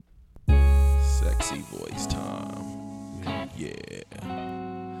sexy voice time.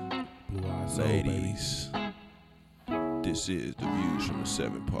 Yeah. Blue Eyed Soul, Ladies, this is the Views from the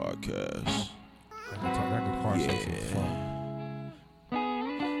Seven podcast.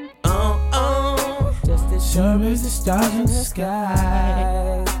 Just as sure as the stars in the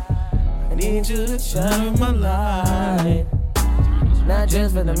sky, I need you to shine my light. Not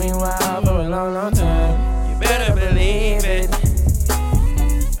just for the meanwhile, for a long, long time. You better believe it.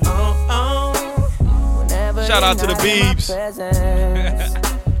 Shout out to the Beebs.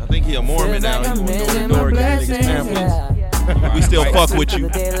 I think he a Mormon now. He went door to door getting niggas pamphlets. We still fuck with you.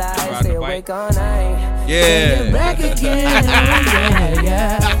 Yeah. Back again.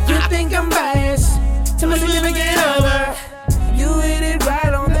 Yeah. You think I'm biased? Too much we never get over. You hit it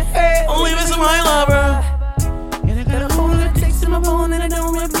right on the head. Only missing my lover. And I got a whole lot of text in my phone and I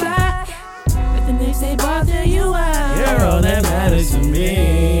don't reply. But the next day bother you out. You're all that matters to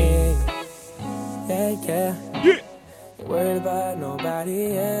me. Yeah. Ain't worried about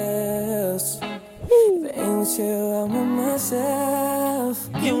nobody else. If it ain't with you, I'm with myself.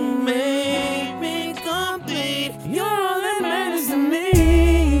 You make me complete. You're all that matters to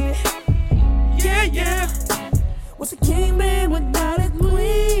me. Yeah. What's a king man without a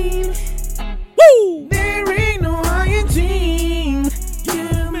queen? Woo! There ain't no higher team.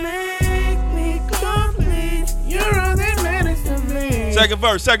 You make me complete. You're all that matters to me. Second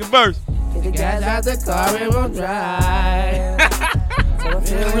verse. Get the guys out the car and we'll drive. So I'm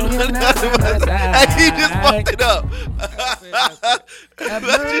feeling you now. He just fucked it up. I'm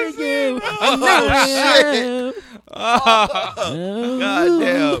burning you. Oh, shit. God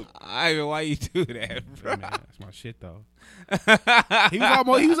damn. Ivan, why you do that, bro? Man, that's my shit though. he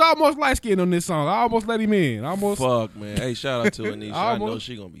was almost light skinned on this song. I almost let him in. Fuck, man. Hey, shout out to Anisha. I know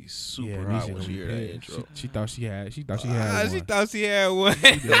she gonna be super hot Anisha when she hear that intro. She thought she had. She thought she had one.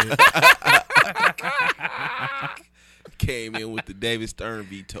 Came in with the David Stern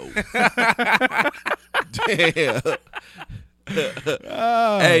veto. Damn.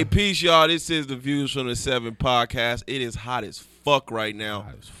 Hey, peace, y'all. This is the Views from the Seven podcast. It is hot as fuck right now.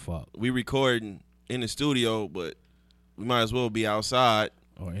 Hot as fuck. We recording in the studio, but we might as well be outside.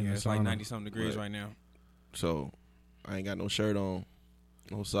 It's like 90-something degrees right now. So I ain't got no shirt on,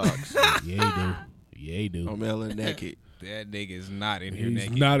 no socks. Yeah, you do. I'm hella naked. That nigga is not in here He's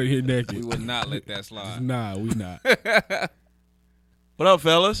naked. not in here naked. We would not let that slide. Nah, we not. What up,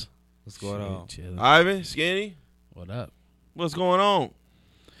 fellas? What's going on? Chilling. Ivan, Skinny, What up? what's going on?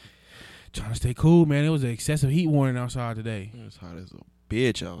 Trying to stay cool, man. It was an excessive heat warning outside today. It's hot as a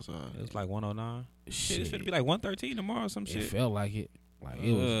bitch outside. It was like 109. Shit, it's Shit. finna be like 113 tomorrow or some It shit. felt like it. Like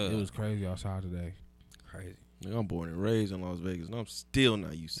it was crazy outside today. Crazy. Nigga, I'm born and raised in Las Vegas, and I'm still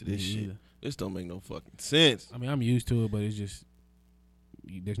not used to this Me shit. either. This don't make no fucking sense. I mean, I'm used to it, but it's just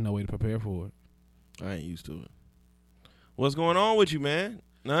there's no way to prepare for it. I ain't used to it. What's going on with you, man?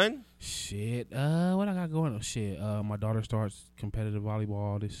 Nothing? Shit. What I got going on? Shit. My daughter starts competitive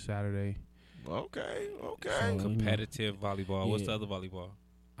volleyball this Saturday. Okay. So, Competitive volleyball. What's Yeah. the other volleyball?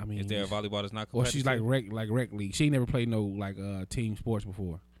 I mean, Is there a volleyball that's not competitive? Well, she's like rec league. She ain't never played no team sports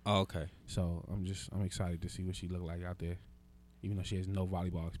before. Oh, okay. So I'm excited to see what she look like out there, even though she has no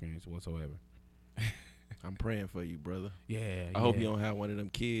volleyball experience whatsoever. I'm praying for you, brother. Yeah. I hope you don't have one of them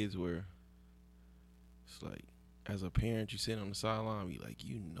kids where it's like, as a parent, you sit on the sideline, be like,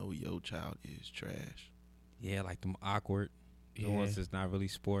 you know your child is trash. Yeah, like them awkward. The Yeah. ones that's not really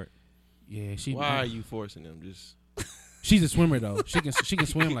sport. Yeah. Why are you forcing them? Just She's a swimmer though. She can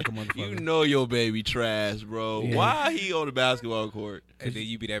swim like a motherfucker. you know your baby trash, bro. Yeah. Why he on the basketball court? And then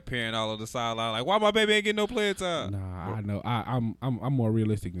you be that parent all on the sideline like, why my baby ain't getting no playing time? Nah, I know. I'm more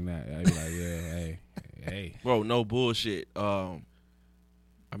realistic than that. I be like, yeah, hey. Bro, no bullshit. I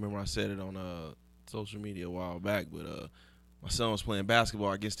remember I said it on social media a while back, but my son was playing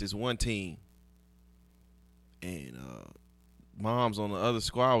basketball against this one team, and moms on the other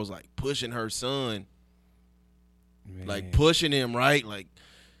squad was like pushing her son, Man. like pushing him, right? Like,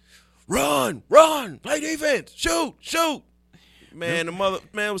 run, play defense, shoot. Man, the mother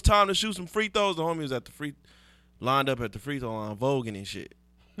man was time to shoot some free throws. The homie was lined up at the free throw line, voguing and shit.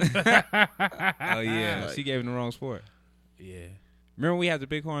 Oh, yeah. Like- She gave him the wrong sport. Yeah. Remember we had the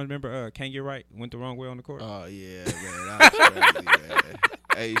Bighorns? Remember Can't Get Right went the wrong way on the court? Oh, yeah, man. That was crazy, man.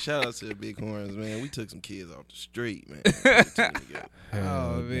 Hey, shout out to the Bighorns, man. We took some kids off the street, man.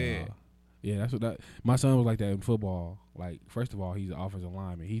 Hell man. no. Yeah, that's what my son was like that in football. Like, first of all, he's an offensive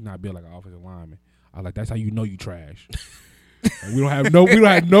lineman. He's not built like an offensive lineman. I was like, that's how you know you trash. Like, we don't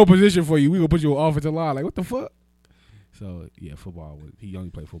have no position for you. We gonna put you on offensive line. Like, what the fuck? So yeah, football. He only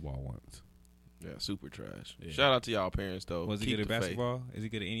played football once. Yeah, super trash. Yeah. Shout out to y'all parents though. Was he Keep good at the faith. basketball? Is he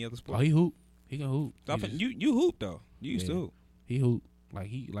good at any other sport? Oh, he He can hoop. Stop He it. just- You hoop though. You used to Yeah. hoop. He hoop.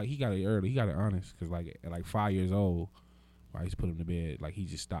 He got it early. He got it honest because at 5 years old, I used to put him to bed. Like he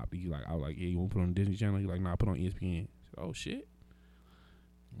just stopped. I was like, yeah, you want to put on Disney Channel? He's like, nah, put on ESPN. I said, oh shit.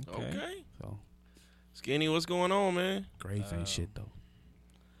 Okay. So Skinny, what's going on, man? grades ain't shit though.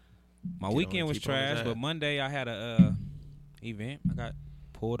 My Get on weekend and was keep on his trash, ass. but Monday I had a event. I got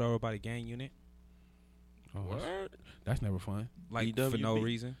pulled over by the gang unit, Oh, Word? that's never fun. like for no DWB.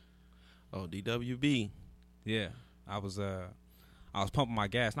 reason. Oh, DWB. Yeah, I was pumping my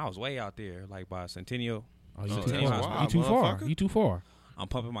gas, and I was way out there, like by Centennial. Oh, you Oh, too that's far. wild, You too far. motherfucker. You too far. I'm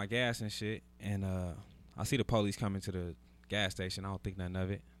pumping my gas and shit, and I see the police coming to the gas station. I don't think nothing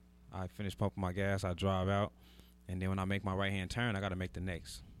of it. I finish pumping my gas. I drive out, and then when I make my right hand turn, I got to make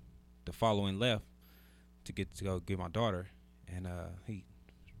the following left to go get my daughter. And he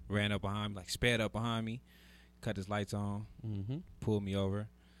ran up behind me, like sped up behind me, cut his lights on, Mm-hmm. pulled me over.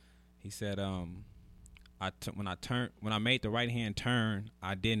 He said, when I made the right hand turn,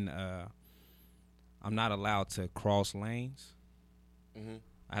 I didn't. I'm not allowed to cross lanes. Mm-hmm.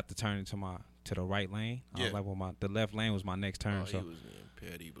 I have to turn to the right lane. I was Yeah. like, well, the left lane was my next turn. Oh, so he was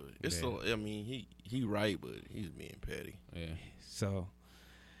being petty, but it's Yeah. still. I mean, he right, but he's being petty. Yeah.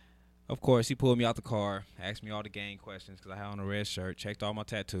 Of course, he pulled me out the car, asked me all the gang questions because I had on a red shirt, checked all my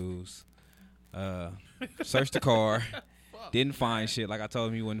tattoos, searched the car, didn't find shit. Like I told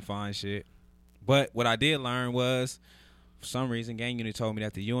him, he wouldn't find shit. But what I did learn was, for some reason, gang unit told me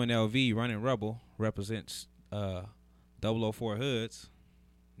that the UNLV running rebel represents 004 hoods.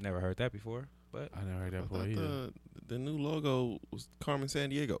 Never heard that before, but I never heard I that before thought either. the new logo was Carmen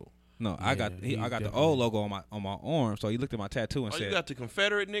Sandiego. no, I got he's the definitely- old logo on my arm. So he looked at my tattoo and Oh, said, you got the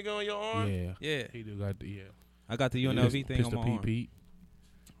Confederate nigga on your arm? Yeah. "Yeah, He do got the I got the UNLV thing on Pistol my arm." Pete.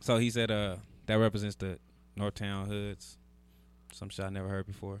 So he said that represents the Northtown hoods. Some shit I never heard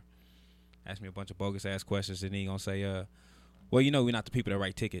before. Asked me a bunch of bogus ass questions, and he gonna say, well, you know, we're not the people that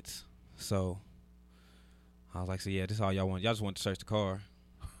write tickets. So I was like, so yeah, this is all y'all want. Y'all just want to search the car.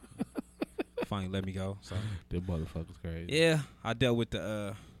 Finally let me go. So Them motherfuckers crazy. yeah, I dealt with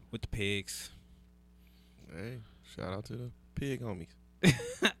the pigs. Hey, shout out to the pig homies.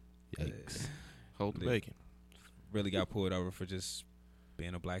 Yikes. Hold the Yeah. bacon. Really got pulled over for just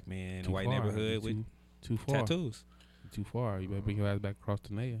being a black man in a Too white far. neighborhood You with too far. tattoos. Too far. You better bring your ass back across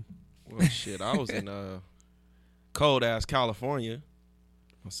the nail. Well, shit, I was in cold ass California.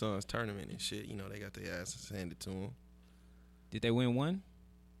 My son's tournament and shit. You know, they got their asses handed to them. Did they win one?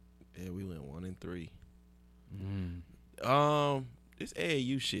 Yeah, we went 1-3. Mm. This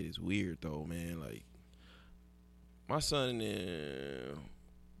AAU shit is weird though, man. Like, my son,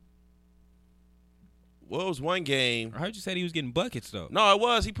 well, it was one game. I heard you said he was getting buckets though. No, it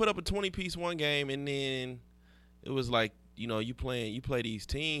was. He put up a 20-piece one game, and then it was like, you know, you play these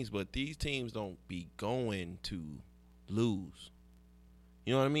teams, but these teams don't be going to lose.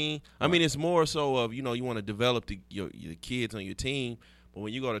 You know what I mean? I mean, it's more so of, you know, you want to develop your kids on your team, but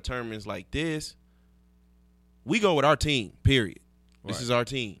when you go to tournaments like this, we go with our team, period. This Right. is our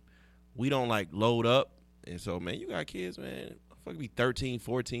team. We don't, like, load up. And so, man, you got kids, man, fuck be 13,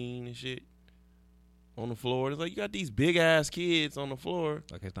 14 and shit on the floor. It's like you got these big-ass kids on the floor.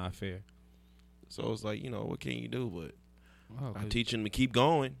 Like it's not fair. So it's like, you know, what can you do? But Oh, I teach them to keep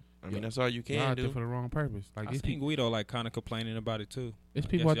going. I mean, Yeah. that's all you y'all can out there do. for the wrong purpose. Like I it's seen people, Guido like kind of complaining about it too. it's I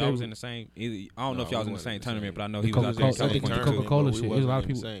people guess out y'all there. was in the same. I don't know No, if y'all was we in the wasn't same in the tournament, same- but I know The he was out there. Coca-Cola- selling I think the furniture, too. Coca-Cola but we shit. There's a wasn't lot of in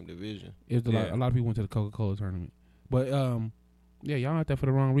the people- same division. It's a Yeah. lot of people went to the Coca-Cola tournament, but yeah, y'all out there for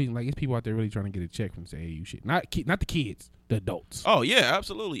the wrong reason. Like it's people out there really trying to get a check from this AAU shit. Not the kids, the adults. Oh yeah,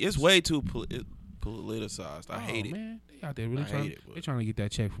 absolutely. It's way too politicized. I hate it. Man, they out there really I trying. hate it, but- They trying to get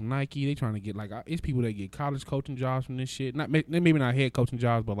that check from Nike. They trying to get it's people that get college coaching jobs from this shit. Not maybe not head coaching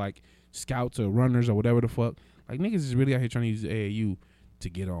jobs, but like scouts or runners or whatever the fuck. Like niggas is really out here trying to use the AAU to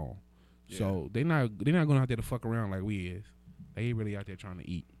get on. Yeah. So they're not going out there to fuck around like we is. They really out there trying to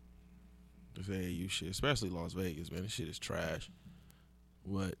eat. This AAU shit, especially Las Vegas, man. This shit is trash.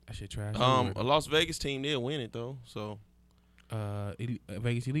 What? That shit trash. A Las Vegas team did win it though. So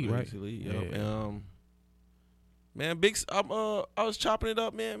Vegas Elite, right? Vegas Elite, yep. Yeah. Man, I was chopping it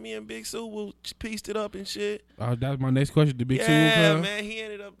up, man. Me and Big Sue pieced it up and shit. That was my next question. The Big Yeah, Sue, man.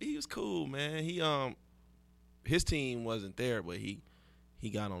 He was cool, man. His team wasn't there, but he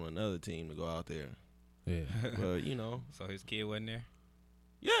got on another team to go out there. Yeah, But you know, So his kid wasn't there.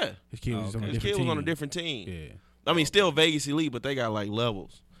 yeah, his kid was on a okay. his different kid team. was on a different team. Yeah, I mean, still Vegas Elite, but they got like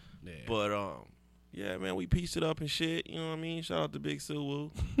levels. yeah. But yeah, man, we pieced it up and shit. You know what I mean? Shout out to Big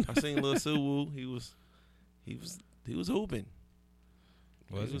Suwoo. I seen Lil Suwoo. He was hooping.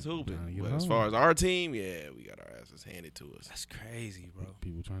 He was hooping. Trying to get But as on. far as our team, yeah, we got our asses handed to us. That's crazy, bro.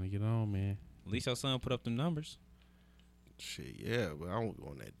 People trying to get on, man. At least your son put up them numbers. Shit, yeah, but I'm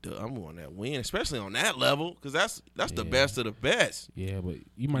on that win, especially on that level, because that's the Yeah. best of the best. Yeah, but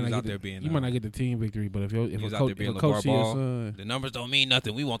you might was not out get there the, being, you might not get the team victory. But if he was a out coach, there being if a coach LeVar see your Ball. son, The numbers don't mean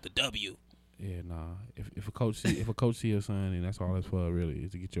nothing. We want the W. yeah, nah. If a coach see your son, then that's all it's for. Really,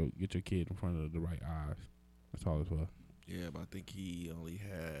 is to get your kid in front of the right eyes. That's all it's for. Yeah, but I think he only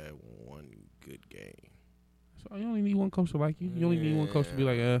had one good game. So you only need one coach to like you. You only need one coach to be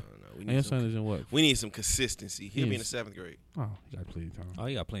like, No, and your son is in what? we need some consistency. He'll be in the Yes. 7th grade. Oh, you got plenty of time. Oh,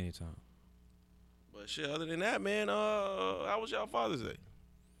 you got plenty of time. But shit, other than that, man, how was y'all Father's Day?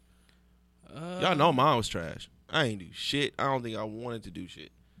 Uh, Y'all know mine was trash. I ain't do shit. I don't think I wanted to do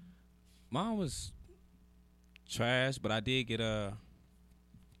shit. Mine was trash, but I did get I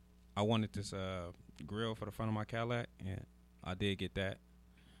wanted this grill for the front of my Cadillac, and I did get that.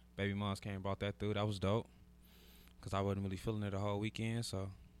 Baby mom's came and brought that through. That was dope, because I wasn't really feeling it the whole weekend, so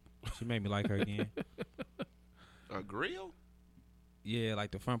she made me like her again. A grill? Yeah,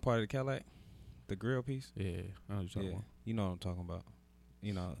 like the front part of the Cadillac, the grill piece. Yeah, I know what you're talking Yeah, about. you know what I'm talking about.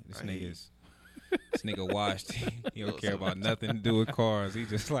 You know, this I hate nigga washed. He don't care about nothing to do with cars. He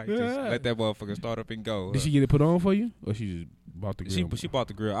just just let that motherfucker start up and go. Did she get it put on for you, or she just bought the grill? She bought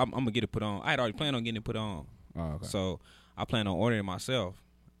the grill. I'm gonna get it put on. I had already planned on getting it put on, Oh, okay. so I plan on ordering it myself.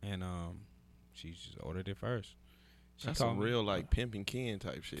 And she just ordered it first. She That's a called me. real like pimping Ken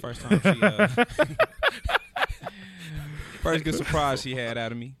type shit. First time she first good surprise she had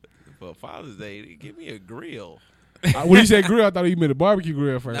out of me. For Father's Day, give me a grill. When you said grill, I thought you meant a barbecue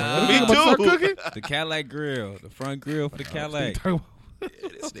grill first. Nah. Like, Me I'm about to start too. cooking? The Cadillac grill, the front grill for the Cadillac. Yeah,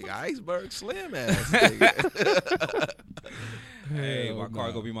 this nigga iceberg slim ass nigga. Hey, Hell my car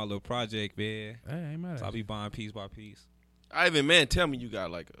no. gonna be my little project, man. Hey, I ain't mad So I'll at be you. buying piece by piece. Ivan, man, tell me you got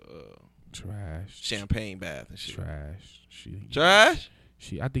like a Trash. champagne bath and shit. Trash. Trash?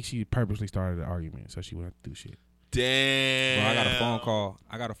 I think she purposely started the argument so she wouldn't have to do shit. Damn. Bro, I got a phone call.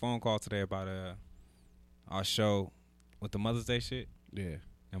 I got a phone call today about our show with the Mother's Day shit. Yeah.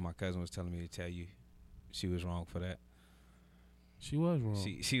 And my cousin was telling me to tell you she was wrong for that. She was wrong.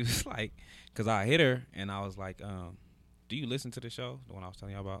 She was like, because I hit her and I was like, do you listen to the show, the one I was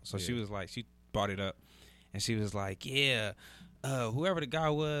telling you about? So she Yeah. was like, she brought it up and she was like, yeah, whoever the guy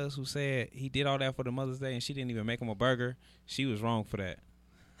was who said he did all that for the Mother's Day and she didn't even make him a burger, she was wrong for that.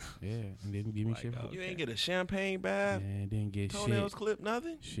 yeah. And didn't give me Like, shit for okay. You ain't get a champagne bath? Man, didn't get Toenails shit. clipped,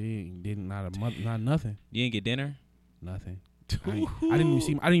 nothing? She didn't not nothing. You didn't get dinner? Nothing. I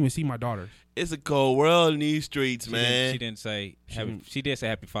didn't even see my daughters. It's a cold world in these streets, She man. didn't say, She- she did say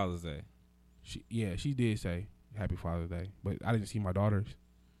Happy Father's Day. She did say Happy Father's Day, but I didn't see my daughters.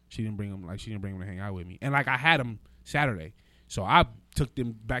 She didn't bring them to hang out with me, and like I had them Saturday, so I took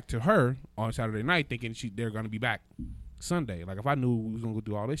them back to her on Saturday night, thinking they're gonna be back Sunday. Like if I knew we was gonna go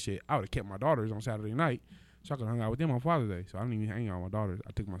through all this shit, I would have kept my daughters on Saturday night, so I could hang out with them on Father's Day. So I didn't even hang out with my daughters.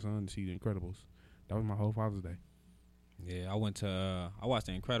 I took my son to see The Incredibles. That was my whole Father's Day. Yeah, I went to I watched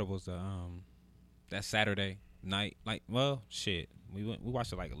The Incredibles that Saturday night. Like, well, shit, we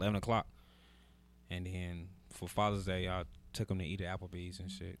watched it like 11 o'clock, and then for Father's Day, I took them to eat at Applebee's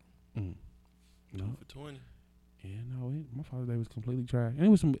and shit. No, For 20. yeah, no, my Father's Day was completely trash, and it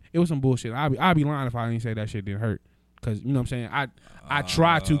was some bullshit. I'd be lying if I didn't say that shit didn't hurt, because you know what I'm saying. I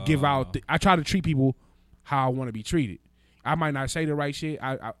try to give out. I try to treat people how I want to be treated. I might not say the right shit.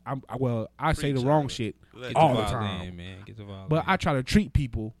 I say the Preach wrong on it. shit. Let All it the go. time. man. Get the violin. But I try to treat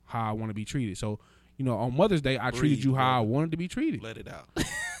people how I want to be treated. So, you know, on Mother's Day, I treated Breathe, you how I brother. wanted to be treated. Let it out. There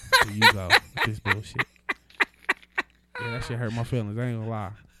you go. With this bullshit. Yeah, that shit hurt my feelings. I ain't gonna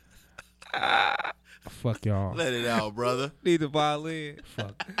lie. Fuck y'all. Let it out, brother. need the violin.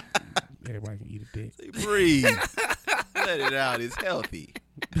 Fuck. Everybody can eat a dick. Say, breathe. Let it out. It's healthy.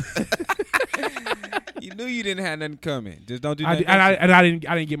 You knew you didn't have nothing coming. Just don't do I nothing.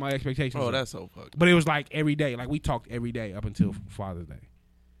 didn't get my expectations. Oh, up. that's so fucked. But it was like every day. Like we talked every day up until Father's Day.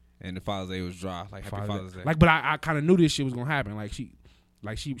 And the Father's Day was dry. Like Happy Father's Day. Like, but I kind of knew this shit was gonna happen. Like she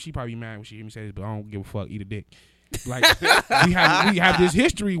probably mad when she hear me say this, but I don't give a fuck. Eat a dick. Like we have this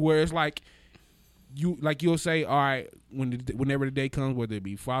history where it's like you'll say, all right, whenever the day comes, whether it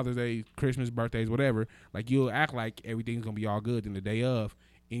be Father's Day, Christmas, birthdays, whatever, like you'll act like everything's gonna be all good. Then the day of,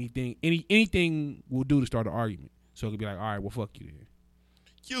 anything will do to start an argument. So it could be like, all right, well, fuck you then.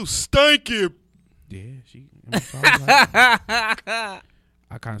 You stinky. Yeah, she.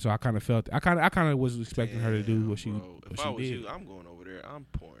 I kind of was expecting her to do what she Bro, if I did. was you, I'm going over there. I'm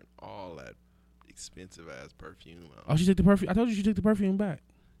pouring all that expensive ass perfume out. Oh, she took the perfume. I told you she took the perfume back.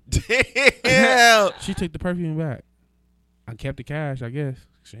 Damn. She took the perfume back. I kept the cash, I guess.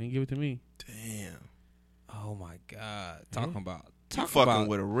 She ain't give it to me. Damn. Oh my God. Talking about You fucking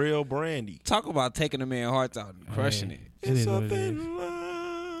with a real Brandy. Talk about taking a man's hearts out and crushing it. It is what it something is.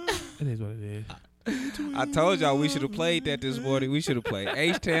 love. It is what it is. I told y'all we should have played that this morning. We should have played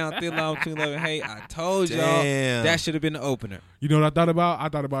H-Town, Thin Line Between Love and Hate. I told y'all Damn. that should have been the opener. You know what I thought about? I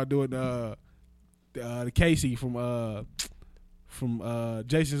thought about doing the Casey from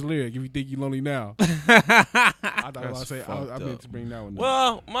Jason's lyric. If you think you're lonely now, I thought about That's saying I fucked meant up. to bring that one. Up.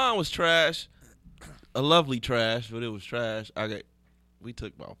 Well, mine was trash. A lovely trash, but it was trash. We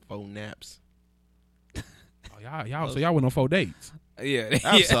took about 4 naps. So y'all went on 4 dates. Yeah.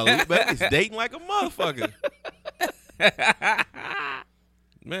 Absolutely. Man, it's dating like a motherfucker.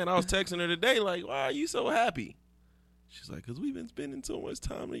 Man, I was texting her today like, why are you so happy? She's like, because we've been spending so much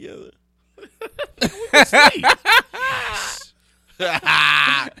time together.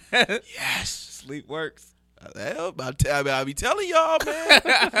 Yes. Sleep works. Hell, I be telling y'all, man.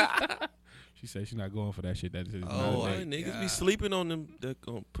 She said she's not going for that shit. That is Oh, niggas be sleeping on them.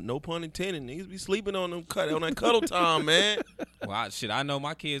 No pun intended. Niggas be sleeping on them. On that cuddle time, man. Well, I know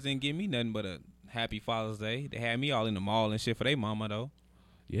my kids didn't give me nothing but a happy Father's Day. They had me all in the mall and shit for their mama, though.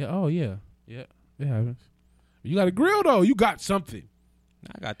 Yeah. Oh yeah. Yeah. It happens. You got a grill though. You got something.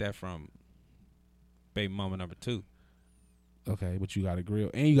 I got that from baby mama number 2. Okay, but you got a grill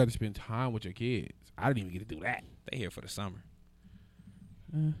and you got to spend time with your kids. I didn't even get to do that. They here for the summer.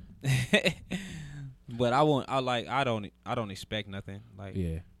 But I don't expect nothing. Like,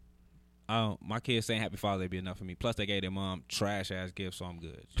 Yeah. my kids saying Happy Father's Day be enough for me. Plus, they gave their mom trash ass gifts, so I'm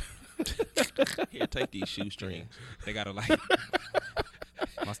good. Here, take these shoestrings. They gotta like.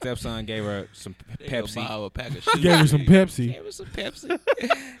 My stepson gave her some Pepsi. Buy her a pack of Gave shoestrings. her some Pepsi. Gave her some Pepsi.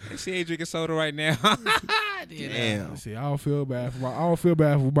 And she ain't drinking soda right now. Damn. See, I don't feel bad for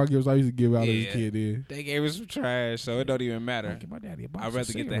my gifts I used to give out as a Yeah. kid. Then They gave her some trash, so it don't even matter. Give my daddy a box I'd of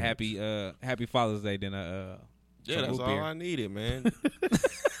rather get the cigarettes. Happy Father's Day than a Yeah, some that's root all beer. I needed, man.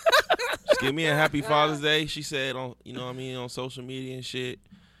 Just give me a happy Father's Day. She said on, on social media and shit.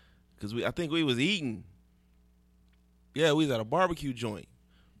 Cause I think we was eating. Yeah, we was at a barbecue joint,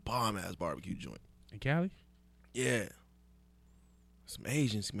 bomb ass barbecue joint. In Cali. Yeah, some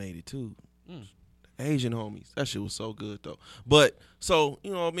Asians made it too. Mm. Asian homies. That shit was so good though. But so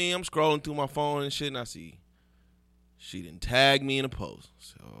you know what I mean. I'm scrolling through my phone and shit, and I see she didn't tag me in a post.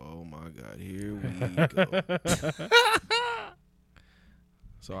 So, oh my God, here we go.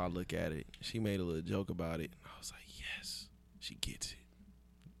 So I look at it. She made a little joke about it. I was like, yes, she gets it.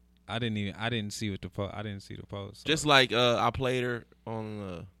 I didn't see the post. So. Just like I played her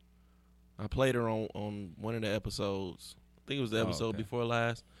on one of the episodes. I think it was the episode okay. before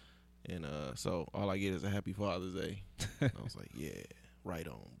last. And so all I get is a happy Father's Day. I was like, yeah, right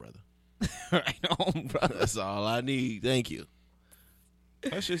on, brother. Right on, brother. That's all I need. Thank you.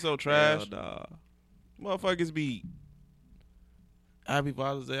 That shit so trash. Hell nah. Motherfuckers be happy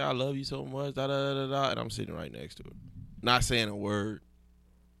Father's Day. I love you so much. Da da da da. And I'm sitting right next to it, not saying a word.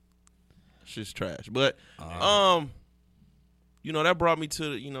 Shit's trash. But that brought me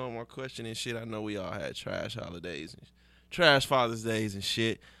to my question and shit. I know we all had trash holidays and trash Father's Days and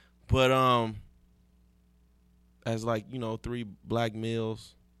shit. But as 3 black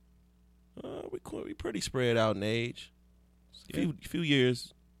males, we pretty spread out in age. Few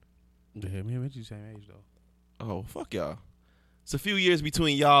years. Yeah, me and you same age though. Oh, fuck y'all. It's a few years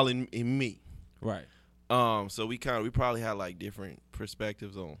between y'all and me. Right. So we probably had different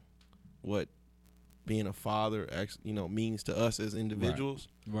perspectives on what being a father actually, means to us as individuals.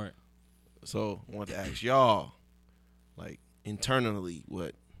 Right. So I want to ask y'all, internally,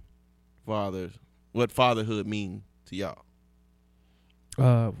 what fatherhood mean to y'all?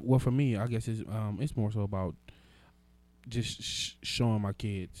 Well, for me, I guess it's more so about just showing my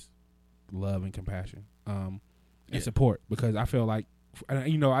kids love and compassion, and support, because I feel like, I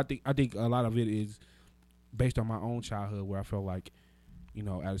think a lot of it is based on my own childhood, where I felt like,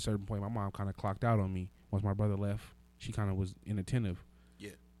 at a certain point, my mom kind of clocked out on me. Once my brother left, she kind of was inattentive. Yeah.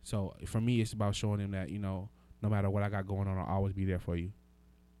 So for me, it's about showing them that, no matter what I got going on, I'll always be there for you.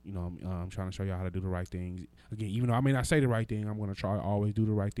 I'm trying to show y'all how to do the right things. Again, even though I may not say the right thing, I'm going to try to always do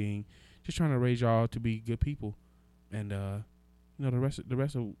the right thing. Just trying to raise y'all to be good people. And, the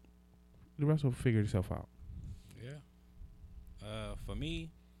rest will figure itself out. Yeah. For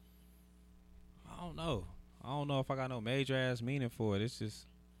me, I don't know. I don't know if I got no major ass meaning for it. It's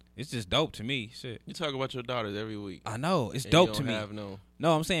just dope to me. Shit. You talk about your daughters every week. I know. It's and dope you to don't me. have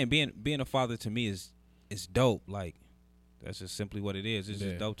No, I'm saying being a father to me is dope. Like, that's just simply what it is. It's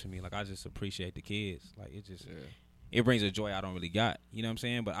just dope to me. Like, I just appreciate the kids. Like, it brings a joy I don't really got. You know what I'm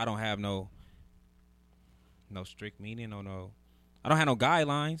saying? But I don't have no strict meaning or I don't have no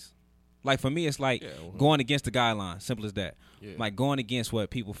guidelines. Like for me, it's like Yeah, well, going against the guidelines. Simple as that. yeah. Like going against what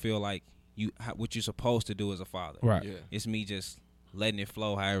people feel like what you're supposed to do as a father. Right. Yeah. It's me just letting it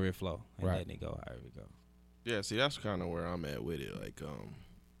flow however it flow and Right. letting it go however it go. Yeah, see, that's kind of where I'm at with it. Like,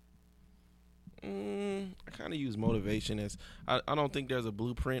 I kind of use motivation as I don't think there's a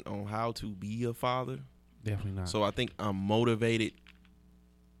blueprint on how to be a father. Definitely not. So I think I'm motivated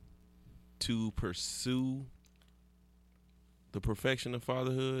to pursue the perfection of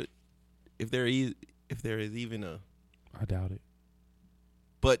fatherhood, if there is even a. I doubt it.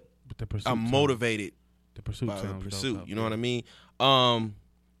 But But the pursuit. I'm motivated The pursuit. by the sounds pursuit. dope, You know what I mean?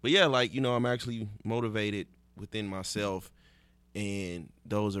 But yeah, like, you know, I'm actually motivated within myself and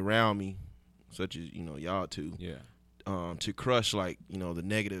those around me, such as, you know, y'all too, Yeah. to crush, like, you know, the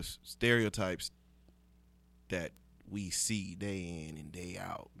negative stereotypes that we see day in and day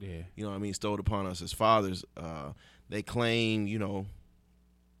out. Yeah. You know what I mean? Stowed upon us as fathers. They claim, you know,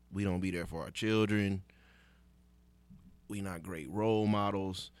 we don't be there for our children. We not great role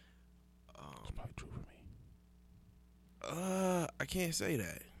models. That's probably true for me. I can't say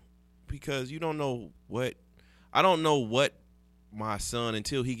that because you don't know what. I don't know what my son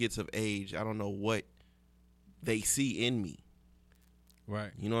until he gets of age. I don't know what they see in me.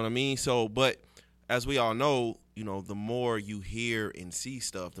 Right. You know what I mean? So, but as we all know, you know, the more you hear and see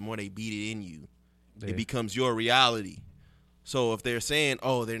stuff, the more they beat it in you. Yeah. It becomes your reality. So if they're saying,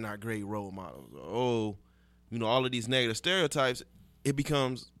 "Oh, they're not great role models," or, "Oh, you know, all of these negative stereotypes," it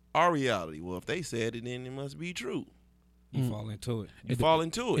becomes our reality. Well, if they said it, then it must be true. You fall into it. You fall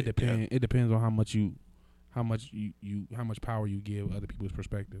into it. It depends. It depends on how much power you give other people's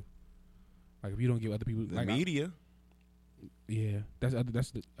perspective. Like if you don't give other people The like media. that's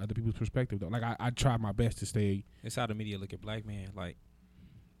the other people's perspective though. Like I try my best to stay. It's how the media look at black men. Like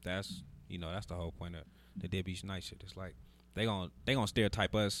that's that's the whole point of the Debbie Knight shit. It's like they gonna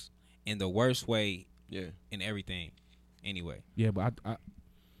stereotype us in the worst way Yeah. in everything. Anyway. Yeah, but I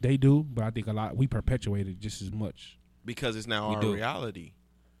they do, but I think a lot we perpetuate it just as much. Because it's now We our do. reality.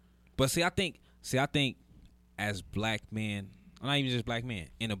 But I think as black men, not even just black men,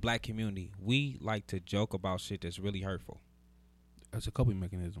 in the black community, we like to joke about shit that's really hurtful. That's a coping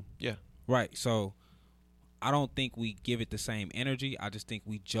mechanism. Yeah. Right. So I don't think we give it the same energy. I just think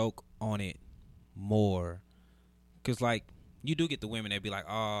we joke on it more. Cause like you do get the women that be like,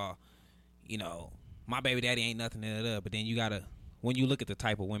 "Oh, you know, my baby daddy ain't nothing." But then you gotta, when you look at the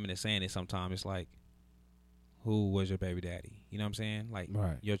type of women that's saying it, sometimes it's like, who was your baby daddy? You know what I'm saying? Like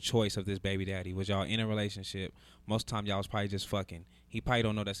Right. your choice of this baby daddy. Was y'all in a relationship? Most time y'all was probably just fucking. He probably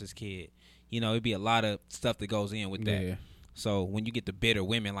don't know that's his kid. You know, it'd be a lot of stuff that goes in with that. Yeah. So when you get the bitter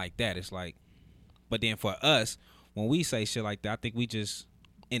women like that, it's like, but then for us, when we say shit like that, I think we just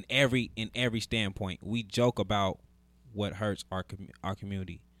in every standpoint, we joke about what hurts our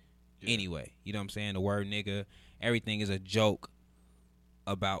community. Yeah. Anyway, you know what I'm saying? The word nigga, everything is a joke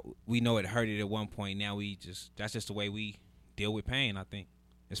about. We know it hurted at one point. Now that's just the way we deal with pain. I think,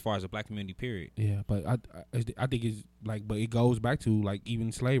 as far as the black community, period. Yeah, but I think it's like, but it goes back to like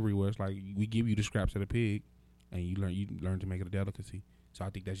even slavery, where it's like we give you the scraps of the pig, and you learn to make it a delicacy. So I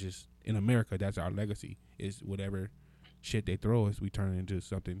think that's just in America. That's our legacy. Is whatever shit they throw us, we turn it into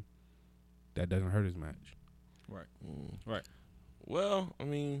something that doesn't hurt as much. Right. Mm. Right. Well, I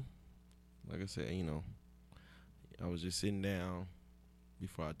mean, like I said, you know, I was just sitting down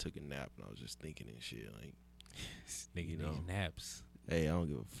before I took a nap, and I was just thinking and shit. Like, Nigga, You know. these naps. hey, I don't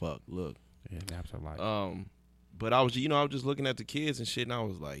give a fuck. Look, Yeah, naps are like. but I was just looking at the kids and shit, and I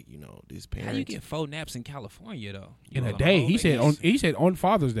was like, you know, these parents. How you get 4 naps in California though? You in was a on day, whole he vacation? said on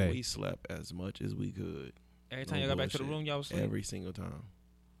Father's Day. We slept as much as we could Every time no you got back to the bullshit. room, y'all was sleeping. every single time.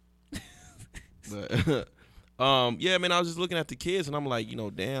 But yeah, man, I was just looking at the kids, and I'm like, you know,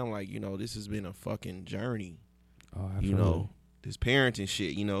 damn, like, you know, this has been a fucking journey. Oh, absolutely. You know, this parenting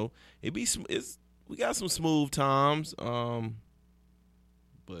shit. You know, we got some smooth times. But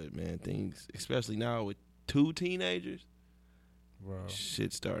man, things, especially now with 2 teenagers, Bro.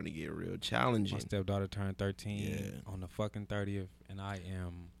 shit's starting to get real My challenging. stepdaughter turned 13 Yeah. on the fucking 30th, and I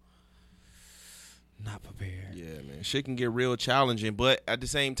am not prepared. Yeah, man, shit can get real challenging. But at the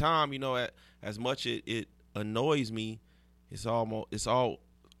same time, you know, as much it annoys me, it's also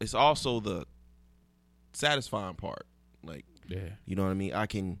the satisfying part. Like, Yeah. you know what I mean?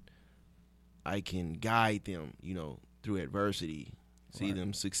 I can guide them, you know, through adversity, see Right.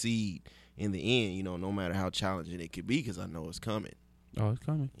 them succeed in the end, you know, no matter how challenging it could be, because I know it's coming. Oh, it's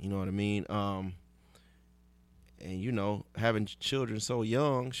coming. You know what I mean? And you know, having children so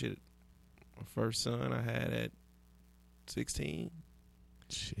young, shit. My first son I had at 16.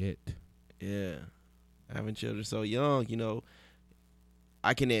 Shit. Yeah, having children so young, you know,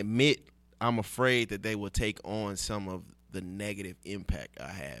 I can admit I'm afraid that they will take on some of the negative impact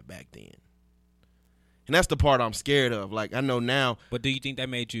I had back then. And that's the part I'm scared of. Like, I know now. But do you think that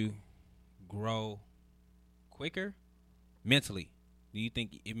made you grow quicker mentally? Do you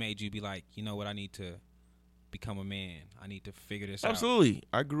think it made you be like, you know what, I need to become a man. I need to figure this out. Absolutely.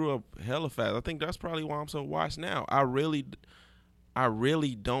 I grew up hella fast. I think that's probably why I'm so washed now. I really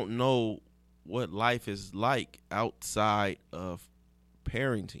don't know what life is like outside of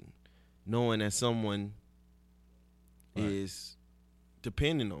parenting, knowing that someone is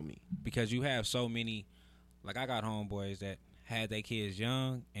depending on me. Because you have so many, like I got homeboys that had their kids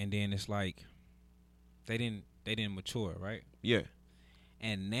young, and then it's like they didn't mature, right? Yeah.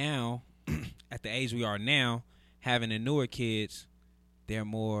 And now, at the age we are now, having the newer kids, they're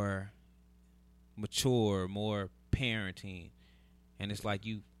more mature, more parenting, and it's like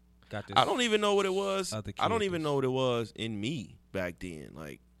you got this. I don't even know what it was. other I don't kid even that's- know what it was in me back then.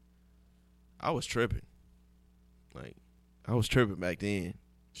 Like, I was tripping. Like, I was tripping back then.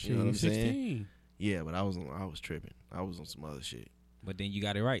 Shit, You know what I'm 16. saying? Yeah, but I was tripping. I was on some other shit. But then you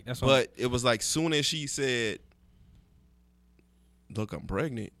got it right. That's what. But it was like soon as she said, "Look, I'm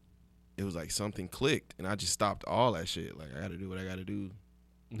pregnant," it was like something clicked, and I just stopped all that shit. Like, I got to do what I got to do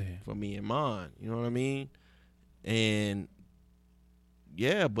Yeah. for me and mine. You know what I mean? And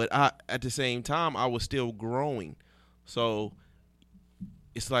yeah, but I at the same time I was still growing. So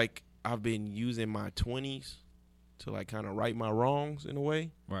it's like I've been using my 20s to like kind of right my wrongs in a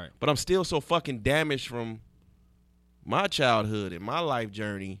way. right. But I'm still so fucking damaged from my childhood and my life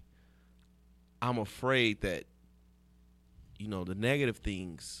journey. I'm afraid that, you know, the negative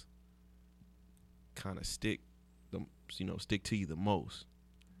things kind of stick to you the most.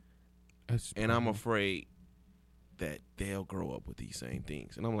 That's And I'm afraid that they'll grow up with these same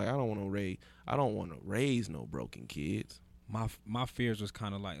things. And I'm like, I don't want to raise no broken kids. My fears was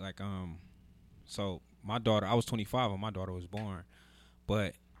kind of like so my daughter, I was 25 when my daughter was born,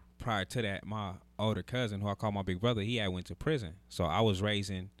 but prior to that, my older cousin, who I call my big brother, he had went to prison. So I was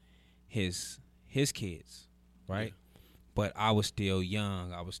raising his kids, right? Yeah. But I was still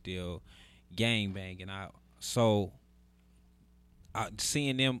young. I was still gang banging.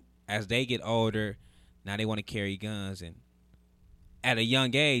 Seeing them as they get older, now they want to carry guns, and at a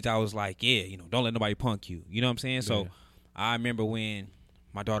young age, I was like, yeah, don't let nobody punk you. You know what I'm saying? So Yeah. I remember when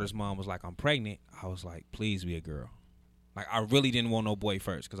my daughter's mom was like, I'm pregnant, I was like, please be a girl. Like, I really didn't want no boy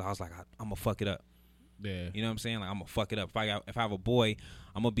first, because I was like, I'm going to fuck it up. Yeah. You know what I'm saying? Like, I'm going to fuck it up. If I have a boy,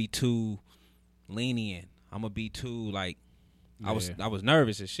 I'm going to be too lenient. I'm going to be too, like, I was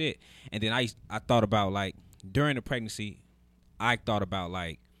nervous as shit. And then I thought about, like, during the pregnancy, I thought about,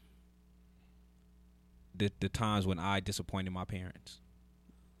 like, the times when I disappointed my parents.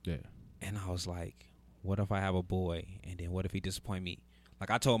 Yeah. And I was like, what if I have a boy, and then what if he disappoint me? Like,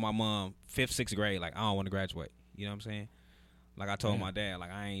 I told my mom, 5th, 6th grade, like, I don't want to graduate. You know what I'm saying? Like, I told my dad,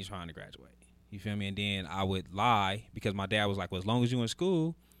 like, I ain't trying to graduate. You feel me? And then I would lie, because my dad was like, well, as long as you in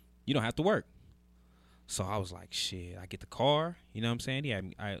school, you don't have to work. So I was like, shit, I get the car. You know what I'm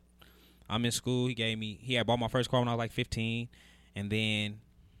saying? I'm in school. He had bought my first car when I was like 15. And then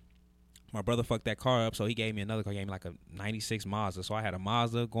my brother fucked that car up, so he gave me another car. He gave me like a 96 Mazda. So I had a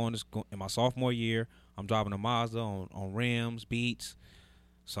Mazda going in my sophomore year. I'm driving a Mazda on rims, beats.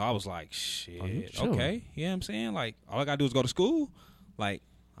 So I was like, shit, okay. You know what I'm saying? Like, all I got to do is go to school. Like,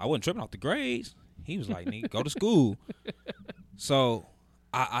 I wasn't tripping off the grades. He was like, nigga, go to school. So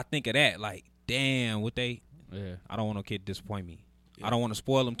I think of that, like, damn, I don't want no kid to disappoint me. Yeah. I don't want to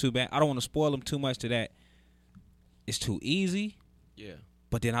spoil them too bad. I don't want to spoil them too much to that it's too easy. Yeah.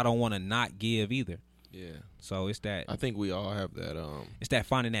 But then I don't want to not give either. Yeah. So it's that. I think we all have that. It's that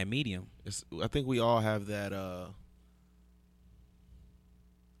finding that medium. I think we all have that.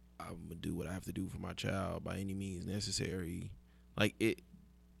 I'm gonna do what I have to do for my child by any means necessary. Like it.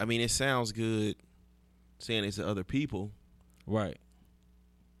 I mean, it sounds good saying it to other people, right?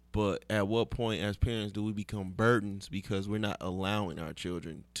 But at what point, as parents, do we become burdens because we're not allowing our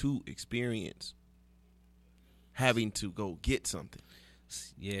children to experience having to go get something?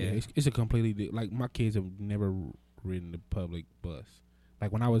 Yeah, it's a completely like my kids have never ridden the public bus.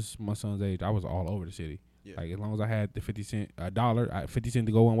 Like when I was my son's age, I was all over the city. Yeah. Like as long as I had the 50 cent, $1, 50 cent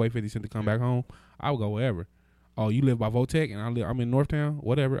to go one way, 50 cent to come back home, I would go wherever. Oh, you live by Votech and I'm in Northtown,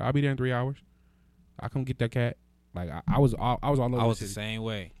 whatever. I'll be there in 3 hours. I come get that cat. Like I was all over. I was the the same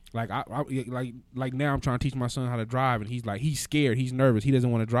way. Like like now I'm trying to teach my son how to drive, and he's scared, he's nervous, he doesn't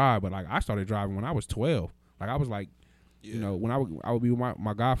want to drive. But like I started driving when I was 12. Like I was like, you know, when I would be with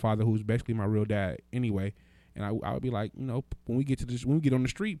my godfather, who's basically my real dad anyway, and I would be like, you know, when we get on the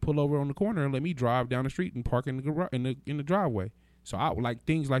street, pull over on the corner and let me drive down the street and park in the driveway. So I like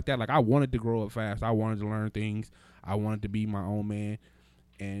things like that. Like I wanted to grow up fast. I wanted to learn things. I wanted to be my own man.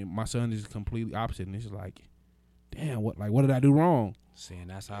 And my son is completely opposite. And it's just like, damn, what did I do wrong? See, and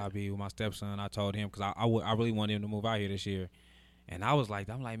that's how I be with my stepson. I told him because I really wanted him to move out here this year, and I'm like,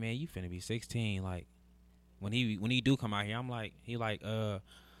 man, you finna be 16. Like when he do come out here, he like, can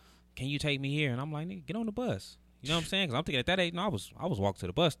you take me here? And I'm like, nigga, get on the bus. You know what I'm saying? Because I'm thinking at that age, no, I was walking to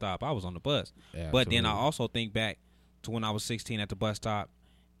the bus stop. I was on the bus. Yeah, but then I also think back to when I was 16 at the bus stop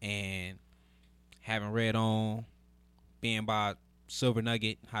and having Red on, being by Silver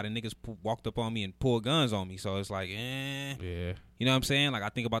Nugget, how the niggas walked up on me and pulled guns on me. So it's like, Yeah. you know what I'm saying? Like I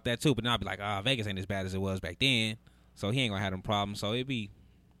think about that too, but then I'll be like, Vegas ain't as bad as it was back then. So he ain't gonna have them problems. So it'd be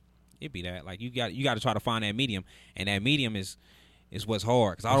that. Like you got to try to find that medium, and that medium is what's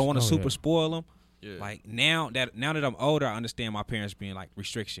hard. Cause I don't want to super spoil them. Yeah. Like now that I'm older, I understand my parents being like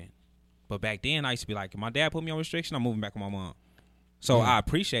restriction. But back then I used to be like, if my dad put me on restriction, I'm moving back with my mom. So I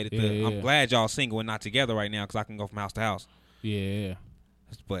appreciated I'm glad y'all single and not together right now, cause I can go from house to house. Yeah.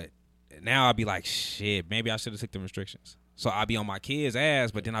 But now I'd be like, shit, maybe I should have took the restrictions. So I'd be on my kids' ass,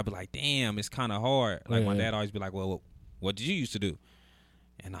 but then I'd be like, damn, it's kind of hard. Like my dad always be like, well, what did you used to do?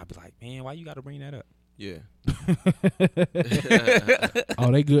 And I'd be like, man, why you got to bring that up? Yeah.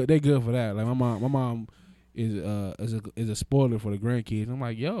 Oh, they good. They good for that. Like my mom is a spoiler for the grandkids. I'm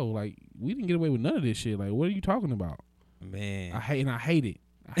like, yo, like we didn't get away with none of this shit. Like, what are you talking about? Man, I hate it.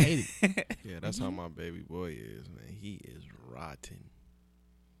 Yeah, that's how my baby boy is, man. He is rotten.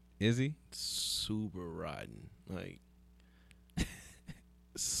 Is he? Super rotten. Like,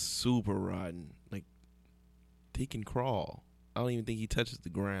 super rotten. Like, he can crawl. I don't even think he touches the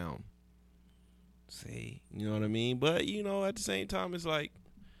ground. See, you know what I mean? But, at the same time, it's like.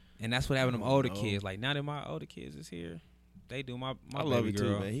 And that's what having them older kids. Like, now that my older kids is here, they do my I love baby it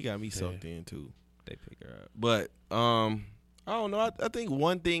girl. too, man. He got me sucked in, too. They pick her up. But, I don't know. I think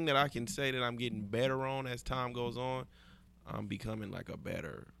one thing that I can say that I'm getting better on as time goes on, I'm becoming like a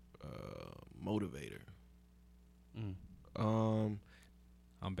better motivator. I'm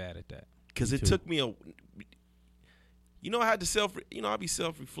bad at that. Because it took me I had to I be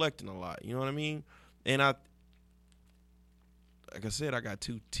self-reflecting a lot. You know what I mean? And like I said, I got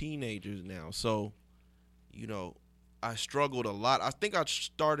 2 teenagers now. So, I struggled a lot. I think I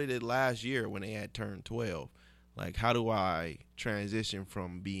started it last year when they had turned 12. Like, how do I transition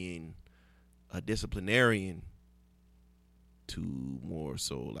from being a disciplinarian to more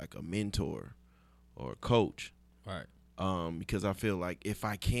so like a mentor or a coach? Right. Because I feel like if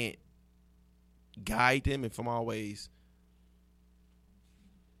I can't guide them, if I'm always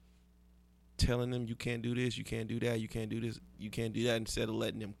telling them you can't do this, you can't do that, you can't do this, you can't do that, instead of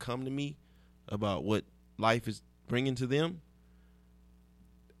letting them come to me about what life is bringing to them,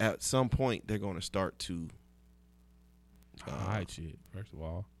 at some point they're going to start to hide shit, first of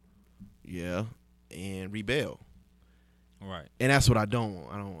all. Yeah, and rebel. Right. And that's what I don't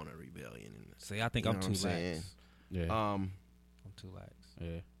want. I don't want a rebellion. See, I think I'm too lax. Yeah. I'm too lax.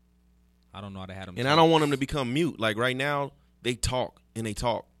 Yeah. I don't know how to have them. And I don't want them to become mute. Like right now, they talk and they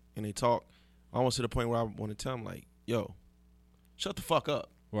talk and they talk. Almost to the point where I want to tell them, like, yo, shut the fuck up.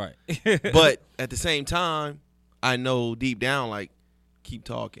 Right. But at the same time, I know deep down, like, keep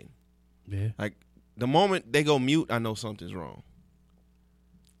talking. Yeah. Like, the moment they go mute, I know something's wrong.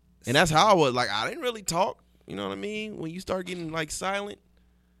 And that's how I was. Like, I didn't really talk. You know what I mean? When you start getting, like, silent,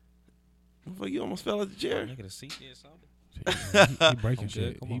 you almost fell out the chair. Nigga, the seat did something. He breaking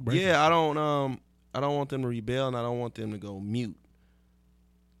shit. Come on. Yeah, I don't want them to rebel, and I don't want them to go mute.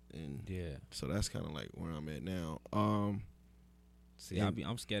 And yeah, so that's kind of like where I'm at now. See,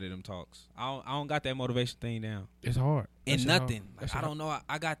 I'm scared of them talks. I don't got that motivation thing down. It's hard. And nothing. Like, I don't know.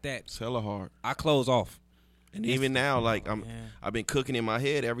 I got that. It's hella hard. I close off. And even now, like I've been cooking in my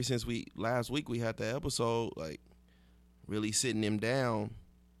head ever since last week we had that episode, like really sitting them down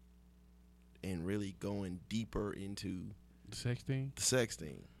and really going deeper into the sex thing. The sex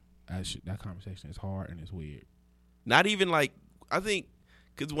thing. That conversation is hard and it's weird. Not even like, I think,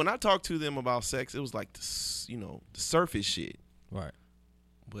 because when I talked to them about sex, it was like the surface shit. Right.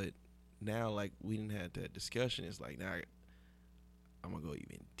 But now, like, we didn't have that discussion. It's like, now I'm gonna go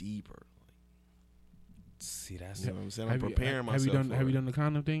even deeper. See, that's you know what I'm saying. I'm preparing myself. Have you done the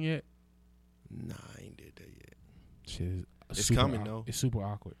condom thing yet? Nah, I ain't did that yet. Shit, it's coming though. It's super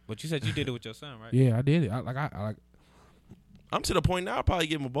awkward. But you said you did it with your son, right? Yeah, I did it. I'm to the point now. I'll probably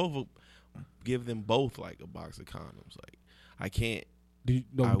give them both like a box of condoms. Like, I can't.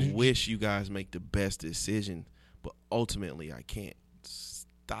 I wish you guys make the best decision, but ultimately I can't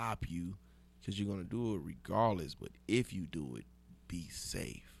stop you because you're gonna do it regardless. But if you do it, be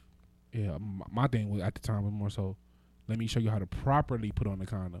safe. Yeah, my thing was at the time was more so, let me show you how to properly put on the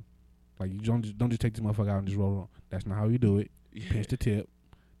condom. Like, you don't just take this motherfucker out and just roll it on. That's not how you do it. Pinch the tip.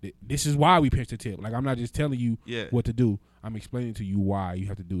 This is why we pinch the tip. Like, I'm not just telling you what to do. I'm explaining to you why you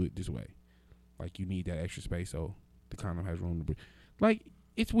have to do it this way. Like, you need that extra space so the condom has room to breathe. Like,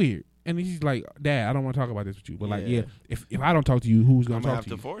 it's weird. And he's like, Dad, I don't want to talk about this with you. But like, if I don't talk to you, who's gonna talk to you? I'm gonna have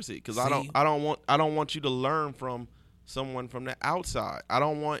to force it because I don't want you to learn from someone from the outside. I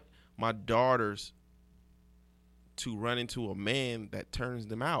don't want my daughters to run into a man that turns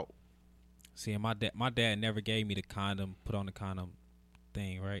them out. See, and my dad never gave me the condom, put on the condom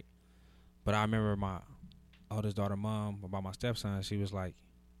thing, right? But I remember my oldest daughter, mom, about my stepson. She was like,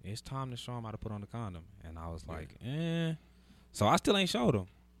 "It's time to show him how to put on the condom," and I was like, So I still ain't showed him.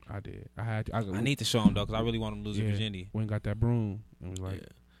 I did. I need to show him though, because I really want him to lose his virginity. Went and got that broom and was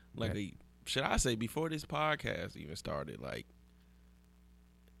like, should I say before this podcast even started, like,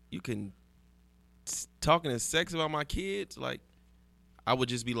 you can talking to sex about my kids, like, I would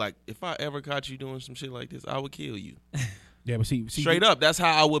just be like, if I ever caught you doing some shit like this, I would kill you. Yeah, but see straight up, that's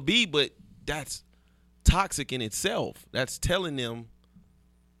how I would be. But that's toxic in itself. That's telling them,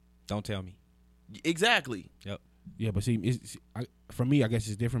 don't tell me. Exactly. Yep. Yeah, but see, for me, I guess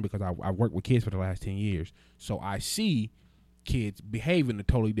it's different because I worked with kids for the last 10 years. So I see kids behave in a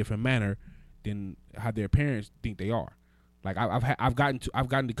totally different manner than how their parents think they are. Like, I've gotten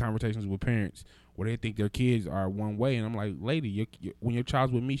to conversations with parents where they think their kids are one way, and I'm like, lady, when your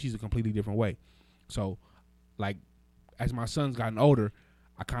child's with me, she's a completely different way. So, like, as my son's gotten older,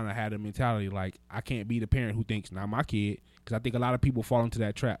 I kind of had a mentality like, I can't be the parent who thinks, not my kid, because I think a lot of people fall into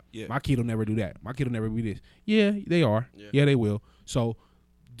that trap. Yeah. My kid will never do that. My kid will never be this. Yeah, they are. Yeah, they will. So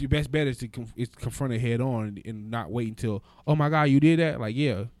the best bet is to confront it head on and not wait until, oh my God, you did that? Like,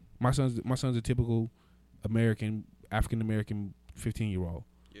 yeah, my son's a typical African American 15-year-old.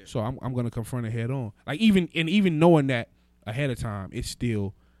 Yeah. So I'm gonna confront it head on. Like, even knowing that ahead of time, it's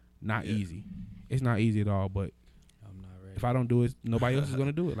still not easy. It's not easy at all. But I'm not ready. If I don't do it, nobody else is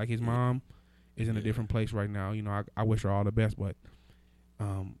gonna do it. Like, his mom is in a different place right now. You know, I wish her all the best, but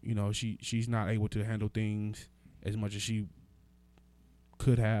you know, she's not able to handle things as much as she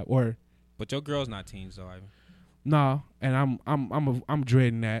could have. But your girl's not teens though, Ivan. No, and I'm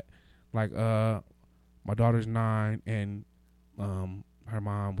dreading that. Like, my daughter's 9, and her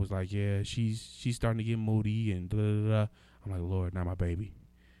mom was like, yeah, she's starting to get moody and blah, blah, blah. I'm like, Lord, not my baby.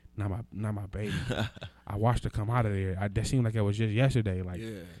 Not my baby. I watched her come out of there. That seemed like it was just yesterday. Like,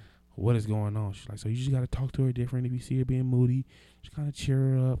 what is going on? She's like, so you just got to talk to her different. If you see her being moody, just kind of cheer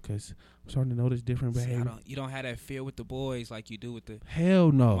her up, because I'm starting to notice different behavior. You don't have that fear with the boys like you do with the...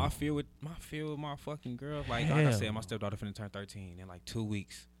 Hell no. My fear with my fucking girl. Like I said, my stepdaughter finna turn 13 in like 2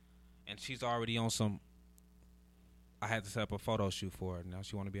 weeks. And she's already on some... I had to set up a photo shoot for her. Now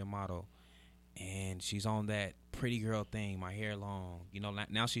she want to be a model. And she's on that pretty girl thing, my hair long. You know,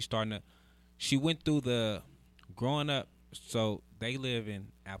 now she's starting to... She went through the... Growing up, so they live in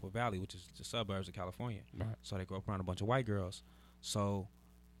Apple Valley, which is the suburbs of California. Right. So they grew up around a bunch of white girls. So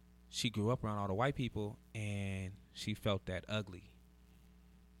she grew up around all the white people, and she felt that ugly.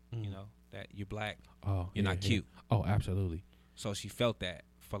 You know, that you're black, you're not cute. Oh, absolutely. So she felt that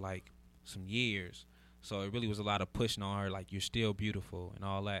for like some years. So it really was a lot of pushing on her, like, you're still beautiful and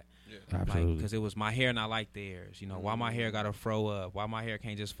all that. Yeah. Absolutely. Because it was my hair not like theirs. You know, why my hair got to fro up? Why my hair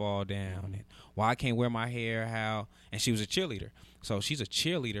can't just fall down? And why I can't wear my hair how? And she was a cheerleader. So she's a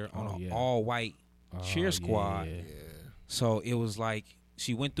cheerleader on an all-white cheer squad. Yeah. So it was like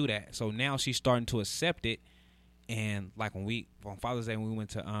she went through that. So now she's starting to accept it. And, like, on Father's Day, when we went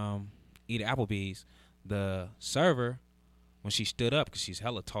to eat at Applebee's, the server... When she stood up, because she's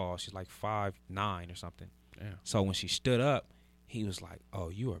hella tall, she's like 5'9" or something. Damn. So when she stood up, he was like, "Oh,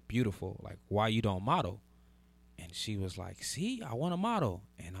 you are beautiful. Like, why you don't model?" And she was like, "See, I want to model."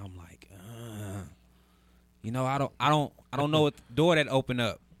 And I'm like, you know, I don't know what door that opened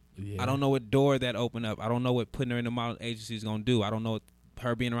up. Yeah. I don't know what door that opened up. I don't know what putting her in the model agency is gonna do. I don't know what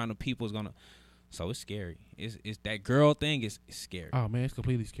her being around the people is gonna. So it's scary. It's that girl thing is scary. Oh man, it's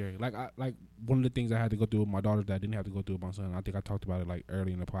completely scary. Like one of the things I had to go through with my daughter that I didn't have to go through with my son. I think I talked about it like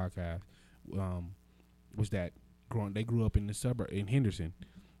early in the podcast. Was that they grew up in the suburb in Henderson,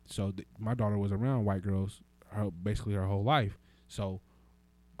 so my daughter was around white girls basically her whole life. So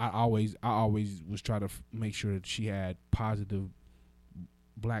I always was trying to make sure that she had positive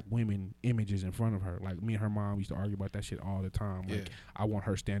black women images in front of her. Like, me and her mom used to argue about that shit all the time. Like, I want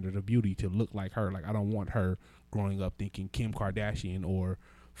her standard of beauty to look like her. Like, I don't want her growing up thinking Kim Kardashian or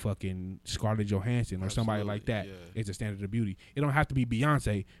fucking Scarlett Johansson or somebody like that is a standard of beauty. It don't have to be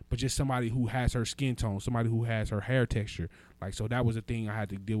Beyonce, but just somebody who has her skin tone, somebody who has her hair texture. Like, so that was a thing I had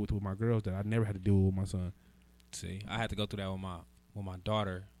to deal with my girls that I never had to deal with my son. See, I had to go through that with my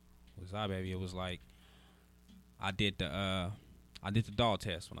daughter, with our baby. It was like I did the doll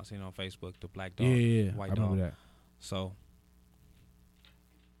test when I seen it on Facebook, the black dog, Yeah, white I remember dog. that. So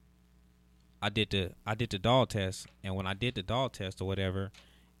I did the doll test, and when I did the doll test or whatever,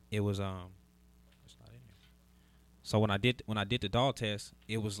 it was it's not in there. So when I did the doll test,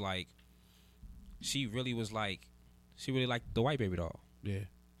 it was like she really liked the white baby doll. Yeah.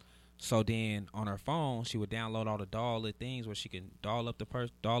 So then on her phone, she would download all the doll things where she can doll up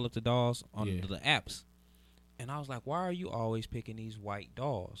the dolls on Yeah. the apps. And I was like, why are you always picking these white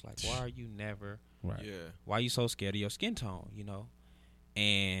dolls? Like, why are you never? Right. Yeah. Why are you so scared of your skin tone? You know.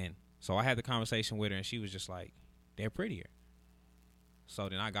 And so I had the conversation with her, and she was just like, they're prettier. So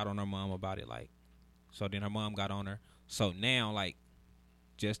then I got on her mom about it, like. So then her mom got on her. So now, like,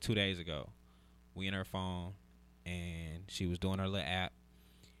 just 2 days ago, we in her phone, and she was doing her little app.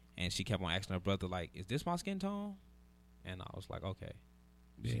 And she kept on asking her brother, like, is this my skin tone? And I was like, okay.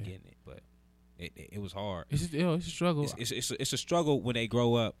 She Yeah. getting it. But it was hard. It's just, it's a struggle. It's a struggle when they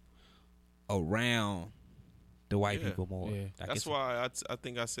grow up around the white Yeah. people more. Yeah. Like, That's why I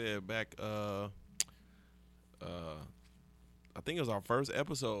think I said back. I think it was our first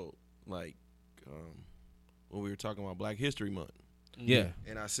episode, like when we were talking about Black History Month, Yeah.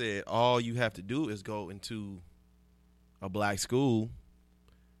 and I said all you have to do is go into a black school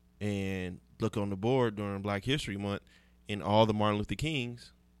and look on the board during Black History Month, and all the Martin Luther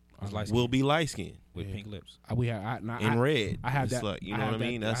Kings It's like will be light skinned with Yeah. pink lips. We have in red. I have It's that. like, you I know have what I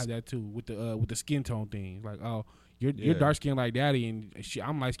that- mean? I That's have that too with the skin tone thing. Like, oh, you're Yeah. dark skinned like daddy, and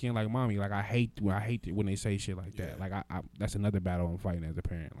I'm light skinned like mommy. Like, I hate it when they say shit like that. Yeah. Like, I that's another battle I'm fighting as a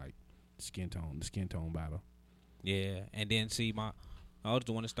parent. Like, the skin tone battle. Yeah. And then see my oldest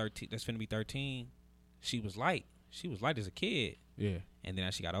one is 13. That's finna be 13. She was light. She was light as a kid. Yeah, And then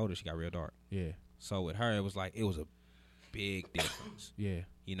as she got older, she got real dark. yeah, So with her, it was a big difference. yeah.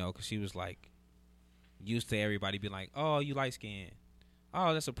 You know, because she was like used to everybody being like, oh, you light skinned.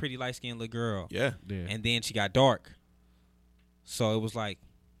 Oh, that's a pretty light skinned little girl. yeah. Yeah. And then she got dark. So it was like,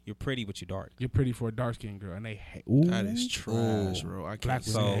 you're pretty, but you're dark. You're pretty for a dark skinned girl, and they hate. That is trash, Ooh. bro. I can't Black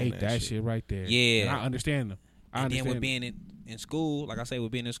stand women hate that shit. shit right there. Yeah. And I understand them. I And then understand with being in school, like I say,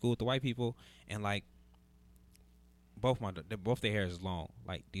 with being in school with the white people, and like both their hair is long.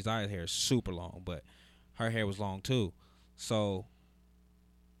 Like Desire's hair is super long, but her hair was long too. So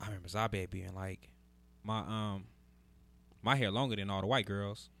I remember Zabe being like, my hair longer than all the white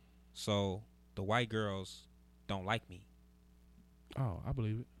girls, so the white girls don't like me. Oh, I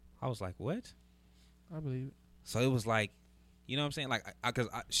believe it. I was like, what? I believe it. So it was like, you know what I'm saying? Like, because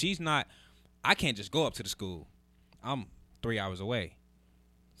she's not, I can't just go up to the school. I'm 3 hours away.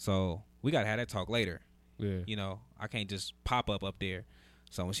 So we got to have that talk later. Yeah. You know, I can't just pop up there.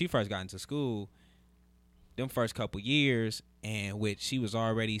 So when she first got into school, them first couple years, and which she was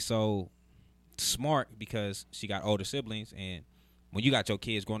already so smart because she got older siblings. And when you got your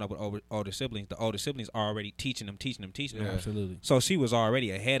kids growing up with older siblings, the older siblings are already teaching them. Yeah, absolutely. So she was already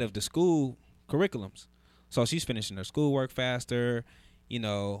ahead of the school curriculums. So she's finishing her schoolwork faster, you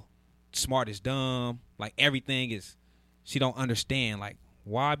know, smart as dumb. Like everything is, she don't understand. Like,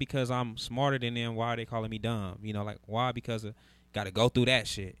 why? Because I'm smarter than them, why are they calling me dumb? You know, like, why? Because I got to go through that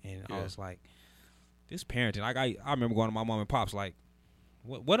shit. And I Yeah. was like, this parenting, like I remember going to my mom and pops like,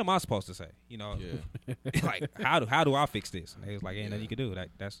 what am I supposed to say? You know, Yeah. like how do I fix this? And they was like, ain't nothing you can do.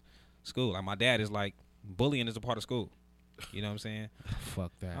 That's school. Like my dad is like, bullying is a part of school. You know what I'm saying?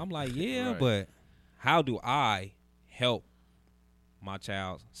 Fuck that. I'm like, yeah, Right. but how do I help my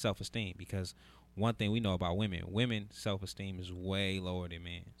child's self-esteem? Because one thing we know about women's self-esteem is way lower than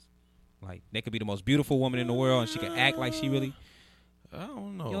men's. Like, they could be the most beautiful woman in the world, and she can act like she really. I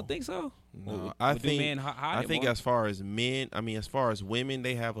don't know. You don't think so? No, Or I do think men hide I it think more? as far as men, I mean, as far as women,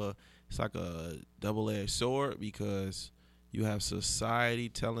 they have it's like a double-edged sword because you have society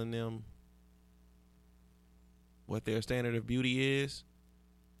telling them what their standard of beauty is,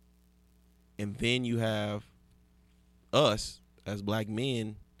 and then you have us as black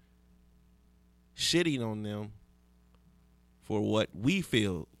men shitting on them for what we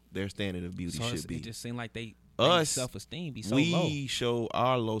feel their standard of beauty So should be. it just seemed like they Us, self-esteem be so we low. show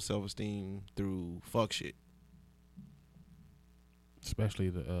our low self-esteem through fuck shit. Especially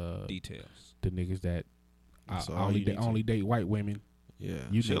the Details. niggas that That's all only you need to- only date white women. Yeah,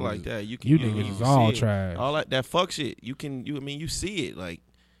 You shit niggas like is- that. You can, You you niggas can is see all it. trash. All that fuck shit. I mean, you see it. Like,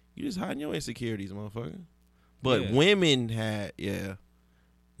 you just hiding your insecurities, motherfucker. But Yeah. women had, yeah.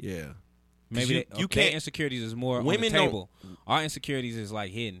 Maybe you their can't. insecurities is more Women on the don't- table. Our insecurities is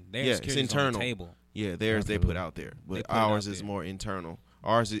like hidden. Their Yeah, it's insecurities on the internal. table. Yeah, theirs they put Absolutely. out there, They but put it out ours is there. more internal.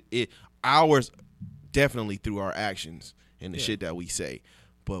 Ours is ours definitely through our actions and the Yeah. shit that we say.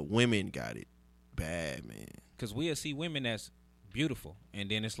 But women got it bad, man. Because we'll see women that's beautiful, and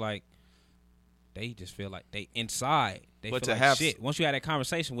then it's like they just feel like they inside. They But feel to like have- shit. Once you had that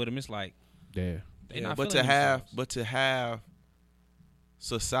conversation with them, it's like Yeah. they Yeah, not but feeling themselves. to have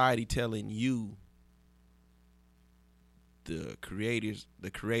society telling you, the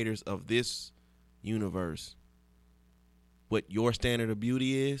creators of this universe, what your standard of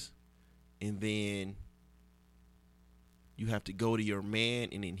beauty is, and then you have to go to your man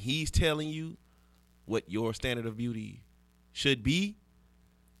and then he's telling you what your standard of beauty should be.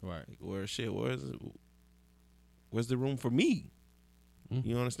 Right. Like, where shit, where's the room for me? Mm.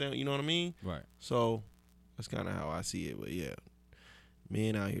 You understand? You know what I mean? Right. So that's kind of how I see it. But yeah,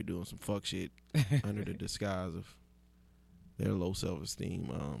 men out here doing some fuck shit under the disguise of their low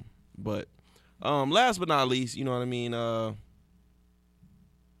self-esteem. But last but not least, you know what I mean? I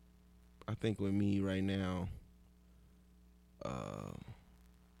think with me right now,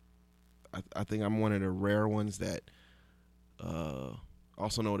 I think I'm one of the rare ones that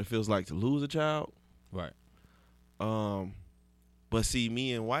also know what it feels like to lose a child. Right. But see,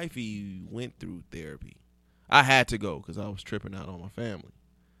 me and wifey went through therapy. I had to go because I was tripping out on my family.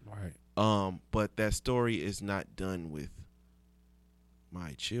 Right. But that story is not done with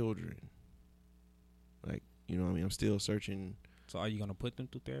my children. Like, you know what I mean? I'm still searching. So are you gonna put them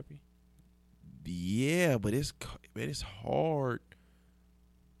through therapy? Yeah, but it's hard.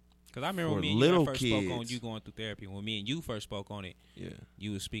 Because I remember For when me and little you first spoke on kids. you going through therapy. When me and you first spoke on it, Yeah.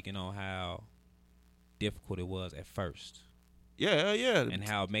 you was speaking on how difficult it was at first, Yeah. and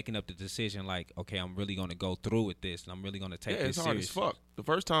how making up the decision, like, okay, I'm really gonna go through with this, and I'm really gonna take yeah, this it's hard as seriously. fuck. The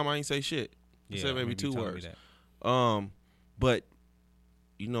first time I ain't say shit. I Yeah, said I maybe remember you 2 telling me words. that. But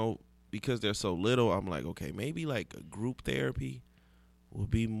you know, because they're so little, I'm like, okay, maybe like a group therapy will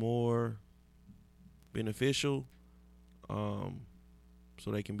be more beneficial. So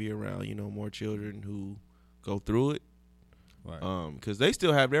they can be around, you know, more children who go through it. Right. Because they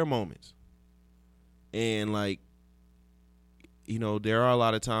still have their moments. And like, you know, there are a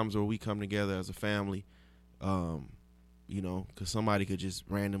lot of times where we come together as a family, you know, because somebody could just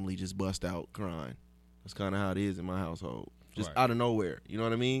randomly just bust out crying. That's kind of how it is in my household. Just Right. out of nowhere. You know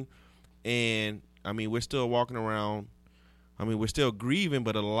what I mean? And, I mean, we're still walking around. I mean, we're still grieving,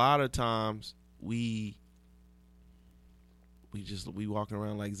 but a lot of times we walking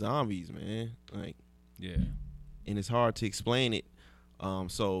around like zombies, man. Like, Yeah. and it's hard to explain it.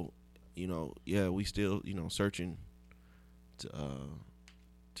 So, you know, yeah, we still, you know, searching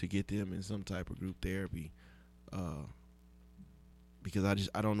to get them in some type of group therapy. Because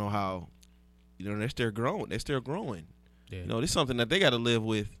I don't know how, you know, they're still growing. Yeah. You know, this is something that they got to live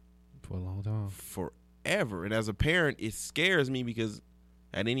with For a long time. forever. And as a parent, it scares me because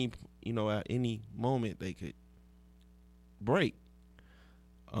at any moment they could break.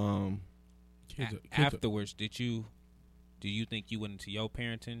 Kids are- Afterwards, do you think you went into your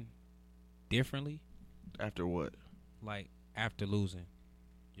parenting differently? After what? Like after losing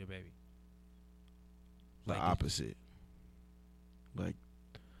your baby? The Like, opposite. Like,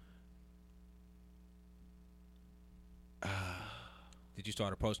 did you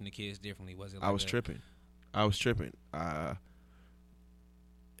start approaching the kids differently? Was it like I was tripping.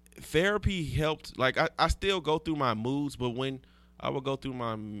 Therapy helped. Like, I still go through my moods, but when I would go through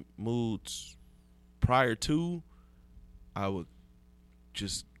my moods prior to, I would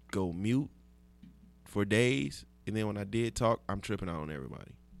just go mute for days. And then when I did talk, I'm tripping out on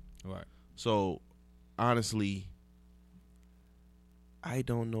everybody. Right. So, honestly, I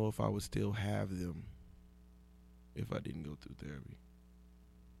don't know if I would still have them if I didn't go through therapy.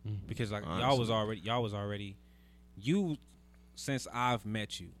 Because like Honestly. y'all was already you since I've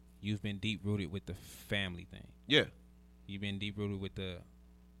met you, you've been deep rooted with the family thing. Yeah. You've been deep rooted with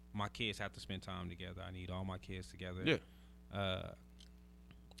my kids have to spend time together. I need all my kids together. Yeah.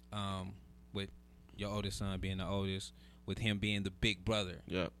 With your oldest son being the oldest, with him being the big brother.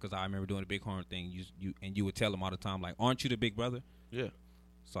 Yeah. Because I remember doing the big horn thing. You would tell him all the time, like, aren't you the big brother? Yeah.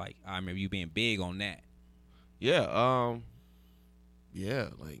 It's like I remember you being big on that. Yeah. Yeah.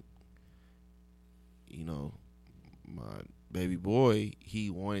 Like, you know, my baby boy, he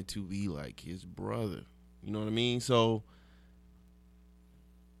wanted to be like his brother. You know what I mean? So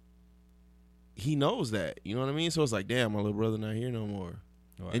he knows that. You know what I mean? So it's like, damn, my little brother not here no more.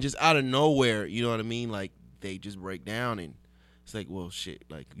 Right. And just out of nowhere, you know what I mean? Like, they just break down, and it's like, well, shit.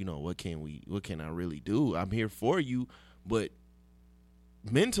 Like, you know, what can I really do? I'm here for you, but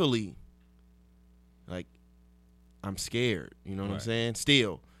mentally, like, I'm scared. You know what I'm Right. saying?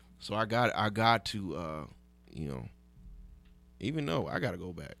 Still, so I got to, you know, even though I got to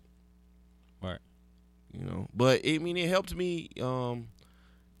go back. Right. you know. But I mean, it helped me.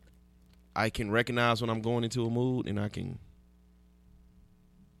 I can recognize when I'm going into a mood, and I can,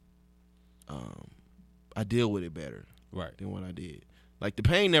 I deal with it better Right. than what I did. Like the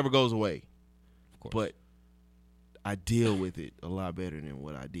pain never goes away, Of course. but I deal with it a lot better than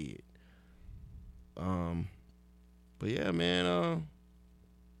what I did. But yeah, man.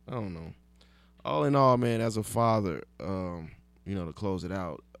 I don't know. All in all, man, as a father, you know, to close it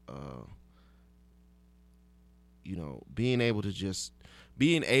out, you know, being able,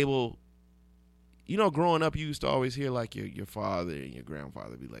 you know, growing up, you used to always hear like your father and your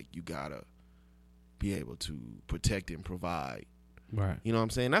grandfather be like, you gotta be able to protect and provide. Right. You know what I'm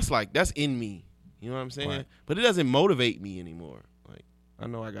saying? That's in me. You know what I'm saying? Right. But it doesn't motivate me anymore. Like, I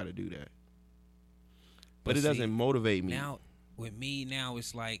know I gotta do that. But it see, doesn't motivate me. Now, with me, now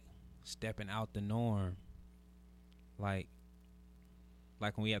it's like stepping out the norm. Like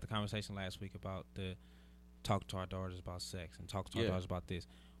when we had the conversation last week about the talk to our daughters about sex and talk to our daughters about this.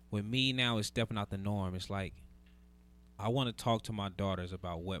 With me now, it's stepping out the norm. It's like I want to talk to my daughters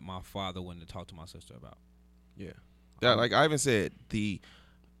about what my father wouldn't have talked to my sister about. Yeah. That, like Ivan said,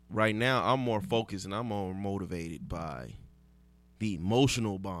 right now I'm more focused and I'm more motivated by the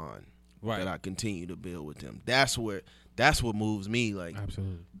emotional bond that I continue to build with them. That's what moves me. Like,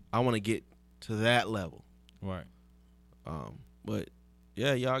 Absolutely. I want to get to that level. Right. But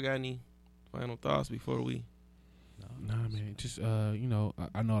yeah, y'all got any final thoughts before we? Nah, man. Just you know,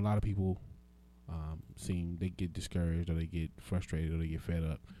 I know a lot of people they get discouraged or they get frustrated or they get fed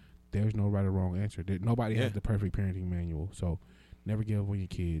up. There's no right or wrong answer. Nobody has the perfect parenting manual, so never give up on your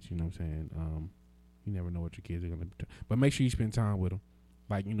kids. You know what I'm saying? You never know what your kids are gonna do, but make sure you spend time with them.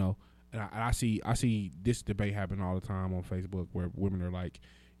 Like, you know, and I see this debate happen all the time on Facebook where women are like,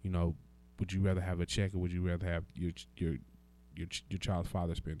 you know, would you rather have a check or would you rather have your child's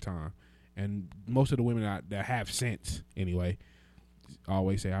father spend time? And most of the women that have sense anyway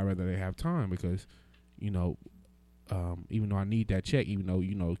always say I'd rather they have time because, you know, even though I need that check, even though,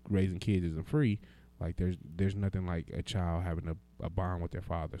 you know, raising kids isn't free, like there's nothing like a child having a bond with their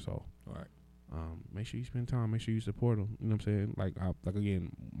father. So Right. Make sure you spend time. Make sure you support them. You know what I'm saying? Like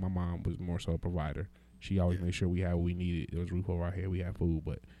again, my mom was more so a provider. She always made sure we had what we needed. There was a roof over our head. We had food.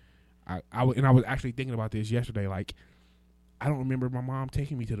 But I was actually thinking about this yesterday. Like, I don't remember my mom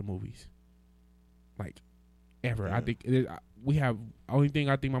taking me to the movies. Like, ever. Yeah. I think we have only thing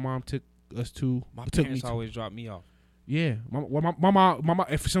I think my mom took us to. My took parents me to. always drop me off. Yeah, my mom.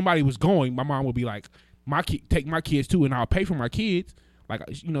 If somebody was going, my mom would be like, take my kids too, and I'll pay for my kids. Like,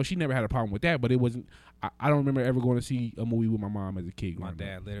 you know, she never had a problem with that, but it wasn't. I don't remember ever going to see a movie with my mom as a kid. My growing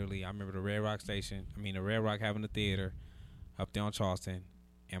dad up. literally, I remember the Red Rock the Red Rock having a theater up there on Charleston,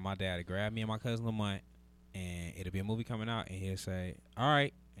 and my dad would grab me and my cousin Lamont, and it'll be a movie coming out, and he'll say, all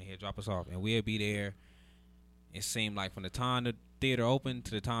right, and he'll drop us off, and we'll be there. It seemed like from the time the theater opened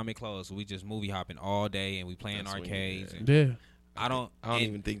to the time it closed, we just movie hopping all day, and we playing That's when you arcades. did And Yeah. I don't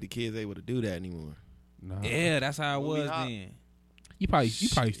even think the kids able to do that anymore. No. Yeah, that's how it Movie was hop. then. You probably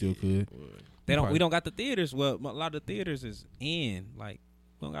still could. They don't. Probably. We don't got the theaters. Well, a lot of the theaters is in. Like,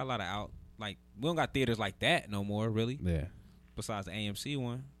 we don't got a lot of out. Like, we don't got theaters like that no more. Really. Yeah. Besides the AMC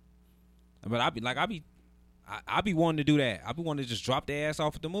one. But I be wanting to do that. I be wanting to just drop their ass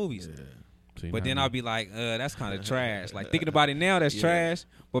off at the movies. See, But now then me. I'll be like, that's kind of trash. Like, thinking about it now, that's trash.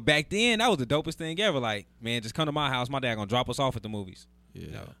 But back then, that was the dopest thing ever. Like, man, just come to my house. My dad gonna drop us off at the movies. Yeah.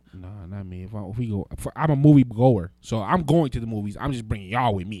 No. Nah, not me. If we go, I'm a movie goer, so I'm going to the movies. I'm just bringing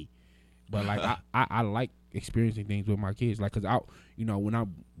y'all with me. But like, I like experiencing things with my kids. Like, cause you know, when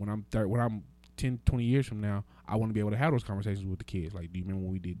I'm 10, 20 years from now, I want to be able to have those conversations with the kids. Like, do you remember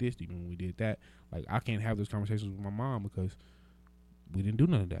when we did this? Do you remember when we did that? Like, I can't have those conversations with my mom because we didn't do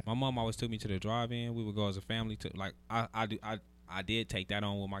none of that. My mom always took me to the drive-in. We would go as a family to like. I did take that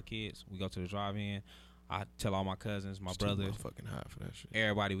on with my kids. We go to the drive-in. I tell all my cousins, my brothers, fucking hot for that shit.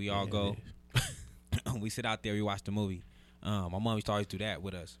 everybody. We all Yeah, go. We sit out there. We watch the movie. My mom used to always do that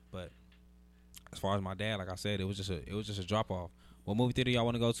with us. But as far as my dad, like I said, it was just a drop off. What movie theater y'all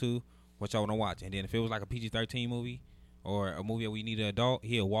want to go to? What y'all want to watch? And then if it was like a PG-13 movie or a movie that we need an adult,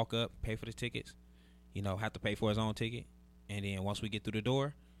 he'll walk up, pay for the tickets. You know, have to pay for his own ticket. And then once we get through the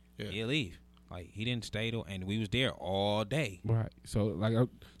door, he'll leave. Like, he didn't stay there, and we was there all day. Right. So like,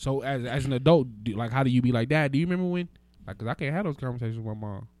 so as an adult, like, how do you be like, Dad? Do you remember when? Like, cause I can't have those conversations with my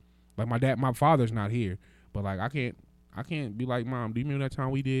mom. Like, my father's not here, but like, I can't be like, Mom, do you remember that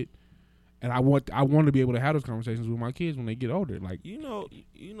time we did? And I want to be able to have those conversations with my kids when they get older. Like, You know,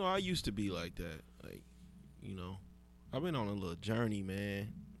 I used to be like that. Like, you know, I've been on a little journey,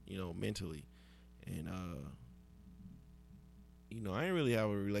 man. You know, mentally, and you know, I didn't really have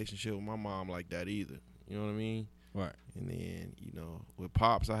a relationship with my mom like that either. You know what I mean? Right. And then, you know, with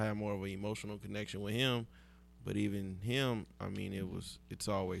Pops, I had more of an emotional connection with him. But even him, I mean, it's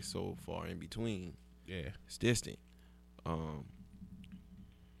always so far in between. Yeah. It's distant.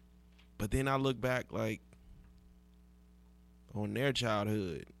 But then I look back, like, on their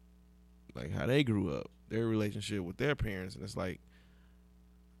childhood, like how they grew up, their relationship with their parents, and it's like,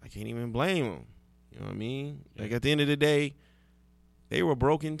 I can't even blame them. You know what I mean? Yeah. Like, at the end of the day, they were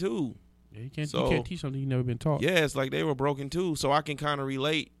broken too. Yeah, you can't teach something you never been taught. Yeah, it's like they were broken too. So I can kind of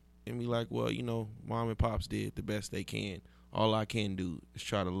relate and be like, well, you know, Mom and Pops did the best they can. All I can do is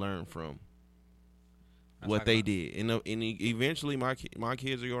try to learn from what they did. And eventually my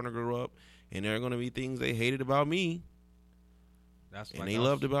kids are going to grow up, and there are going to be things they hated about me That's and like they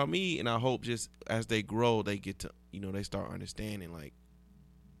loved about me. And I hope just as they grow, they get to, you know, they start understanding, like,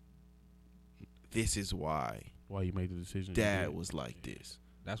 this is why you made the decision. Dad was like this.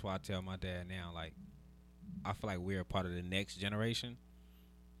 That's why I tell my dad now, like, I feel like we're a part of the next generation,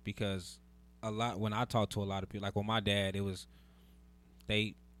 because when I talk to a lot of people, like with my dad, it was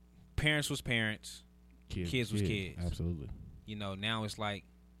parents was parents, kids was kids. Absolutely. You know, now it's like,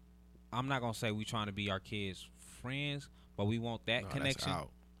 I'm not gonna say we trying to be our kids' friends, but we want that connection. That's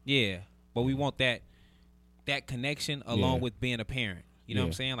out. Yeah, but we want that connection along Yeah. with being a parent. You know what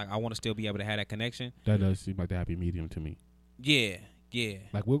I'm saying? Like, I want to still be able to have that connection. That does seem like the happy medium to me. Yeah, yeah.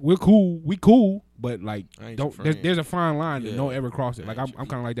 Like we're cool, but like I ain't don't. your friend. There's a fine line that Yeah. don't ever cross it. Like I I'm ain't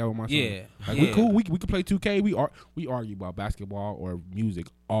kind of like that with my son. Yeah. Like yeah. we cool. We can play 2K. We argue about basketball or music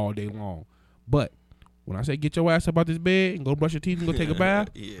all day long. But when I say get your ass up out this bed and go brush your teeth and go take a bath,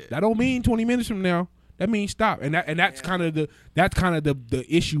 Yeah. that don't mean 20 minutes from now. That means stop. And that's kind of the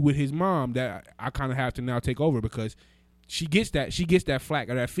issue with his mom that I kind of have to now take over, because she gets that flack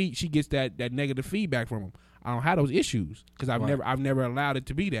or that she gets that negative feedback from him. I don't have those issues because I've never allowed it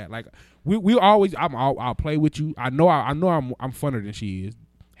to be that. Like we always, I'll play with you. I know I'm funner than she is,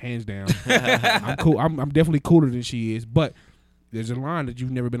 hands down. I'm cool. I'm definitely cooler than she is. But there's a line that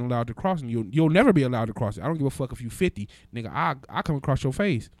you've never been allowed to cross, and you'll never be allowed to cross it. I don't give a fuck if you 50, nigga. I come across your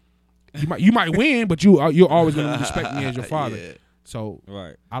face. You might win, but you're always gonna respect me as your father. Yeah. So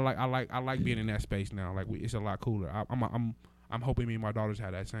Right. I like being in that space now. Like it's a lot cooler. I'm hoping me and my daughters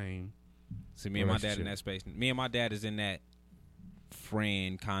have that same. See, me and my dad in relationship. that space. Me and my dad is in that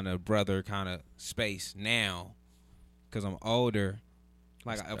friend kind of brother kind of space now, because I'm older.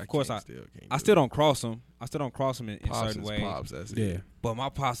 Like, of course, I still don't cross him. I still don't cross him in certain ways. Pops, that's Yeah. it. But my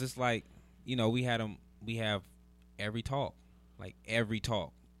pops, it's like, you know, we have every talk,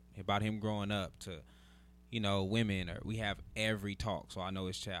 about him growing up to, you know, women, or we have every talk. So I know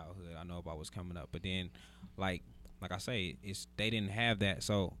his childhood. I know about what's coming up. But then, like I say, they didn't have that.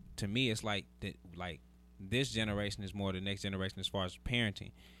 So to me, it's like that. Like, this generation is more the next generation as far as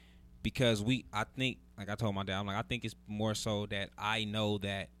parenting, because I think, like I told my dad, I think it's more so that I know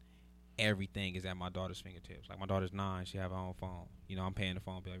that everything is at my daughter's fingertips. Like, my daughter's 9, she have her own phone. You know, I'm paying the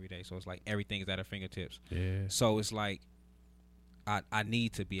phone bill every day, so it's like everything is at her fingertips. Yeah. So it's like I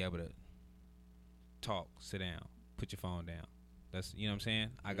need to be able to talk, sit down, put your phone down. That's, you know what I'm saying?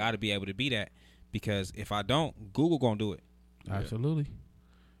 I got to be able to be that, because if I don't, Google gonna do it. Absolutely.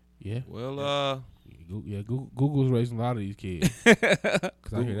 Yeah. Well, Google's raising a lot of these kids.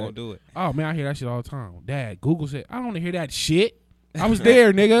 Google gonna do it. Oh man, I hear that shit all the time. Dad, Google said, I don't want to hear that shit. I was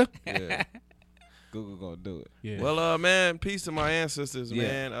there, nigga. yeah. Google gonna do it. Yeah. Well, man, peace to my ancestors,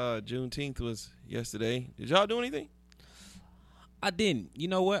 Yeah. man. Juneteenth was yesterday. Did y'all do anything? I didn't. You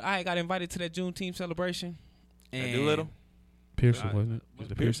know what? I got invited to that Juneteenth celebration. At Doolittle? Pearson, wasn't it? Was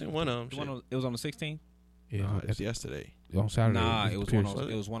it Pearson? One of them. The one on, it was on the 16th. Yeah. Nah, it's yesterday. on Saturday. Nah, it was one Pearson.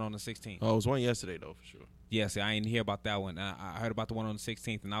 on, it was one on the 16th. Oh, it was one yesterday, though, for sure. Yeah, see, I didn't hear about that one. I heard about the one on the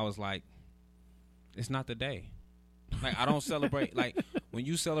 16th, and I was like, it's not the day. Like, I don't celebrate. Like, when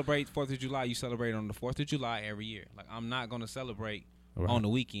you celebrate 4th of July, you celebrate on the 4th of July every year. Like, I'm not going to celebrate Right. on the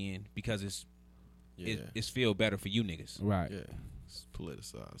weekend because Yeah. it's feel better for you niggas. Right. Yeah. It's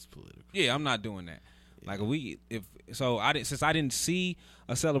politicized. It's political. Yeah, I'm not doing that. Like, since I didn't see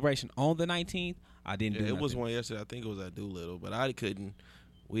a celebration on the 19th, I didn't do Yeah, it was nothing. one yesterday. I think it was at Doolittle, but I couldn't.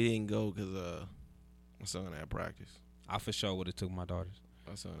 We didn't go because my son had practice. I for sure would have took my daughters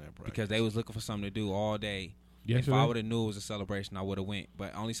My son had practice. because they was looking for something to do all day. If Yesterday? I would have knew it was a celebration, I would have went.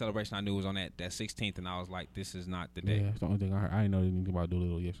 But only celebration I knew was on that 16th, and I was like, this is not the day. Yeah, that's the only thing I heard. I didn't know anything about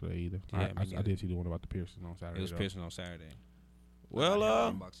Doolittle yesterday either. Yeah, me I neither. did see the one about the Pearson on Saturday. It was though. Pearson on Saturday. Well, I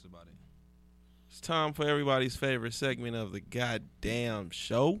got inboxes about it. it's time for everybody's favorite segment of the goddamn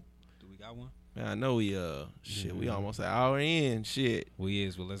show. Do we got one? Man, I know we we almost an hour in. Shit. We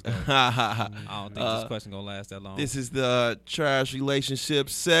is, but let's go. I don't think this question gonna last that long. This is the trash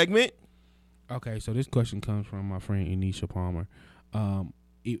relationships segment. Okay, so this question comes from my friend Anisha Palmer.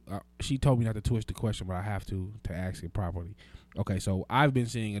 She told me not to twist the question, but I have to ask it properly. Okay, so I've been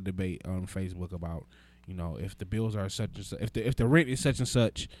seeing a debate on Facebook about, if the bills are such and such, if the rent is such and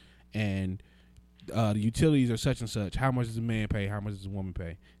such, and the utilities are such and such, how much does the man pay? How much does the woman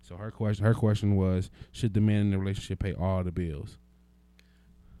pay? So her question was, should the man in the relationship pay all the bills?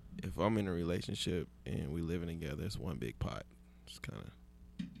 If I'm in a relationship and we living together, it's one big pot. It's kind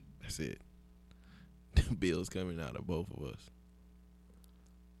of, that's it. The bills coming out of both of us.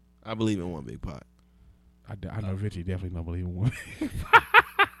 I believe in one big pot. I know Richie definitely don't believe in one.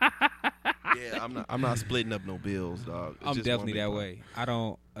 Yeah, I'm not splitting up no bills, dog. It's I'm just definitely one that big way. I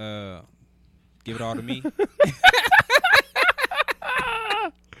don't give it all to me.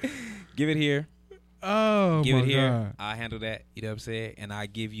 Give it here. Oh, Give my it here. God. I handle that. You know what I'm saying? And I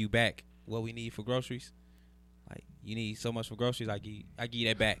give you back what we need for groceries. Like, you need so much for groceries. I give you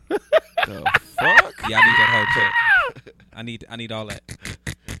that back. pot. The fuck? Yeah, I need that whole check. I need all that.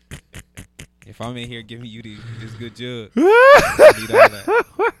 If I'm in here giving you this good jug, I need all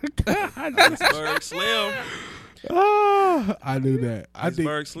that. Iceberg Slim. Oh, I knew that.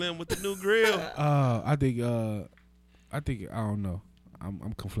 Iceberg Slim with the new grill. I think I don't know.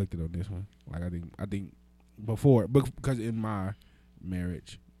 I'm conflicted on this one. Like I think before, because in my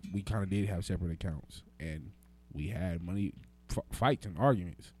marriage we kind of did have separate accounts and we had money fights and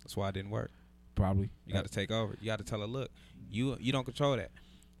arguments. That's why it didn't work. Probably You got to take over. You got to tell her, look, you don't control that.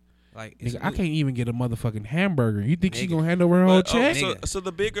 Like, Nigga, I can't even get a motherfucking hamburger. You think she gonna hand over her But, whole check? so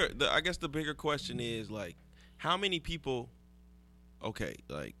I guess the bigger question is, like, how many people? Okay,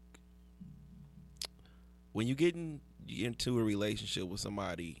 like, when you get into a relationship with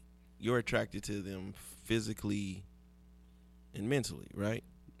somebody, you're attracted to them physically and mentally, right?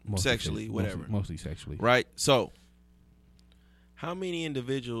 Sexually, whatever. Mostly sexually. Right. So, how many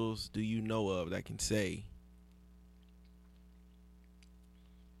individuals do you know of that can say,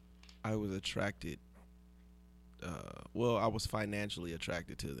 I was attracted, I was financially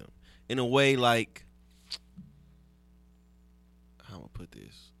attracted to them in a way, like, how am I put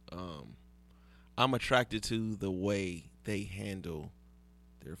this? I'm attracted to the way they handle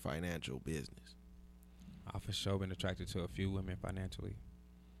their financial business. I've for sure been attracted to a few women financially.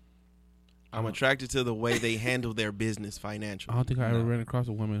 I'm attracted to the way they handle their business I financially. don't think I ever ran across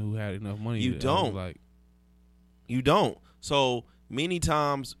a woman who had enough money. You that I don't. was like, You don't. So many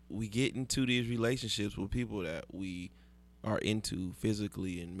times we get into these relationships with people that we are into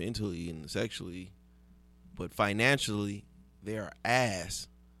physically and mentally and sexually, but financially they're ass.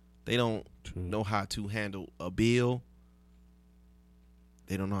 They don't true. know how to handle a bill.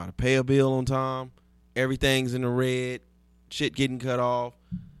 They don't know how to pay a bill on time. Everything's in the red. Shit getting cut off.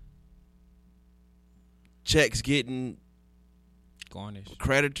 Checks getting Garnish.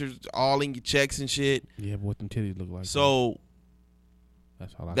 creditors all in your checks and shit. Yeah, but what them titties look like. So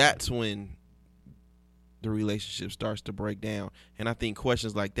that's all. that's when the relationship starts to break down. And I think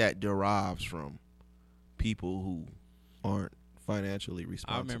questions like that derives from people who aren't financially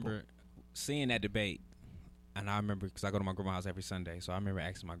responsible. I remember seeing that debate, and I remember because I go to my grandma's house every Sunday, so I remember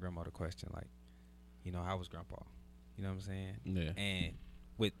asking my grandma the question, like, how was Grandpa? You know what I'm saying? Yeah. And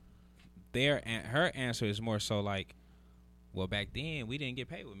with her answer is more so like, well, back then we didn't get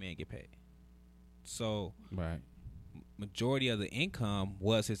paid what men get paid, so Right. majority of the income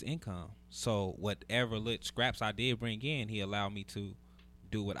was his income. So whatever lit scraps I did bring in, he allowed me to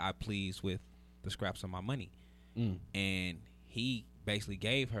do what I pleased with the scraps of my money. And he basically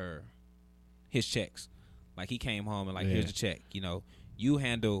gave her his checks. Like, he came home and, like, here's the check. You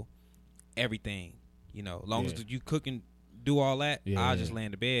handle everything. Long as you cook and do all that, I'll just lay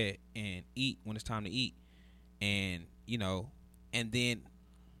in the bed and eat when it's time to eat. And, and then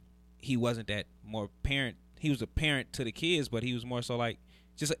he wasn't that more parent. He was a parent to the kids, but he was more so like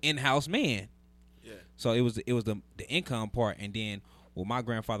just an in-house man. Yeah. So it was the income part. And then with my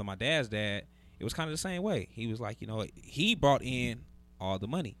grandfather, my dad's dad, it was kind of the same way. He was like, he brought in all the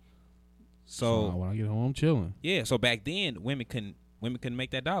money. So when I get home, I'm chilling. Yeah. So back then, women couldn't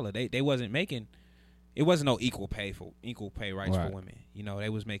make that dollar. They wasn't making. It wasn't no equal pay rights for women. They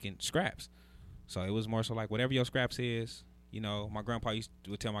was making scraps. So it was more so like, whatever your scraps is. My grandpa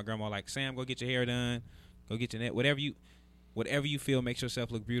would tell my grandma, like, Sam, go get your hair done, go get your net, whatever you feel makes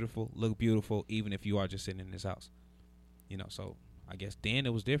yourself look beautiful, even if you are just sitting in this house. So I guess then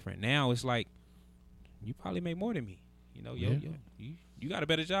it was different. Now it's like, you probably make more than me. You got a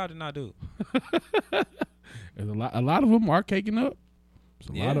better job than I do. There's a lot of them are caking up.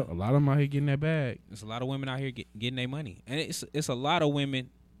 A lot of them out here getting that bag. There's a lot of women out here getting their money, and it's a lot of women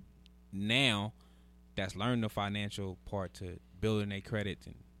now that's learning the financial part to building their credit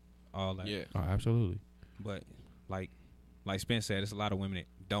and all that. Yeah. Oh, absolutely. But like Spence said, there's a lot of women that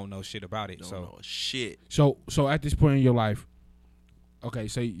don't know shit about it. Don't know shit. So at this point in your life, okay,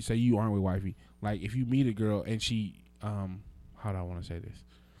 say you aren't with wifey. Like if you meet a girl and she, how do I want to say this?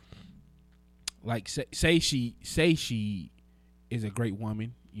 Like say she is a great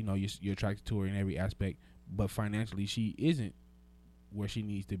woman. You know, you're attracted to her in every aspect, but financially she isn't where she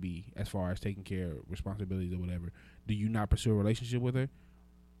needs to be as far as taking care of responsibilities or whatever. Do you not pursue a relationship with her?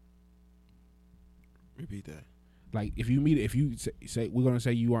 Repeat that. Like if you say we're gonna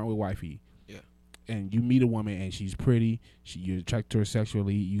say you aren't with wifey, Yeah. and you meet a woman and she's pretty, you're attracted to her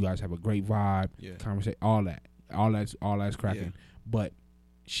sexually, you guys have a great vibe, Yeah. conversation, all that's cracking. Yeah. But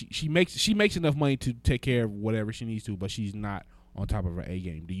she makes enough money to take care of whatever she needs to, but she's not on top of her A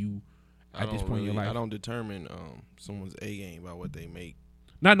game. Do you at this point in your life? I don't determine someone's A game by what they make.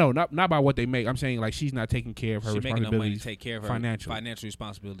 Not by what they make. I'm saying like she's not taking care of her She's making enough money responsibilities. to take care of her financially. financial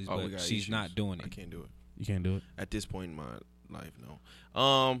responsibilities, We but got she's issues. not doing I it. can't do it You can't do it. at this point in my life.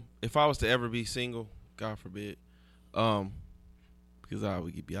 No. If I was to ever be single, God forbid, because I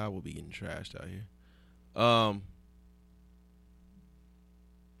will be getting trashed out here. I'm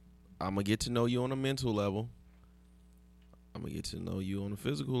gonna get to know you on a mental level. I'm gonna get to know you on a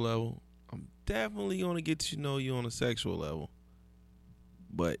physical level. I'm definitely gonna get to know you on a sexual level.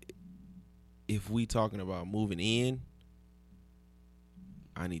 But if we talking about moving in,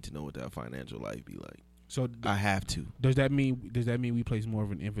 I need to know what that financial life be like. So I have to. does that mean we place more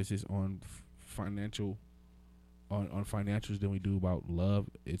of an emphasis on financial on financials than we do about love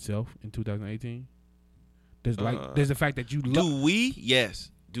itself in 2018? Does the fact that you love Do we?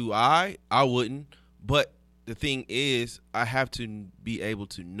 Yes. Do I? I wouldn't. But the thing is, I have to be able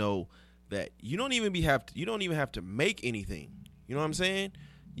to know that you don't even have to make anything. You know what I'm saying?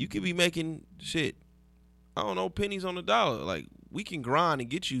 You could be making shit, I don't know, pennies on the dollar. Like, we can grind and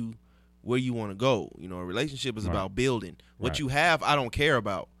get you where you want to go. You know, a relationship is Right. about building. What Right. you have, I don't care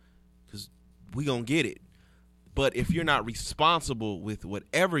about, because we gonna get it. But if you're not responsible with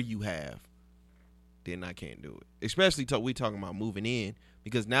whatever you have, then I can't do it. Especially we talking about moving in,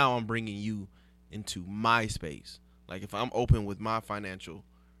 because now I'm bringing you into my space. Like if I'm open with my financial,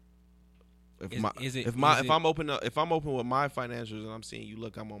 if I'm open with my financials and I'm seeing you,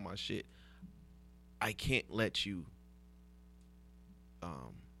 look, I'm on my shit, I can't let you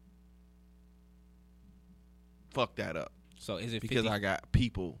fuck that up. So is it 50, Because I got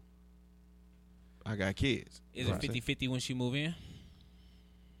people, I got kids. is it 50-50 when she move in?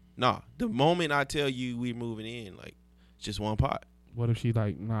 Nah, the moment I tell you we moving in, like, it's just one pot. What if she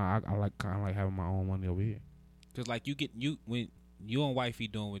like, nah, I like kind of like having my own money over here? Because like when you and wifey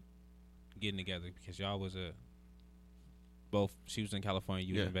doing with getting together, because y'all was both, she was in California,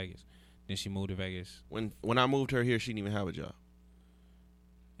 you was in Vegas. Then she moved to Vegas, When I moved her here, she didn't even have a job.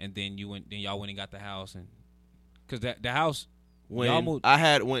 and then y'all went and got the house, and because the house When y'all moved,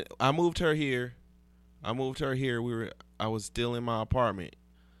 when I moved her here, I was still in my apartment.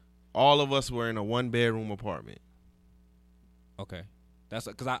 All of us were in a 1-bedroom apartment. okay, that's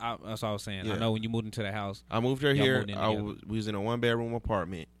because that's what I was saying. Yeah. I know when you moved into the house, I moved her Y'all here. moved in together. We was in a 1-bedroom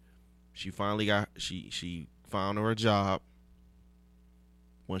apartment. She finally got she found her a job.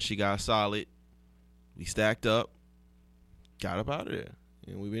 Once she got solid, we stacked up, got up out of there,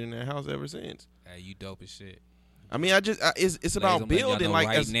 and we've been in that house ever since. hey, you dope as shit. I mean, it's about building. Like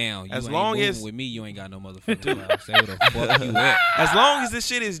right as, now, you as ain't long moving as with me, you ain't got no motherfucking house. Say what the fuck you at. as long as this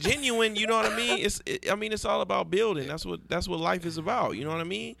shit is genuine, you know what I mean. It's all about building. That's what life is about. You know what I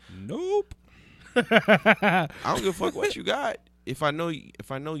mean. Nope. I don't give a fuck what you got. If I know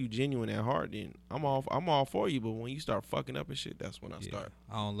you genuine at heart, then I'm all for you. But when you start fucking up and shit, that's when I start.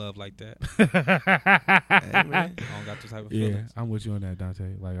 I don't love like that. Hey, man. I don't got those type of Yeah, feelings. I'm with you on that,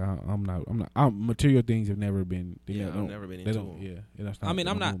 Dante. Like I'm not. Material things have never been. I've never been They into don't. them. Yeah, that's I mean,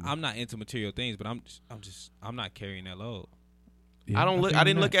 they I'm don't move me. not into material things, but I'm not carrying that load. Yeah, I don't look. feel I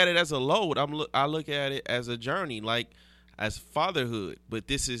didn't that. look at it as a load. I look at it as a journey, like as fatherhood. But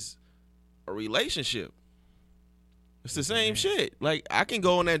this is a relationship. It's the same shit. Like I can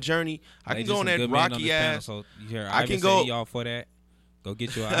go on that journey. I can go on that rocky ass. So you hear I can Ivan go- say y'all for that. Go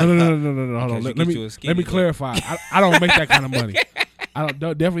get your. No. Hold on. Because you Let get me you a skinny let me boy. clarify. I don't make that kind of money. I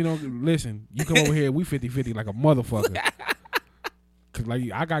definitely don't. Listen, you come over here, we 50-50 like a motherfucker. Cause like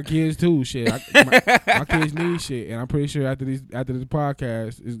I got kids too, shit. My kids need shit, and I'm pretty sure after this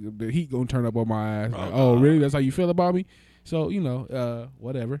podcast, the heat gonna turn up on my ass. Like, oh, really? That's how you feel about me? So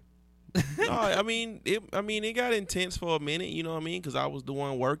whatever. No, I mean it got intense for a minute. You know what I mean? Because I was the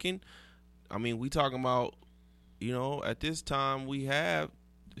one working. I mean, we talking about, at this time we have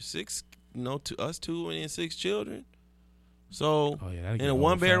 6, to us 2 and then 6 children. So Oh yeah, that'll in get a old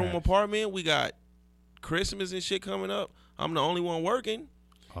 1-bedroom fast. apartment, we got Christmas and shit coming up. I'm the only one working,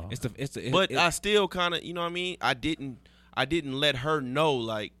 Oh. but I still kind of, you know what I mean. I didn't let her know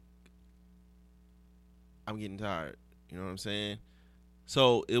like I'm getting tired. You know what I'm saying?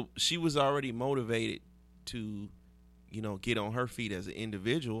 So she was already motivated to, you know, get on her feet as an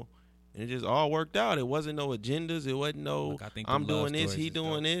individual, and it just all worked out. It wasn't no agendas. It wasn't no Look, I think the I'm love doing this, stories he is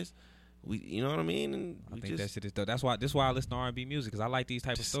doing dope. this. We, you know what I mean? And I we think just, that shit is dope. That's why I listen to R&B music, because I like these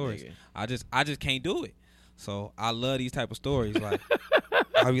type of This stories. nigga. I just can't do it. So I love these type of stories. Like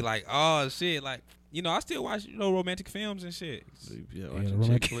I be like, oh shit, like, you know, I still watch, you know, romantic films and shit. Yeah, Yeah, watching the chick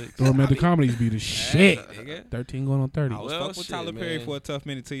romantic, flicks. the romantic comedies be the shit. Nigga. 13 going on 30. I was Well, fuck with shit, Tyler Perry man. for a tough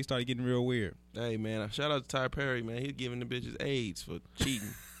minute till he started getting real weird. Hey man, shout out to Ty Perry, man. He's giving the bitches AIDS for cheating.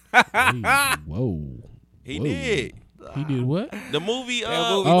 Hey, whoa. He Whoa. did. He did what? The movie,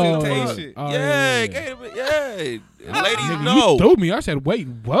 That movie Oh, Temptation. yeah, he gave the bitch, yeah. Ladies Nigga, know. You threw me. I said, wait,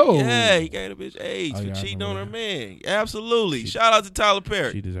 whoa. Yeah, he gave the bitch AIDS Oh, for yeah, I cheating on her remember man. Absolutely. Shout out to Tyler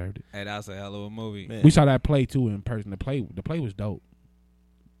Perry. She deserved it. Hey, that's a hell of a movie. Man, We saw that play too in person. The play was dope.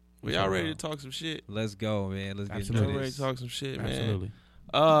 we y'all ready to talk some shit? Let's go, man. Let's get Absolutely. Y'all into ready this. to talk some shit, man? Absolutely.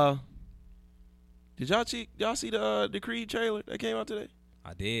 Did y'all see the Creed trailer that came out today?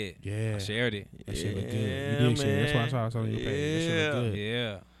 I did. Yeah. I shared it. That shit look good. Yeah, You did shit. That's why I man. saw it on your page. That shit look good.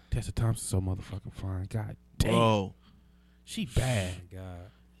 Yeah. Tessa Thompson so motherfucking fine. God damn. Bro. She bad.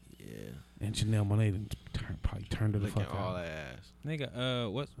 God. Yeah. And Janelle Monáe done probably turned her the Looking fuck all out. that ass.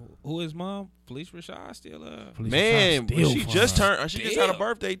 Nigga, who is mom? Felicia Rashad still Felicia Man, Rashad still she just fine. turned. She just had a Still.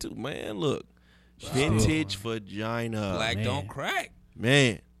 birthday too. Man, look, Still vintage fine. vagina. Black man. don't crack.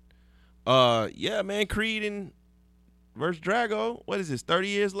 Man, yeah, man. Creed and versus Drago. What is this? 30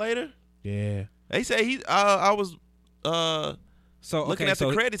 years later? Yeah. They say he. I was So looking okay, at so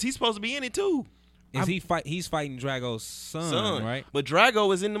the credits. He's supposed to be in it too. he's fighting Drago's son, right? But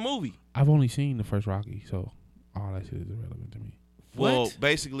Drago is in the movie. I've only seen the first Rocky, so all that shit is irrelevant to me. Well, What?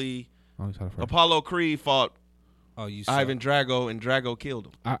 basically, I only saw the first. Apollo Creed fought Oh, you saw. Ivan Drago, and Drago killed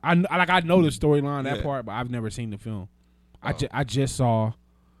him. I know the storyline, that Yeah. part, but I've never seen the film. Oh. I just saw So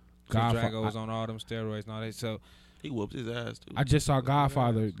Drago Godfather. was on all them steroids and all that. So He whooped his ass too. I just saw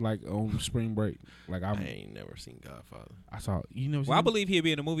Godfather like on spring break. Like I ain't never seen Godfather. I saw you never well, I seen believe he'll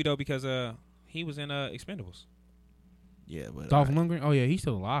be in the movie though because he was in Expendables. Yeah, but Dolph Lundgren? Oh yeah, he's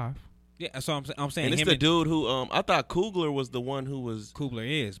still alive. Yeah, so I'm saying and it's him the and dude who I thought Coogler was the one who was. Kubler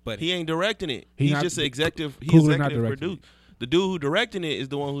is, but He ain't directing it. He He's not- just an executive. He Coogler not executive directing produced. The dude who directing it is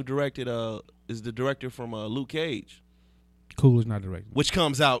the one who directed. Is the director from Luke Cage, Coogler's not directing. which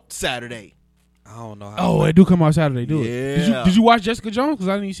comes out Saturday. I don't know. How Oh, it do come out Saturday, do it. Yeah. Did you watch Jessica Jones? Because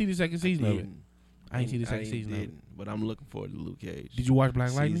I didn't even see the second season of it. Didn't. I didn't see the second I season of it. didn't, but I'm looking forward to Luke Cage. Did you watch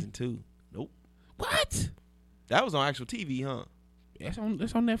Black Lightning? Season 2. Nope. What? That was on actual TV, huh? That's on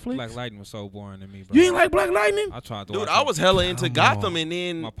Netflix. Black Lightning was so boring to me, bro. You ain't like Black Lightning? I tried to Dude, watch I it. was hella into Come Gotham, on. and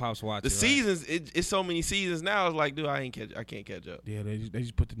then My pops watched the it, right? seasons. It's so many seasons now. It's like, dude, I can't catch up. Yeah, they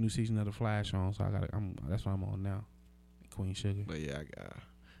just put the new season of The Flash on, so that's what I'm on now. Queen Sugar. But yeah, I got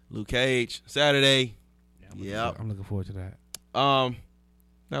Luke Cage Saturday. Yep. I'm looking forward to that.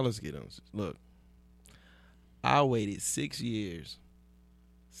 Now let's get on. Look, I waited 6 years,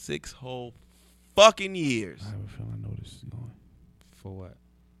 6 whole fucking years, I have a feeling I know this is going. For what?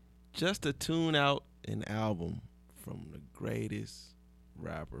 just to tune out an album from the greatest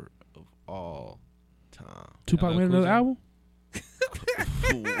rapper of all time. Tupac LL made another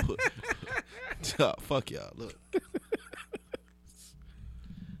Cool album? Fuck y'all. Look,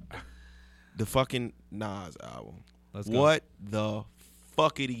 the fucking Nas album. Let's go. What the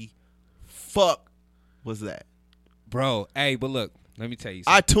fuckity fuck was that? Bro, hey, but look, let me tell you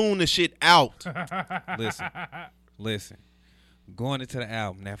I something. tuned the shit out. Listen. Going into the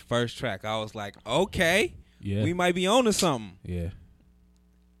album, that first track, I was like, okay, Yeah. we might be on to something. Yeah.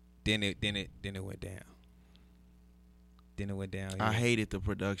 Then it went down. I hated the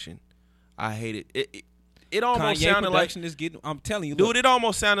production. I hated it. It almost Kanye sounded like, production is getting. I'm telling you, dude. look, It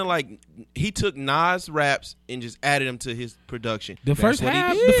almost sounded like he took Nas raps and just added them to his production. The first what he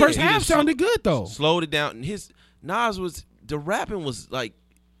half, did. the first He half just sounded good though. Slowed it down. And his Nas was the rapping was like,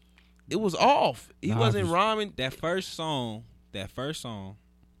 it was off. He Nas wasn't was- rhyming. the first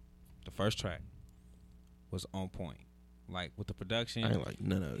track was on point. Like with the production, I ain't like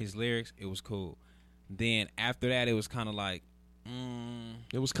none of it. his lyrics, it was cool. Then after that, it was kind of like,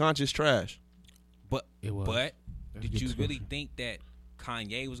 It was conscious trash. It was. but That's a did good you really description. think that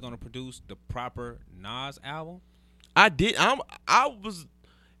Kanye was gonna produce the proper Nas album? I did. I was.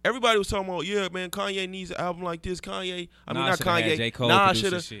 Everybody was talking about, yeah, man, Kanye needs an album like this. Nas shoulda had Kanye. J. Cole Nas produce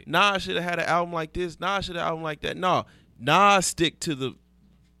should this have. shit. Nas should have had an album like this. Nas should have an album like that. No, Nas stick to the Nas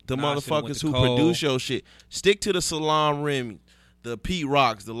should've went motherfuckers to who Cole. produce your shit. Stick to the Salaam Remy, the Pete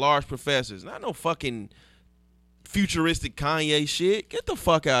Rocks, the Large Professors. Not no fucking futuristic Kanye shit. Get the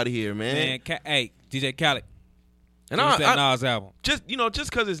fuck out of here, man. Hey, DJ Khaled. And Give us that I Nas album. just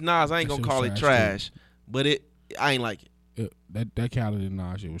because it's Nas, I ain't That gonna shit call was it trash, trash. But I ain't like it. That Khaled and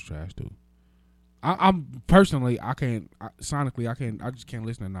Nas shit was trash too. I'm personally, sonically, I just can't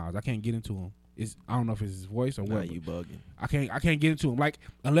listen to Nas. I can't get into him. I don't know if it's his voice or Nah, what. you bugging. I can't get into him. Like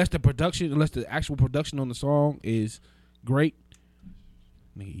unless the actual production on the song is great.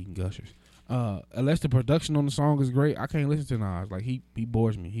 Nigga eating gushers. Unless the production on the song is great, I can't listen to Nas. Like he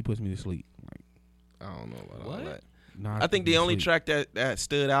bores me. He puts me to sleep. Like I don't know about all What? that. Nas I think puts me the to only sleep. track that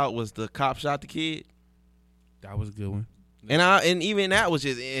stood out was the Cop Shot the Kid. that was a good one. And even that was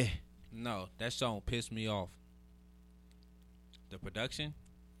just No, that song pissed me off. The production,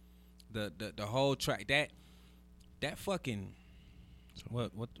 the whole track, that fucking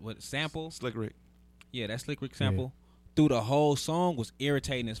what sample? Slick Rick. Yeah, that Slick Rick sample through the whole song was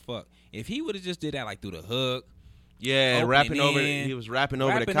irritating as fuck. If he would have just did that like through the hook, Yeah, Open rapping over. in, He was rapping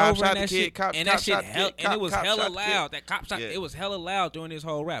over the rapping Cop over Shot and the that Kid. shit, Cop and that shit, Shot the Kid. and it was Cop hella Shot the Kid. loud. That Cop Shot, Yeah. it was hella loud during this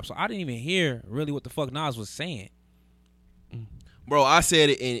whole rap. So I didn't even hear really what the fuck Nas was saying. Bro, I said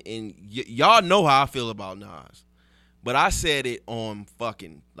it, and y'all know how I feel about Nas, but I said it on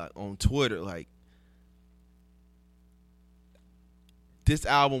fucking like on Twitter. Like this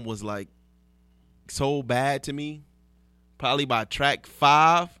album was like so bad to me. Probably by track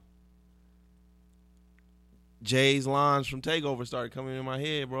 5, Jay's lines from Takeover started coming in my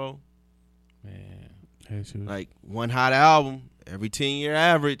head, bro. Man, Hey, shit was, Like one hot album every 10-year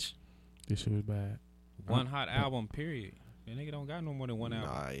average. this shit was bad. one hot album, period. That nigga don't got no more than one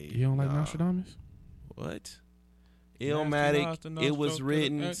album. Nah, You don't like nah. Nostradamus? What? Nas, Illmatic. the Nas, It was the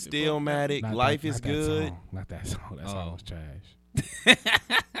written. Nas, Stillmatic. Not Life that- is not that good. song. Not that song. That song Oh. was trash.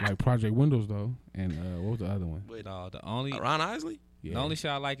 Like Project Windows though, and what was the other one? With No, the only Ron Isley. Yeah. the only shit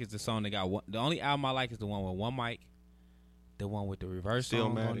I like is the song that got one. The only album I like is the one with one mic, the one with the reverse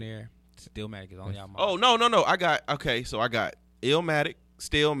song on Stillmatic. there. Stillmatic is the only album. I Oh like. no. I got Illmatic,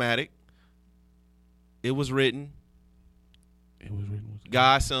 Stillmatic. It was written. It was written.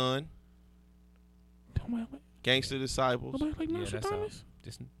 God's Son, Nobody like, Gangster Disciples. nobody like Yeah, that's Nostradamus.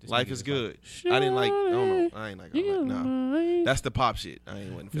 This Life nigga is like- good. I didn't like. I don't know. I ain't like. All that. Nah, that's the pop shit. I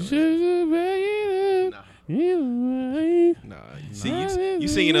ain't wasn't feeling that. Nah. See, you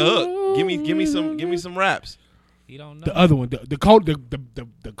singing the hook. Give me some raps. He don't know. The other one,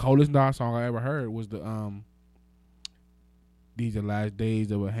 the coldest Nas song I ever heard was the These are last days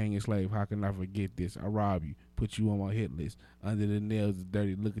of a hanging slave. How can I forget this? I rob you, put you on my hit list. Under the nails is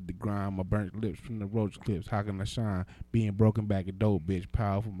dirty. Look at the grime. My burnt lips from the roach clips. How can I shine? Being broken back a dope bitch.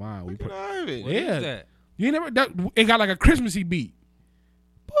 Powerful mind. We Fucking Ivan. What is yeah. that? You ain't never. It got like a Christmassy beat.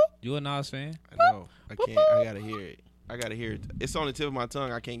 You a Nas fan? I know. I can't. I gotta hear it. It's on the tip of my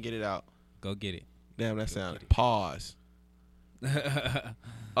tongue. I can't get it out. Go get it. Damn, that sounded. get it. Pause.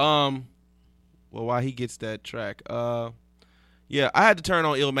 Well, while he gets that track, yeah, I had to turn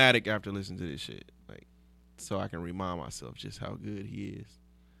on Illmatic after listening to this shit, like, so I can remind myself just how good he is.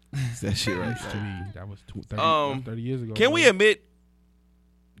 It's that shit right Used to there. be. That was 30, 30 years ago. Can we bro. admit,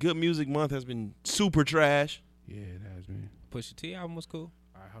 Good Music Month has been super trash. Yeah, it has been. Pusha T album was cool.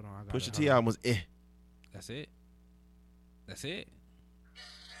 All right, hold on. I got Pusha it. T Hold on. album was That's it. That's it.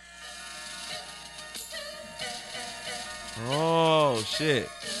 Oh shit.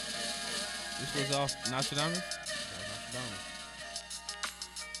 This was off Nostradamus.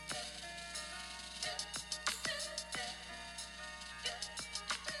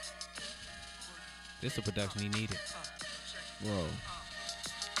 This the production he needed. Whoa.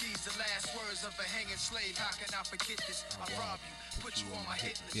 These the last words of a hanging slave. How can I forget this? I rob you, put you on my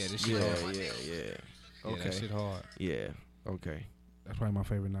hit list. Yeah, this shit hard. Yeah. Yeah, that shit Okay. hard. Yeah. Okay. That's probably my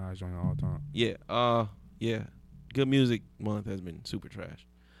favorite Nas joint of all time. Yeah. Yeah. Good Music Month has been super trash.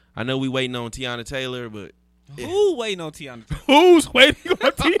 I know we waiting on Tiana Taylor, but Who waiting on Tiana? Who's waiting on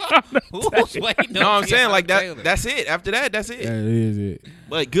Tiana? Who's waiting on no, I'm saying Tiana like that. Taylor? That's it. After that, that's it. That is it.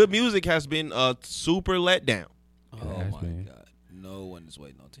 But Good Music has been a super letdown. Oh has my been. god. No one is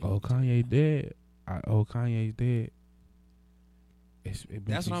waiting on Tiana. Oh, Kanye dead. Kanye's dead.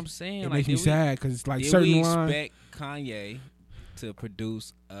 That's what I'm saying. It Like, makes me did we- sad because it's like Did certain we lines. expect Kanye to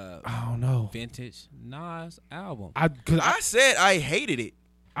produce a I don't know. vintage Nas album? I said I hated it.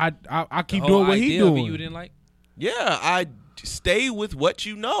 I keep The doing whole what he idea of it doing. You didn't like? Yeah, I stay with what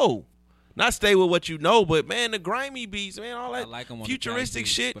you know. Not stay with what you know, but man, the grimy beats, man, all I that like him on the futuristic grimy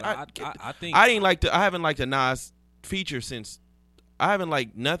shit. beats, but I think I haven't liked a Nas feature since. I haven't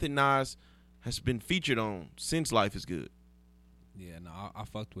liked nothing Nas has been featured on since Life is Good. Yeah, no, I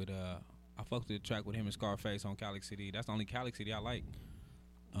fucked with the track with him and Scarface on Cali City. That's the only Cali City I like.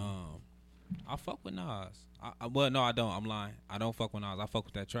 I fuck with Nas. Well, no, I don't. I'm lying. I don't fuck with Nas. I fuck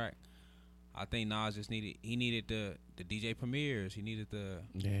with that track. I think Nas just needed the DJ premieres. He needed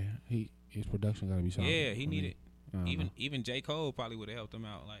his production gotta be solid. Yeah, he needed even J. Cole probably would have helped him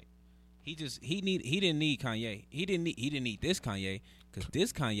out. Like he didn't need Kanye. He didn't need this Kanye because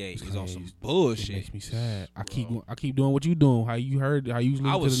this Kanye is on some bullshit. It makes me sad. I keep doing what you doing. How you was listening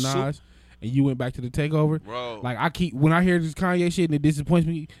to the Nas and you went back to the Takeover. Bro. Like when I hear this Kanye shit and it disappoints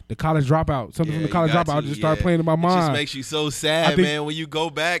me, the College Dropout, something from the College Dropout just start playing in my mind. It just makes you so sad, man. When you go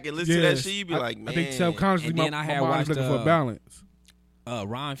back and listen to that shit, you be like, man. I think subconsciously my mind's looking for a balance.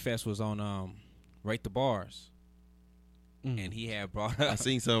 Rhyme Fest was on Rate the Bars. And he had brought up. I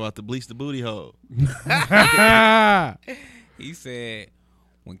seen something about the bleach the booty hole. He said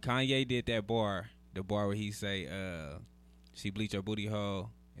when Kanye did that bar, the bar where he say, she bleach her booty hole.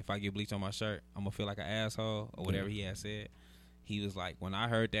 If I get bleach on my shirt, I'm gonna feel like an asshole or whatever he had said. He was like, when I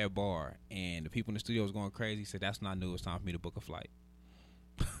heard that bar and the people in the studio was going crazy, he said, that's not new. It's time for me to book a flight.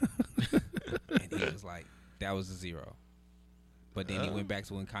 And he was like, that was a zero. But then he went back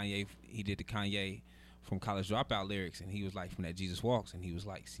to when he did the Kanye from College Dropout lyrics, and he was like, from that Jesus Walks, and he was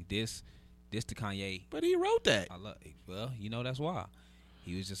like, see this the Kanye. But he wrote that. Well, that's why.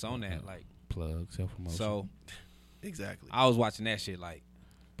 He was just on that, like. Plug, self-promotion. So, exactly. I was watching that shit, like,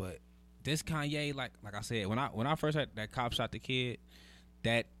 but this Kanye, like I said, when I first heard that Cop Shot the Kid,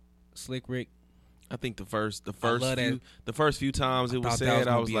 that Slick Rick. I think the first few times it was said,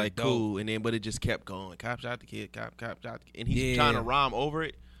 I was like, cool, and then but it just kept going. Cop shot the kid, cop shot the kid, and he's trying to rhyme over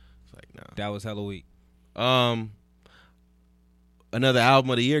it. It's like, no. That was hella weak. Another album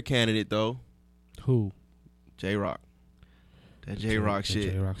of the year candidate though. Who? J-Rock. That J-Rock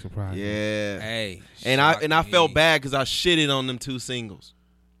shit. J-Rock surprise. Yeah. Hey. And I felt bad because I shitted on them two singles.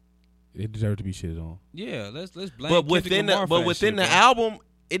 It deserved to be shitted on. Yeah, let's blame. But within the album,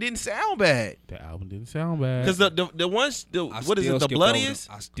 it didn't sound bad. The album didn't sound bad. Because the ones, what is it, the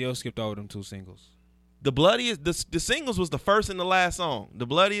Bloodiest? I still skipped over them two singles. The Bloodiest, the singles was the first and the last song. The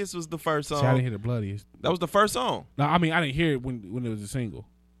Bloodiest was the first song. See, I didn't hear the Bloodiest. That was the first song. No, I mean, I didn't hear it when it was a single.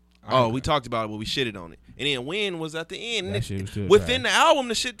 We talked about it, but we shitted on it. And then Win was at the end. That shit was still within trash. the album,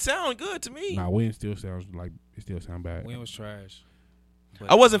 the shit sounded good to me. Nah, Win still sounds like it still sound bad. Win was trash.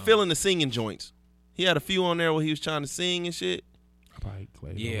 But, I wasn't feeling the singing joints. He had a few on there where he was trying to sing and shit.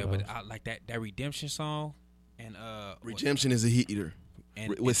 Yeah, but I like that Redemption song and Redemption is a heater.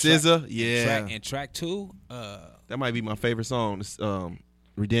 And with SZA, yeah. And track 2, that might be my favorite song. This,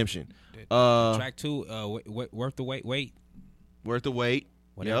 Redemption. Track 2, Worth the Wait. Worth the Wait.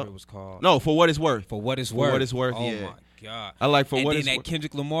 Whatever it was called. No, For What It's Worth. For What It's For Worth. What It's Worth. Oh yeah. my God. I like For What It's Worth. And then Worth. that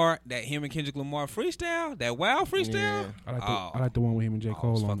Kendrick Lamar, that him and Kendrick Lamar freestyle, that Wild freestyle. Yeah. I like the one with him and J. Cole.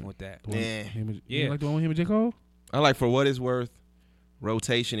 I was on fucking with that. You like the one with him and J. Cole? I like For What It's Worth,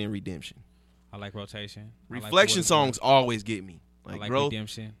 Rotation, and Redemption. I like Rotation. Reflection songs always get me. I like Growth.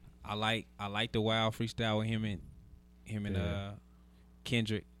 Redemption. I like the Wild freestyle with him and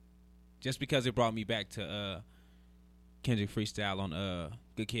Kendrick, just because it brought me back to Kendrick freestyle on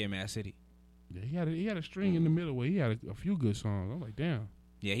Good Kid, Mad City. Yeah, he had a string in the middle where he had a few good songs. I'm like, damn.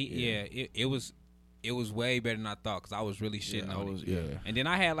 Yeah, it was way better than I thought because I was really shitting on it. Yeah. And then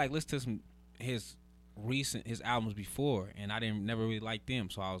I had listened to his albums before, and I never really liked them,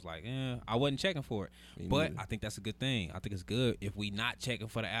 so I was like, I wasn't checking for it. But I think that's a good thing. I think it's good if we not checking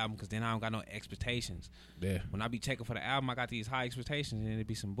for the album because then I don't got no expectations. Yeah. When I be checking for the album, I got these high expectations, and it'd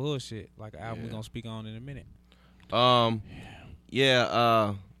be some bullshit like an album we're gonna speak on in a minute. But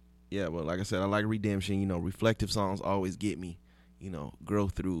like I said, I like Redemption. You know, reflective songs always get me. You know, grow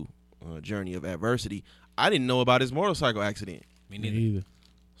through a journey of adversity. I didn't know about his motorcycle accident. Me neither.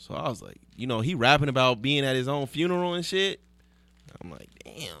 So I was like, you know, he rapping about being at his own funeral and shit. I'm like,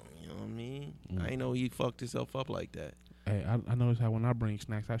 damn, you know what I mean? I didn't know he fucked himself up like that. Hey, I notice how when I bring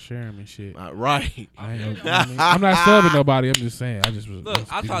snacks, I share them and shit. Right. I'm not subbing nobody. I'm just saying. I just was.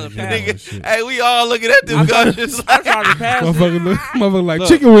 Look, I tried to pass. Hey, we all looking at them guys. I tried to pass it. Motherfucker like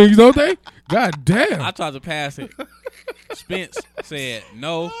chicken wings, don't they? God damn. I tried to pass it. Spence said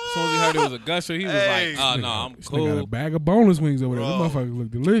no. As soon as he heard it was a gusher, he was like, "Oh no, I'm This cool." nigga got a bag of boneless wings over there. Them motherfuckers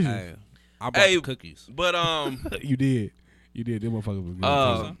look delicious. Hey, I brought the cookies. But You did. Them motherfuckers was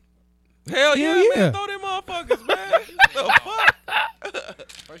good. Hell yeah, yeah. man, throw them motherfuckers, man. The fuck?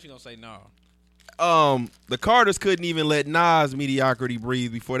 First you gonna say no. The Carters couldn't even let Nas mediocrity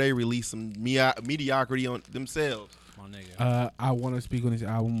breathe before they released some mediocrity on themselves. My nigga. I want to speak on this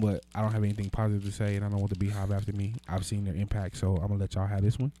album, but I don't have anything positive to say, and I don't want the Beehive after me. I've seen their impact, so I'm gonna let y'all have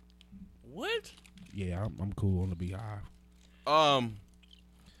this one. What? Yeah, I'm cool on the Beehive.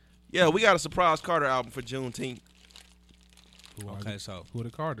 Yeah, we got a surprise Carter album for Juneteenth. Okay, so Who are the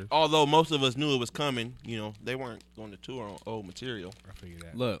Carters? Although most of us knew it was coming, they weren't going to tour on old material. I figured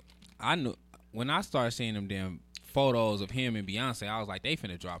that. look, I knew when I started seeing them damn photos of him and Beyonce, I was like, they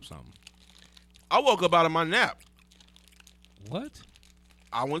finna drop something. I woke up out of my nap. What?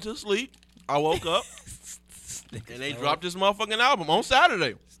 I went to sleep. I woke up, and they dropped this motherfucking album on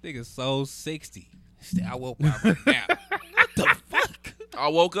Saturday. This nigga so 60. I woke up right now. What the fuck? I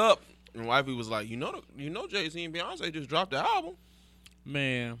woke up, and wifey was like, Jay-Z and Beyonce just dropped the album.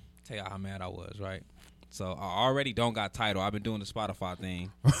 Man, tell you how mad I was, right? So I already don't got Tidal. I've been doing the Spotify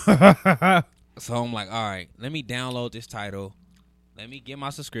thing. So I'm like, all right, let me download this Tidal. Let me get my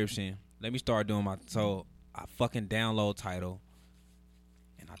subscription. Let me start doing my. So I fucking download Tidal,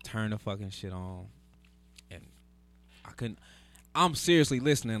 and I turn the fucking shit on, and I couldn't. I'm seriously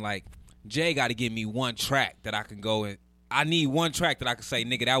listening. Like Jay got to give me one track that I can go in. I need one track that I can say,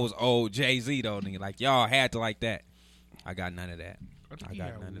 nigga, that was old Jay-Z though, nigga. Like y'all had to like that. I got none of that. I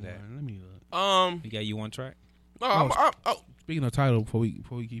got none of that. Let me look. He got you one track? Speaking of Tidal, before we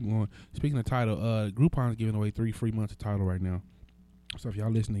keep going. Speaking of Tidal, Groupon's giving away 3 free months of Tidal right now. So if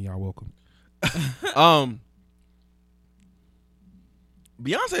y'all listening, y'all welcome.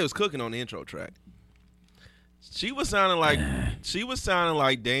 Beyonce was cooking on the intro track. She was sounding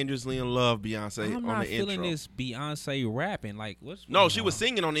like Dangerously in Love Beyonce I'm on not the intro. feeling this Beyonce rapping. Like what's No, going she on? was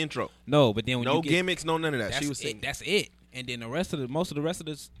singing on the intro. No, but then when No you get, gimmicks, no none of that. that's She was singing. That's it. And then most of the rest of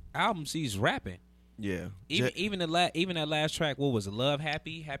this album, she's rapping. Yeah. Even that last track, what was it? Love,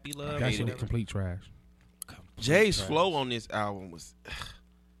 Happy Love. That's Hated some It. complete trash. Jay's trash. flow on this album was.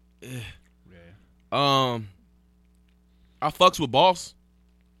 Yeah. I fucks with Boss.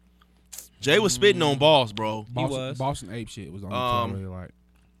 Jay was spitting on Boss, bro. was. Boston Ape shit was on the I really like.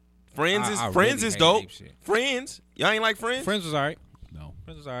 Friends is I Friends really is hate dope. Ape shit. Friends, y'all ain't like Friends. Friends was alright. No.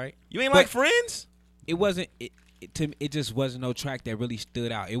 Friends was alright. You ain't But- like Friends. It wasn't. It just wasn't no track that really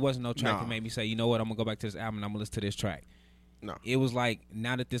stood out. It wasn't no track Nah. that made me say, you know what, I'm gonna go back to this album and I'm gonna listen to this track. No. It was like,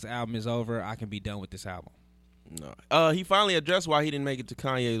 now that this album is over, I can be done with this album. No. He finally addressed why he didn't make it to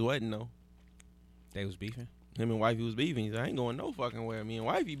Kanye's wedding though. They was beefing. Him and wifey was beefing. He said, I ain't going no fucking where. Me and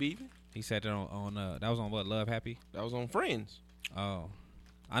wifey beefing. He said that on that was on what, Love Happy? That was on Friends. Oh,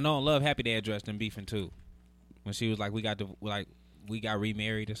 I know on Love Happy they addressed them beefing too. When she was like, we got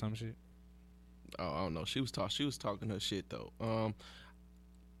remarried or some shit. Oh, I don't know. She was talking her shit though.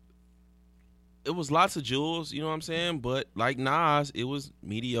 It was lots of jewels, you know what I'm saying? But like Nas, it was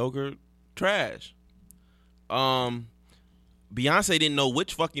mediocre trash. Beyonce didn't know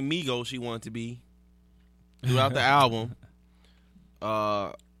which fucking Migos she wanted to be throughout the album.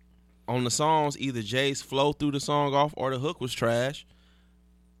 On the songs, either Jay's flow through the song off or the hook was trash.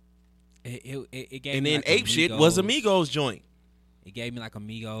 It gave And me then like Ape Shit was a Migos joint. It gave me like a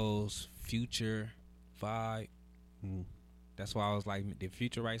Migos Future vibe. Mm. That's why I was like, did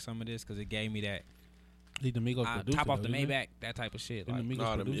Future write some of this? Because it gave me that Leave the Migos producer, top off though, the didn't Maybach, that type of shit. Didn't Like, the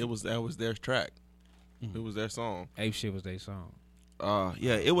Migos produce That was their track. Mhm. It was their song. Ape Shit was their song.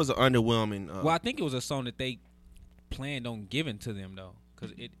 Yeah, it was an underwhelming. Well, I think it was a song that they planned on giving to them though,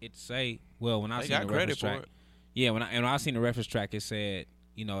 because it say, well, when I they seen got the credit reference for track, it. yeah, when I seen the reference track, it said,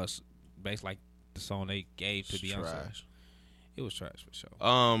 it's based like the song they gave to It's Beyonce. trash. It was trash for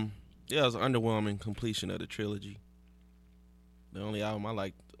sure. Yeah, it was an underwhelming completion of the trilogy. The only album I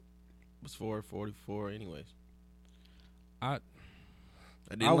liked was 444 anyways. I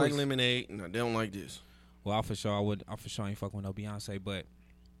didn't I like was- Lemonade, and I don't like this. Well, I for sure ain't fucking with no Beyonce. But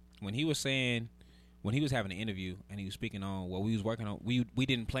when he was having an interview and he was speaking on what we was working on, we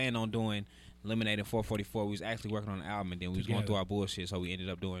didn't plan on doing Lemonade and 444. We was actually working on an album, and then we was going Together. through our bullshit. So she ended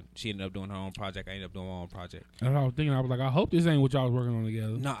up doing her own project. I ended up doing my own project. That's what I was thinking. I was like, I hope this ain't what y'all was working on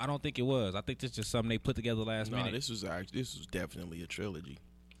together. No, I don't think it was. I think this is just something they put together last No, minute. this was definitely a trilogy.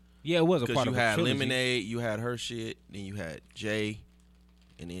 Yeah, it was a Because part you of a had trilogy. Lemonade, you had her shit, then you had Jay,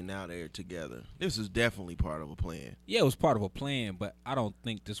 and then now they're together. This is definitely part of a plan. Yeah, it was part of a plan, but I don't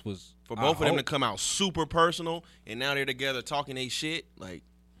think this was For I both of them to hope- come out super personal, and now they're together talking they shit, like,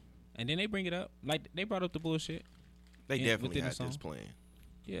 And then they bring it up, like they brought up the bullshit. they Yeah, definitely within the had this song. plan.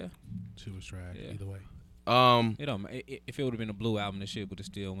 Yeah, Shit was trash. Yeah. Either way. it don't. If it would have been a Blue album, the shit would have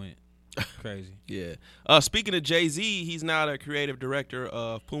still went crazy. Yeah. Speaking of Jay-Z, he's now the creative director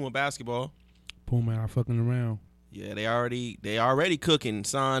of Puma Basketball. Puma out fucking around. Yeah, they already cooking.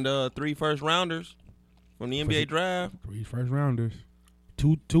 Signed 3 first rounders from the NBA draft. 3 first rounders.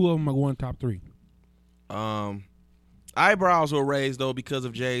 Two of them are going top 3. Eyebrows were raised though because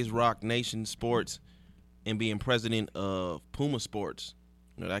of Jay's Rock Nation Sports and being president of Puma Sports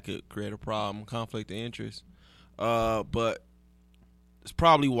You know, that could create a problem, conflict of interest. But it's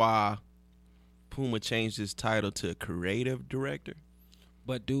probably why Puma changed his title to creative director.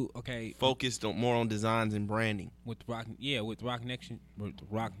 But Focused on more on designs and branding. with Rock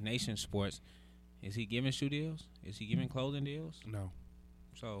Nation Sports, is he giving shoe deals? Is he giving clothing deals? No.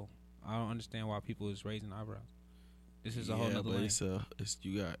 So I don't understand why people is raising eyebrows. This is a whole nother lane.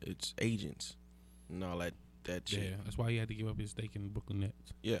 It's agents and all that shit. Yeah, that's why he had to give up his stake in the Brooklyn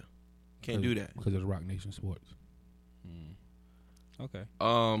Nets. Yeah, can't do that. Because of Rock Nation Sports. Okay.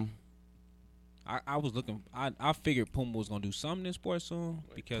 I was looking. I figured Puma was gonna do something in sports soon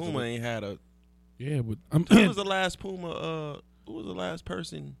because Puma ain't had a. Yeah, but Who was the last Puma? Who was the last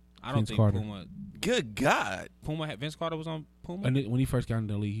person? I don't Vince think Carter. Puma. Good God! Vince Carter was on Puma. and when he first got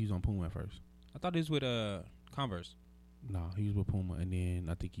into the league, he was on Puma at first. I thought he was with Converse. No, he was with Puma, and then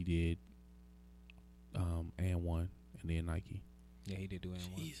I think he did and one, and then Nike. Yeah, he did do it.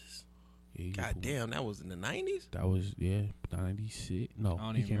 Jesus. Yeah, he was God Puma. damn, that was in the 90s? That was 96. No, I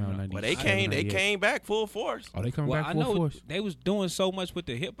don't he even came out in remember. 96. Well, they came back full force. Oh, they coming Well, back I full know force. they was doing so much with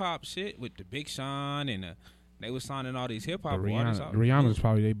the hip hop shit with the Big Sean and they was signing all these hip hop artists. Rihanna's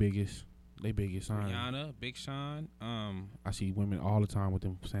probably their biggest sign. Rihanna, Big Sean. I see women all the time with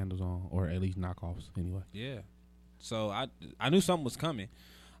them sandals on, or at least knockoffs. Anyway, Yeah. So I knew something was coming.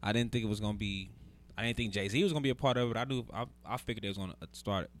 I didn't think it was gonna be. I didn't think Jay-Z was gonna be a part of it. I figured they was gonna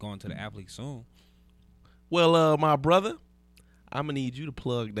start going to the athletes soon. Well, my brother, I'm gonna need you to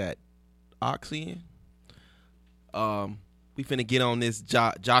plug that Oxy in. We finna get on this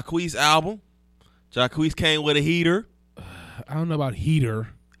Jacquees album. Jacquees came with a heater. I don't know about Heater.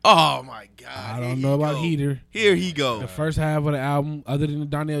 Oh my God! I don't know about Heater. Here he go. The first half of the album, other than the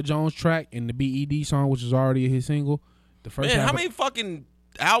Donnell Jones track and the BED song, which is already his single, the first Man, half. how many fucking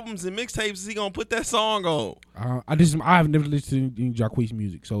albums and mixtapes is he gonna put that song on? I have never listened to any Jacquees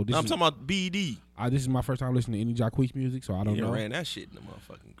music, so I'm talking about BD. this is my first time listening to any Jacquees music, so I don't You know. ran that shit in the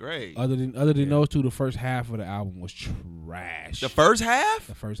motherfucking grave. Other than those two, the first half of the album was trash. The first half?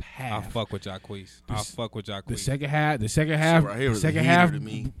 The first I half. fuck with Jacquees. I fuck with Jacquees. The second half. right here was a heater to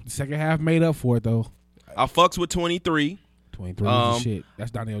me. The second half made up for it though. I fucks with 23. 23 was the shit.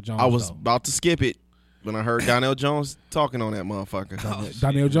 That's Donnell Jones. I was though. about to skip it when I heard Donnell Jones talking on that motherfucker.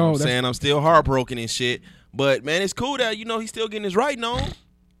 Donnell Jones. that's- Saying I'm still heartbroken and shit. But man, it's cool that he's still getting his writing on.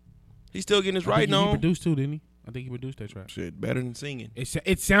 He's still getting his I think writing he on. produced too, didn't he? I think he produced that track. Shit, better than singing.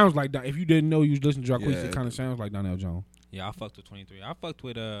 It sounds like if you didn't know you was listening to Jacquees, Yeah. it kind of sounds like Donnell Jones. Yeah, I fucked with 23. I fucked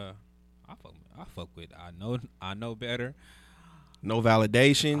with I fuck with I know better. No I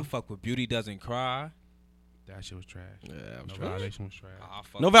validation. fuck with Beauty Doesn't Cry. That shit was trash. Yeah, that was No trash. validation was trash. I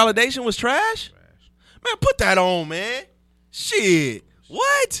fuck No with validation was trash? Man, put that on, man. Shit.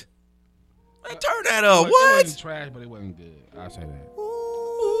 What? Man, turn that up. It What? wasn't trash, but it wasn't good. I'll say that.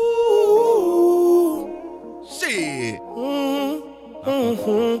 Shit.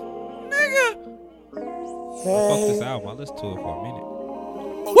 Nigga. I fucked this album. I listened to it for a minute.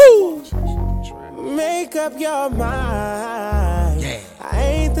 Make up your mind. Yeah. I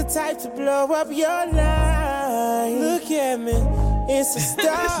ain't the type to blow up your line. Look at me, it's a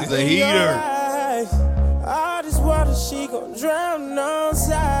star. This is a in your heater. eyes. All this water, she gon' drown on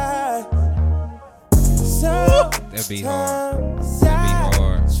side. That be hard. That be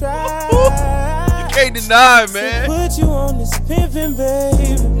hard. Try Can't deny, man. put you on this pimpin',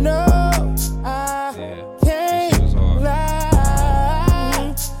 baby. No, I Yeah. This shit was can't hard.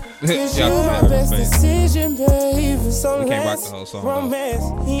 lie. Cause you my best decision, baby. So We can't rock let's the whole song, though. romance.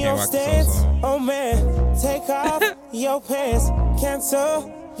 He Can't on rock this whole stance. song. Oh man, take off your pants.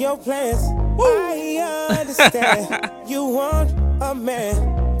 Cancel your plans. I understand you want a man.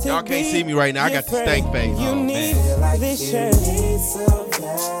 to Y'all can't be see me right now. I got the your stank friend. face. You Oh, need this chance.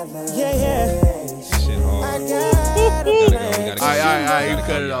 Yeah. This shit I hard. got a We gotta man. go. All right, you We gotta cut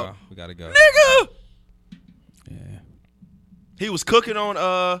go, it y'all. off. We gotta go. Nigga. Yeah, He was cooking on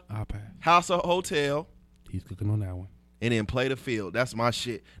I'll pass. House of Hotel He's cooking on that one. and then Play the Field. That's my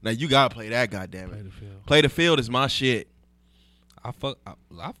shit. Now you gotta play that, goddammit. Play the field. Play the Field is my shit. I fuck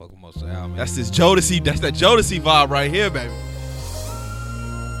with most of the album. That's this Jodeci. That's that Jodeci vibe right here, baby.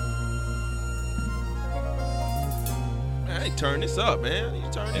 Man, hey, turn this up, man. You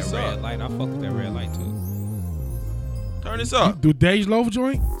turn that this red up. light. I fuck with that red light too. Turn this up. Do Dej Loaf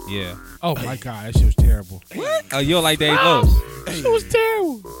joint? Yeah. Oh my god, that shit was terrible. Oh, you don't like Dave Lowe? That shit was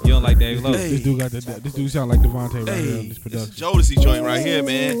terrible. You don't like Dave Lowe? This dude got this dude sound like Devontae right here on Hey, this this is production. Jodeci joint right here,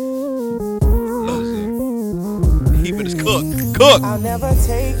 man. Keep it as cook. Cook. I'll never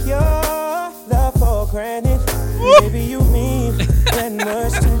take your love for granted. Baby, you mean that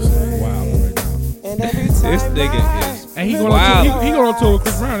much to me. Wow, right now. And every time This nigga is And he going Wow. on he going on tour with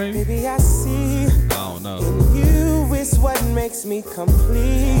Chris Brown, ain't he? Baby, I see I don't know. you is what makes me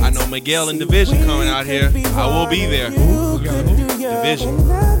complete. I know Miguel and Division coming out here. I will be there. Division.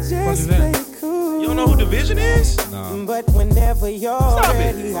 What is that? You don't know who Division is? No. But whenever you're Stop it.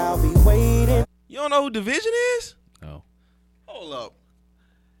 ready, I'll be waiting. You don't know who Division is? No. Hold up.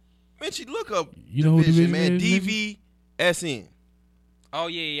 Mitchie, look up You know who Division man. is, Mitchie? DVSN. Oh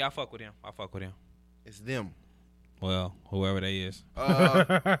yeah, I fuck with him. It's them. Well, whoever they is.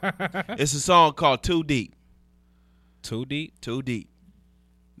 It's a song called Too Deep. Too deep. Too Deep.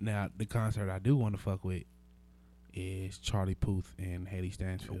 Now, the concert I do want to fuck with is Charlie Puth and Haley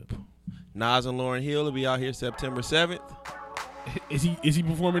Stansfield. Nas and Lauryn Hill will be out here September 7th. Is he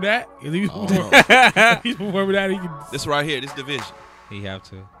performing that? Is he Oh, performing, no. he's performing that? He can, This right here, this Division. He have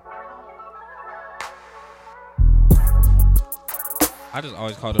to. I just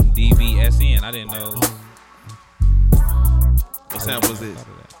always called him DVSN. I didn't know. What sample is this?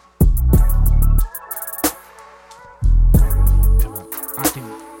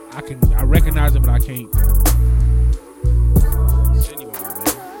 I recognize it, but I can't. Genuine,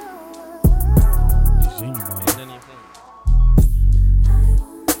 baby. It's Genuine. Ain't none of your friends.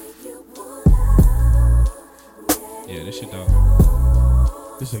 Yeah, this shit dope.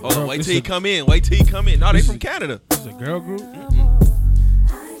 This is a Hold on, girl, wait this till he is a- come in. Wait till he come in. No, they This from is- Canada. This is a girl group.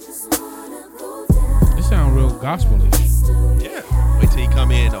 This sound real gospelish. Yeah. Wait till he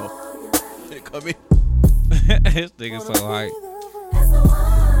come in, though. Come in. This nigga so hype.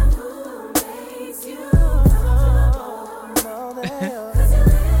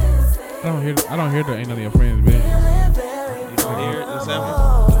 I don't hear the Ain't None of Your Friends, bitch. You don't hear the sample?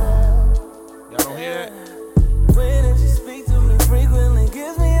 Y'all don't hear it? When you speak to me frequently,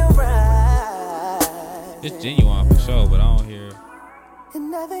 gives me a ride. It's Genuine for sure, but I don't hear.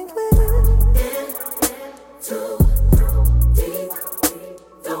 And I think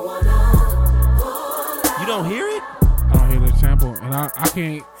You don't hear it? I don't hear the sample, and I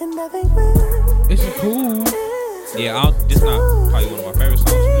can't. It's cool. Yeah, this not probably one of my favorite songs.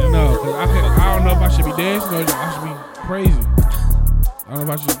 From him. No, cause I don't know if I should be dancing or I should be praising. I don't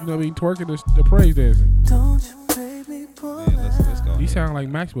know if I should, twerking the praise dancing. don't you baby boy. Yeah, let's go. He sound like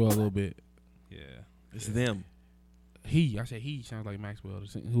Maxwell a little bit. Yeah. It's them. I said he sounds like Maxwell.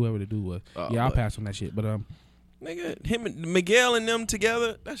 Whoever the dude was. Oh, Yeah, I'll but- pass on that shit. But Nigga, him and Miguel and them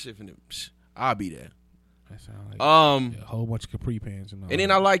together, that shit finna, I'll be there. that sound like Um, a whole bunch of capri pants and all. and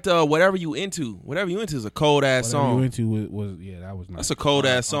then I liked Whatever You Into. Whatever You Into is a cold ass Whatever song. You Into was that was nice. That's a cold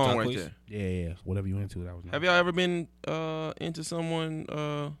ass On song right Jacquees? there. Yeah. Whatever You Into, that was nice. Have y'all ever been into someone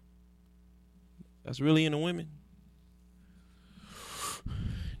that's really into women?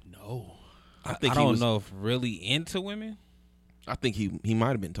 No. I think I he don't was. know if really into women. I think he might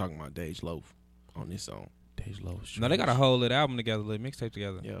have been talking about Dej Loaf on this song. Dej Loaf's No, they got a trash. whole little album together, little mixtape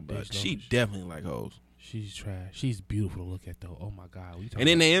together. Yeah, but Dej she Loaf. definitely like hoes. She's trash. She's beautiful to look at though. Oh my God. And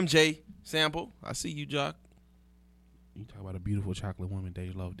then the MJ sample. I see you, Jock. You talk about a beautiful chocolate woman.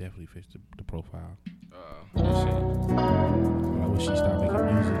 Dej Loaf definitely fits the profile. Shit. I wish she stopped making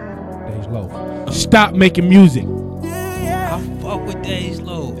music. Dej Loaf. Stop making music. I fuck with Dej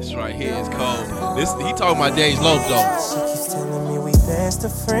Loaf. This right here is cold. He talking about Dej Loaf though. She keeps telling me we best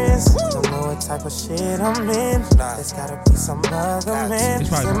of friends. Don't know what type of shit I'm in. There's gotta be some other man. It's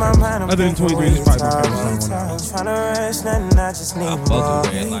probably In my my favorite. mind, I'm Other than thinking 23, it's probably my favorite retarded. song on Ain't tryna rush nothing, I just need fuck more.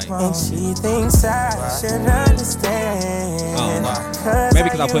 with Red Light. And she thinks I should understand. I don't know. Maybe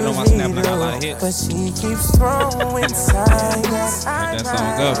 'cause I put it on my Snap and I got a lot of hits. But she keeps throwing signs. That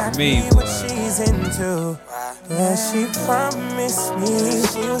song up for me, What boy. she's into. Yeah, she promised me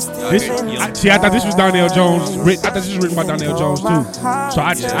she was still This, into I thought this was Donnell Jones. I thought this was written by Donnell Jones too. So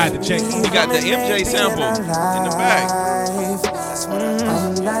I had to check. He got the MJ sample in the back.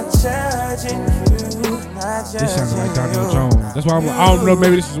 I'm not judging you, not This sounded like judging Donnell you. Jones. That's why I don't know.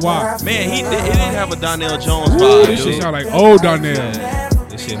 Maybe this is why. Man, he didn't have a Donnell Jones Ooh, vibe, this shit dude. sound like old Donnell.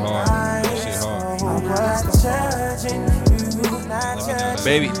 This shit hard. This shit hard. I was judging you, not judging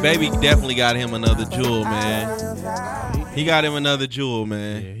Baby definitely got him another jewel, man. He got him another jewel,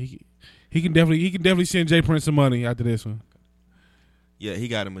 man. Yeah, he can definitely send Jay Prince some money after this one. Yeah, he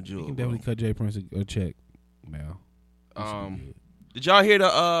got him a He jewel. can bro. definitely cut Jay Prince a check now. Did y'all hear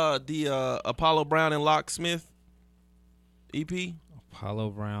the Apollo Brown and Locksmith EP? Apollo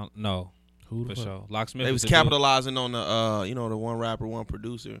Brown. No, Who for the fuck? sure. Locksmith. They was the dude. capitalizing on the one rapper, one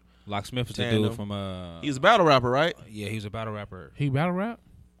producer. Locksmith is the Tandem. dude from He was a battle rapper, right? yeah, he was a battle rapper. He battle rap?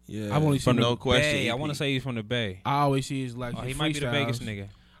 Yeah, I've only from seen No the Question. Bay. I EP. want to say he's from the Bay. I always see his like. Oh, he his might be the freestyles. Vegas nigga.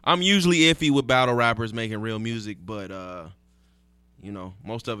 I'm usually iffy with battle rappers making real music, but You know,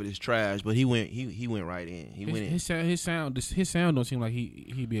 most of it is trash, but he went right in. He went in. His sound don't seem like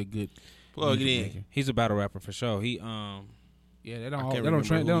he'd be a good Plug it music in. maker. He's a battle rapper for sure. He Yeah, they I don't can't remember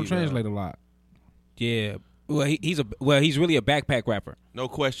who he translate a lot. yeah. Well, he's really a backpack rapper. No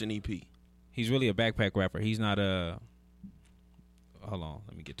question, EP. He's really a backpack rapper. He's not a. Hold on,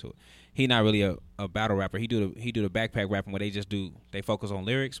 let me get to it. He's not really a battle rapper. He do the backpack rapping where they focus on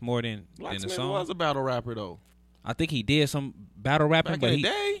lyrics more than the Blacksmith song. was a battle rapper though. I think he did some battle rapping, Back but in the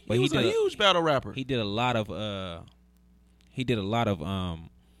day, but he was a huge battle rapper. he did a lot of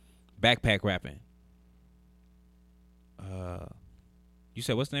backpack rapping. You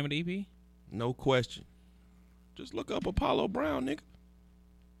said what's the name of the EP? No question. Just look up Apollo Brown, nigga.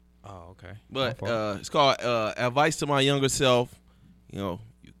 Oh, okay. But My fault. it's called Advice to My Younger Self. You know,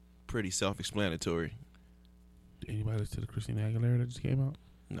 pretty self-explanatory. Anybody listen to the Christina Aguilera that just came out?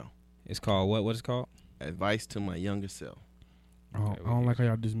 No. It's called what? What is it called? Advice to My Younger Self. I don't like how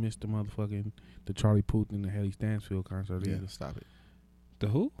y'all dismissed the Charlie Puth and the Haley Stansfield concert. Yeah, Either. stop it. The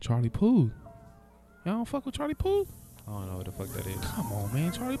who? Charlie Puth. Y'all don't fuck with Charlie Puth? I don't know what the fuck that is. Come on,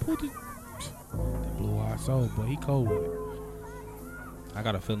 man. Charlie Puth is that blue-eyed soul, but he cold with it. I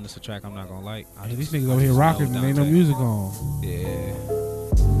got a feeling it's a track I'm not gonna like. Hey, these niggas over here rocking and ain't no music on. Yeah.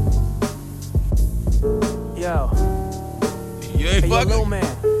 Yo, You ain't hey, yo, little fucking.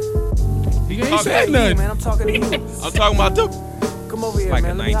 man. He ain't Okay. said Hey, nothing. man, I'm talking to you. I'm talking about the. Come over here, Like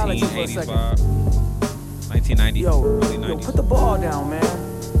man. a Let me holler at you for a 1980s second. vibe. 1990. Yo, early yo, 90s. put the ball down,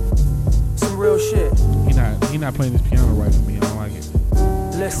 man. Some real shit. He not playing his piano right for me. I don't like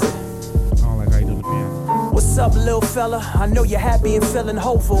it. Listen. I don't like how he do the piano. What's up, little fella? I know you're happy and feeling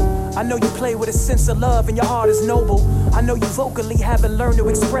hopeful. I know you play with a sense of love and your heart is noble. I know you vocally haven't learned to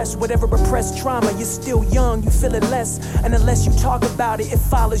express whatever repressed trauma. You're still young, you feel it less. And unless you talk about it, it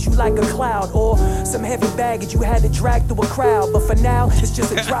follows you like a cloud. Or some heavy baggage you had to drag through a crowd. But for now, it's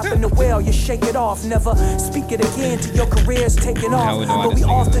just a drop in the well. You shake it off, never speak it again till your career's taken off. we know why But we this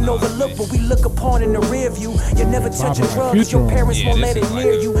nigga's often not overlook this. what we look upon in the rear view. You never touching like drugs, your Future. parents Yeah, won't this let it is like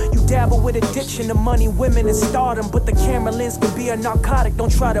near a- you. You dabble with addiction to money, women, and stardom. But the camera lens can be a narcotic,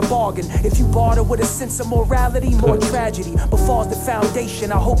 don't try to bargain. If you barter with a sense of morality, more tragedy befalls the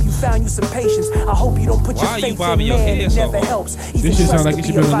foundation. I hope you found you some patience. I hope you don't put Why are your you faith bobbing in your man, head it so never hard? helps. This shit sound like it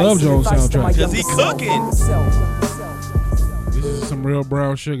should be on the Love Jones soundtrack. 'Cause he cooking. This is some real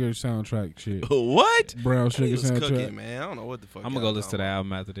Brown Sugar soundtrack shit. What? Brown He Sugar was soundtrack. cooking, man. I don't know what the fuck. I'm gonna go listen to the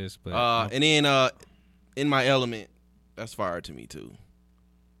album after this. But And then In My Element, that's fire to me too.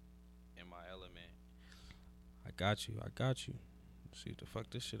 in my element, I got you. Let's see what the fuck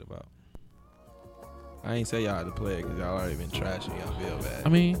this shit about. I ain't say y'all had to play it because y'all already been trashing. Y'all feel bad. I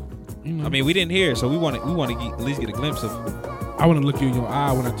mean, you know, I mean, we didn't hear it, so we want to at least get a glimpse of. I want to look you in your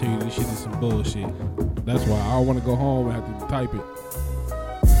eye when I tell you this shit is some bullshit. That's why I don't want to go home and have to type it.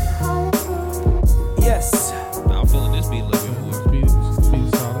 Yes, I'm feeling this beat a little bit more. Speed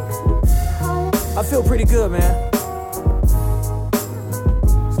is solid. I feel pretty good, man.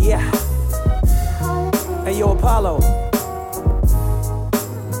 Yeah. Hey, yo, Apollo.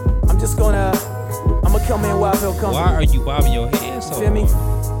 I'm gonna come in where I feel comfortable. Why are you bobbing your head so You feel me?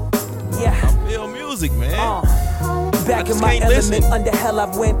 hard? Yeah. Feel music, man. Back in just my can't element, listen. under hell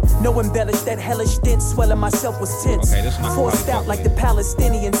I went. No embellish, that hellish stint, swelling myself was tense. Okay, this one I can Forced probably out fuck like with. the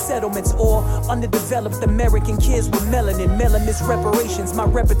Palestinian settlements, or underdeveloped American kids with melanin. Melanis reparations, my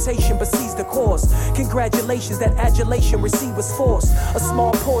reputation besides the cause. Congratulations, that adulation received was forced. A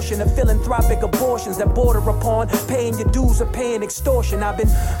small portion of philanthropic abortions that border upon paying your dues or paying extortion. I've been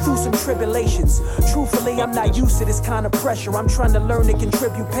through some tribulations. Truthfully, I'm not used to this kind of pressure. I'm trying to learn to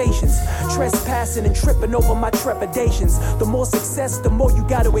contribute patience. Trespassing and tripping over my trepidations. The more success, the more you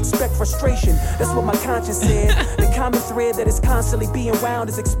got to expect frustration. That's what my conscience said. The common thread that is constantly being wound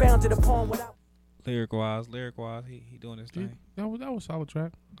is expounded upon without. Lyric wise, he doing his thing. That was a solid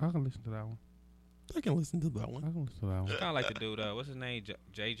track. I can listen to that one. I can listen to that I one. can listen to that one. Kind of like the dude. What's his name?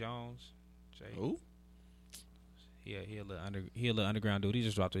 Jay Jones. Jay. Who? Yeah, he a little underground dude. He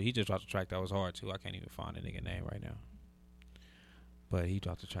just dropped a track that was hard too. I can't even find the nigga name right now. But he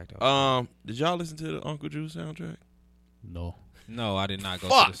dropped a track that was Did y'all listen to the Uncle Drew soundtrack? No. No, I did not go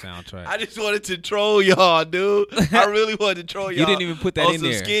Fuck. to the soundtrack. I just wanted to troll y'all, dude. I really wanted to troll y'all. You didn't even put that on in some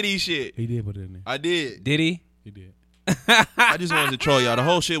there. skinny shit. He did put it in there. I did. Did he? He did. I just wanted to troll y'all. The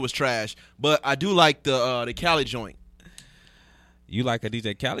whole shit was trash, but I do like the Khaled joint. You like a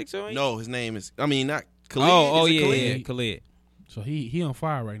DJ Khaled joint? No, his name is. I mean, not Khalid. Oh Is it yeah, Khalid? yeah, Khalid. So he on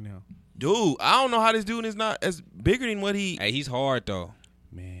fire right now. Dude, I don't know how this dude is not as bigger than what he. Hey, he's hard though.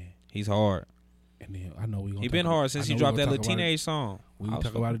 Man. He's hard. And then I know we gonna He been hard since he dropped that little teenage song. We I can was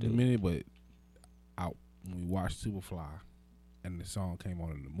talk about it fucking in a dude. minute, but out when we watched Superfly. and the song came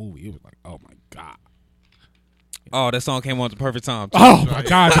on in the movie, it was like, oh my god. Oh, that song came on at the perfect time. Too. Oh my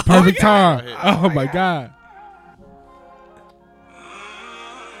god, the perfect time. Oh my god.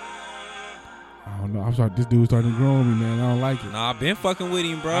 I don't know. I'm sorry. This dude's starting to grow on me, man. I don't like it. Nah, I've been fucking with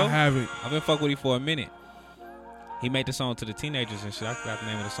him, bro. I haven't. I've been fucking with him for a minute. He made the song to the teenagers and shit. I forgot the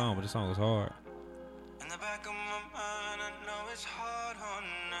name of the song, but the song was hard.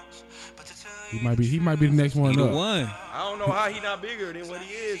 He might be the next one He the up. one. I don't know how he not bigger than what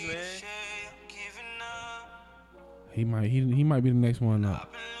he is, man. He might be the next one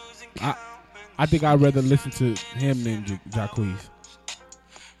up. I think I'd rather listen to him than Jacquees.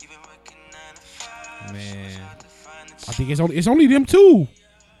 Man. I think it's only them two.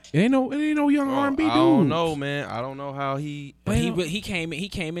 It ain't no young R&B dude. I don't know, man. I don't know how he. But he came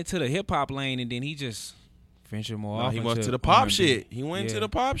into the hip hop lane and then he just ventured more off. He went into to the pop R&B. shit. He went Yeah. to the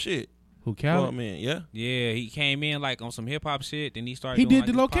pop shit. Who Khaled? Oh man, yeah. Yeah, he came in like on some hip hop shit. Then he started. He doing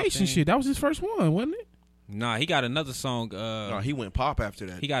did the like this pop location thing. shit. That was his first one, wasn't it? Nah, he got another song. No, he went pop after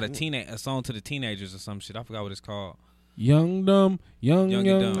that. He got a song to the teenagers or some shit. I forgot what it's called. Young dumb, young and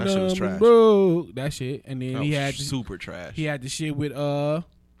dumb, Dumb. That shit was trash. bro. That shit, and then That he was had super trash. he had the shit with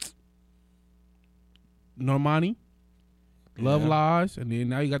Normani, Love Yeah. Lies, and then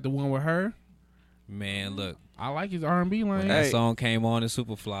now you got the one with her. Man, look, I like his R&B line. when Hey. that song came on in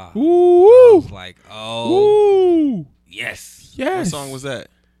Superfly, I Ooh, was like, oh ooh, yes, What yes. song was that?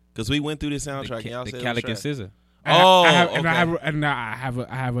 Because we went through the soundtrack. and y'all the said it was Calic and trash. Scissor. Oh, I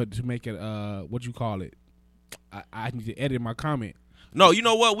have a to make it what you call it. I need to edit my comment. No, you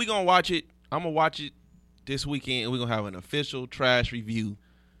know what? We gonna watch it. I'm gonna watch it this weekend, and we're gonna have an official trash review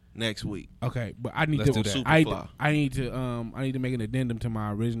next week. Okay, but I need Let's to do that. I need to make an addendum to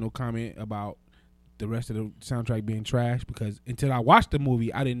my original comment about the rest of the soundtrack being trash, because until I watched the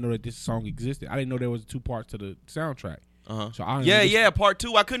movie, I didn't know that this song existed. I didn't know there was 2 parts to the soundtrack. So I Part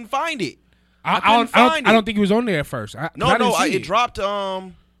 2. I couldn't find it. I don't think it was on there at first. It dropped.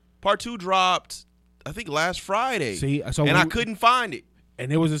 Part 2 dropped. I think last Friday. See, so and I couldn't find it.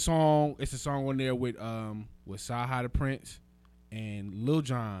 And there was a song. It's a song on there with Saha the Prince and Lil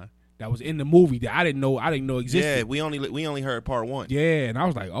Jon that was in the movie that I didn't know existed. Yeah, we only heard part 1. Yeah, and I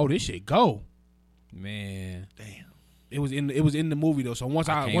was like, oh, this shit go. Man, Damn. It was in the movie though. So once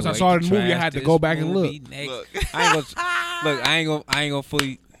I can't wait saw to the movie, I trash had to this go back and look. movie next. Look. I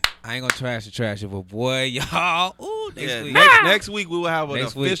ain't gonna trash it, but boy, y'all. Ooh, next week. Next week we will have an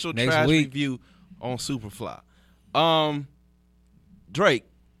Next week. official Next trash week. review on Superfly. Drake.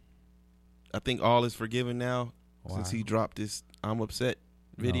 I think all is forgiven now since he dropped this "I'm Upset"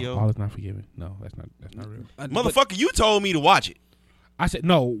 video. No, all is not forgiven. No, that's not real. Motherfucker, you told me to watch it. I said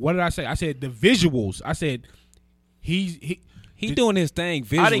no. What did I say? I said the visuals. I said he doing his thing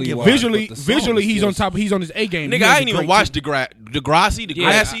visually. I didn't get visually he's on top. He's on his A game. Nigga, I ain't even watched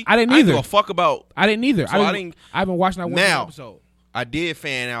Degrassi. I didn't either. give a fuck about. I didn't either. So I haven't watched that one Now, episode. I did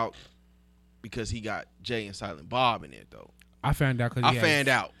fan out because he got Jay and Silent Bob in it though. I found out because I found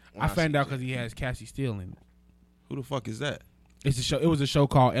out. because he has Cassie Steele in it. Who the fuck is that? It's a show. It was a show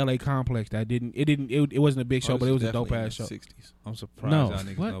called L.A. Complex that it wasn't a big show, but it was a dope ass show. 60s. I'm surprised No, y'all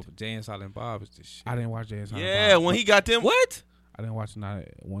niggas what? know, but Jay and Silent Bob is this shit. I didn't watch Jay and Silent Yeah, Bob. when he got them. What? I didn't watch not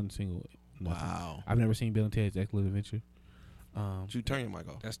one single. nothing. Wow. I've never seen Bill and Ted's Excellent Adventure. Did you turn your mic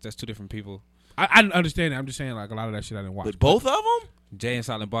off? That's 2 different people. I understand that. I'm just saying like a lot of that shit I didn't watch. With both of them? Jay and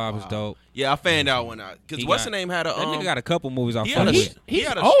Silent Bob is dope. Yeah, I found out when because He what's got- the name had a That nigga got a couple movies I he fuck had a- with. He's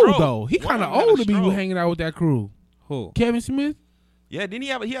had a old stroke. though. He One kind of of them had a old to be stroke. hanging out with that crew. Who? Kevin Smith. Yeah, didn't he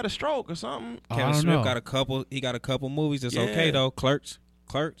had a stroke or something? I Kevin don't Smith know. got a couple. He got a couple movies that's Yeah. okay though. Clerks.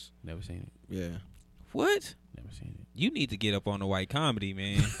 Never seen it. Yeah. What? Never seen it. You need to get up on the white comedy,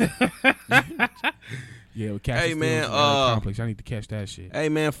 man. Yeah, with Cassie Hey, Steele man, from LA Complex. I need to catch that shit. Hey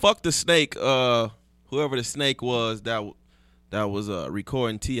man, fuck the snake. Whoever the snake was that was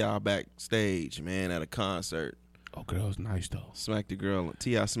recording T.I. backstage, man, at a concert. Oh, girl's nice though.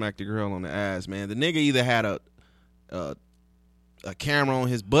 T.I. smacked the girl on the ass, man. The nigga either had a camera on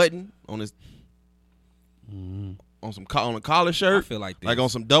his button on his on a collar I shirt, feel like this. like on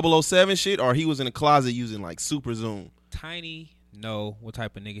some 007 shit, or he was in the closet using like super zoom. Tiny know what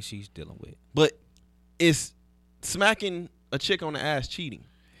type of nigga she's dealing with. But it's smacking a chick on the ass cheating.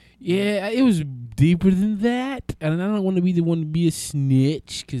 Yeah, it was deeper than that, and I don't want to be the one to be a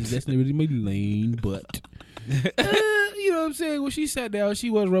snitch because that's not really my lane. But you know what I'm saying? When she sat down,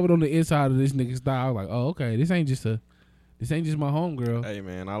 she was rubbing on the inside of this nigga's thigh. I was like, oh, okay, this ain't just my homegirl. Hey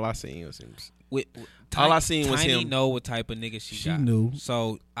man, all I seen was him. All I seen was Tiny him. know what type of nigga she got. knew.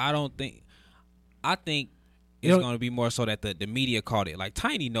 So I think it's gonna be more so that the media caught it. Like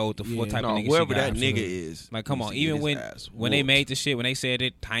Tiny know what what type of nigga whoever she got. that nigga is. Like, come needs on. to Even get his ass when they whooped. made the shit, when they said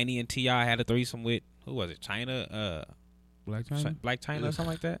it, Tiny and T.I. had a threesome with, who was it? China? Black China. Black China or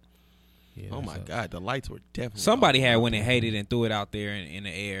something like that? Yeah, Oh my that's God, the lights were definitely. Somebody off. had went and hated and threw it out there in the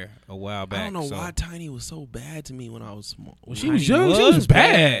air a while back. I don't know so. why Tiny was so bad to me when I was small. Well, she was Tiny young. She was was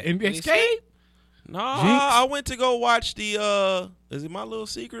bad. bad. And They Escape. No, Jinx. I went to go watch the is it My Little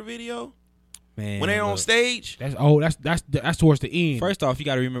Secret video Man, when they on look. stage. That's towards the end. First off, you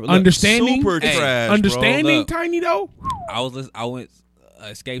got to remember. Look, understanding, super Hey, trash, bro. understanding Look. Tiny though. I went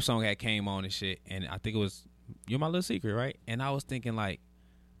Escape song had came on and shit, and I think it was You're My Little Secret, right? And I was thinking like,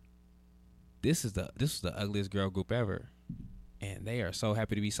 this is the ugliest girl group ever, and they are so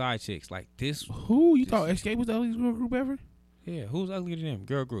happy to be side chicks. Like this, Who you thought Escape was the ugliest girl group ever? yeah. Who's uglier than them?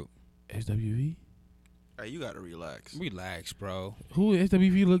 Girl group. SWV. Hey, you gotta relax. Relax, bro. Who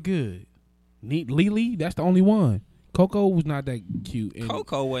SWV look good? Neat Lily. That's the only one. Coco was not that cute. And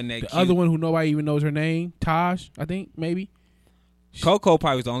Coco wasn't that the cute. other one who nobody even knows her name, Taj, I think maybe. Coco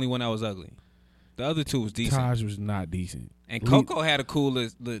probably was the only one that was ugly. The other two was decent. Taj was not decent. And Coco had a cool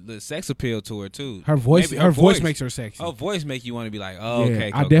the sex appeal to her too. Her voice, Maybe her voice makes her sexy. Her voice make you want to be like, oh, yeah,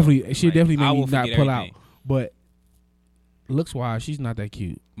 okay. I Coco. she Like, definitely I made me will not forget pull everything. out. But looks wise, she's not that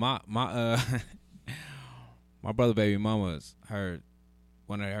cute. My my brother baby mama's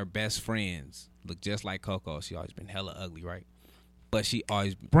one of her best friends looked just like Coco. She always been hella ugly, right? But she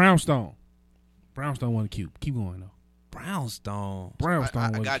always Brownstone wasn't cute. Keep going though. Brownstone. Brownstone I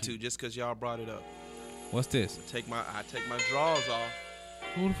wasn't got cute. to just because y'all brought it up. What's this? I take my drawers off.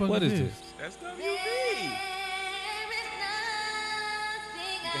 Who the fuck What is is this? That's WB.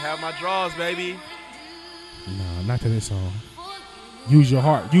 You can have my drawers, baby. No, not to this song. Use your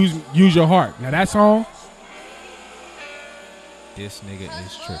heart. Use your heart. Now that song, This nigga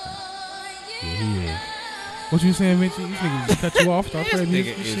is tripping. yeah, he is. What you saying, Vinci? These niggas just cut you off. Start This playing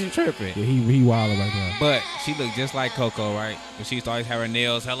music nigga and is shit. tripping. Yeah, he wild right now. But she looked just like Coco, right? But she used to always have her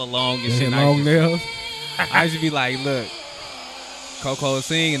nails hella long and Yeah, shit. his And I long used to- nails. I used to be like, look, Coco would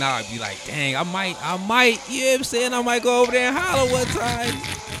sing, and I'd be like, dang, I might, you know what I'm saying? I might go over there and holler one time.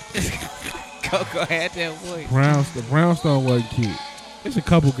 Coco had that voice. Brownstone wasn't cute. There's a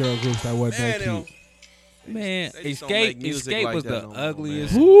couple girl groups that wasn't that Man, cute. Man, They just don't make Escape music like was that the no more,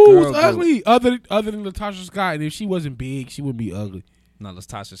 ugliest man. Who girl was group. ugly other than Latasha Scott? And if she wasn't big, she wouldn't be ugly. No,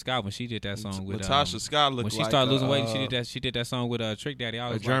 Latasha Scott when she did that song with Latasha Scott looked when she like started losing weight, she did that song with Trick Daddy. I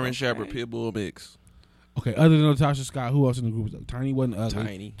a was German like, Shepherd okay. pit bull mix. Okay, other than Latasha Scott, who else in the group was ugly? Tiny wasn't ugly.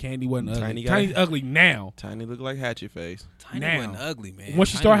 Tiny. Candy wasn't ugly. Tiny guy. Tiny's ugly now. Tiny looked like Hatchet Face. Tiny Now. wasn't ugly, man. Once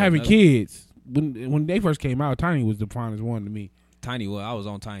she Tiny started wasn't having ugly. kids, when they first came out, Tiny was the finest one to me. Tiny, well, I was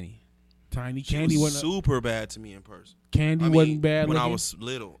on Tiny. Tiny She Candy was wasn't super bad to me in person. Candy I mean, wasn't bad when looking. I was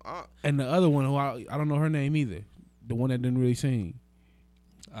little. And the other one who I don't know her name either. The one that didn't really sing.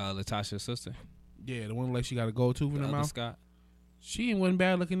 Latasha's sister, Yeah, the one like she got a gold tooth in the her other mouth. Scott. She wasn't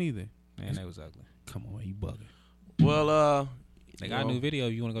bad looking either. Man, they was ugly. Come on, you bugging. Well, They got a new video.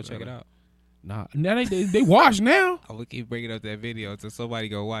 You want to go check it out? Nah, now they wash now. I will keep bringing up that video until somebody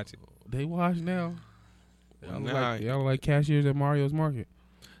go watch it. They wash now. Well, now Y'all like cashiers at Mario's Market.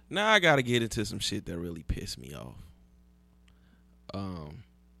 now I gotta get into some shit that really pissed me off.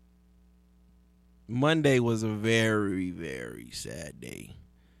 Monday was a very, very sad day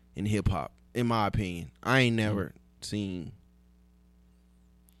in hip hop, in my opinion. I ain't never seen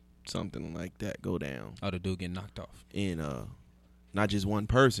something like that go down Oh, the dude getting knocked off. in not just one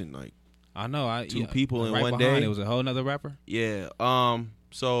person, like I know. Two people in right one behind day? It was a whole nother rapper. yeah.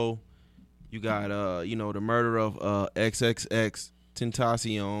 So you got the murder of XXX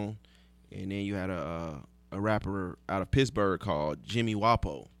Tentacion, and then you had a rapper out of Pittsburgh called Jimmy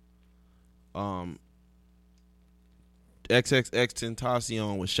Wapo. XXX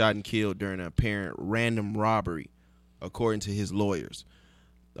Tentacion was shot and killed during an apparent random robbery, according to his lawyers.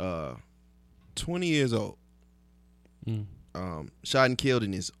 20 years old. Shot and killed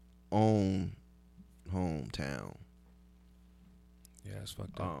in his own hometown. Yeah, that's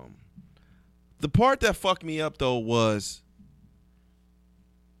fucked up. The part that fucked me up though was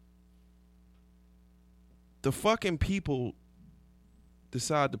the fucking people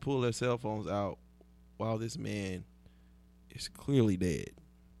decide to pull their cell phones out while this man is clearly dead.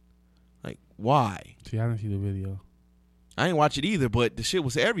 Like, why? See, I didn't see the video. I ain't watch it either, but the shit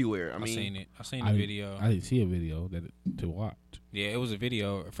was everywhere. I I mean, seen it. I seen the video. I didn't see a video to watch. Yeah, it was a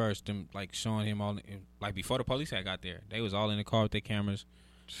video at first. Them like showing him all like before the police had got there. They was all in the car with their cameras,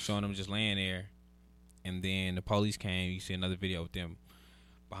 showing them just laying there. And then the police came. You see another video with them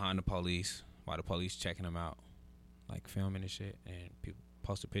behind the police while the police checking them out, like filming and shit, and people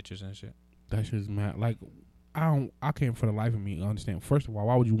posted pictures and shit. That shit's mad. Like, I can't for the life of me understand. First of all,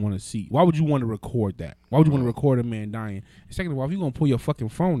 why would you want to see? Why would you want to record that? Why would you want to record a man dying? And second of all, if you're gonna pull your fucking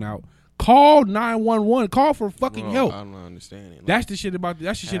phone out, call 911. Call for fucking help. I'm not understanding. Like, That's the shit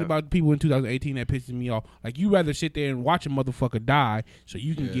about people in 2018 that pisses me off. Like, you rather sit there and watch a motherfucker die so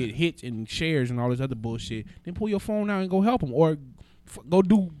you can get hits and shares and all this other bullshit than pull your phone out and go help him or go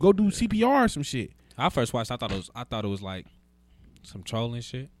do CPR or some shit. I first watched. I thought it was like some trolling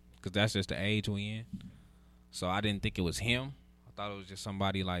shit because that's just the age we in. So I didn't think it was him. I thought it was just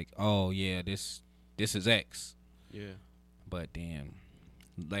somebody like, oh yeah, this is X. yeah. But then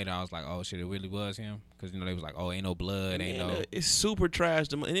later I was like, oh shit, it really was him because they was like, oh, ain't no blood, ain't no. It's super trash.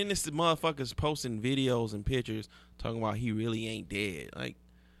 And then it's the motherfuckers posting videos and pictures talking about he really ain't dead. Like,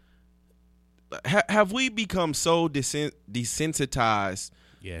 have we become so desensitized?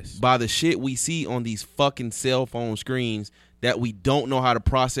 Yes. By the shit we see on these fucking cell phone screens that we don't know how to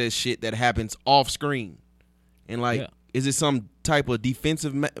process shit that happens off screen. And like, is it some type of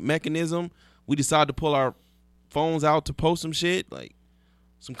defensive mechanism? We decide to pull our phones out to post some shit, like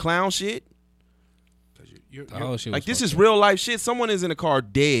some clown shit. Shit like, this is real life shit. Someone is in a car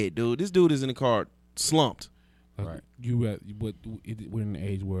dead, dude. This dude is in a car slumped. Right. We're in an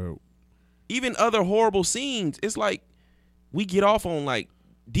age where even other horrible scenes, it's like we get off on like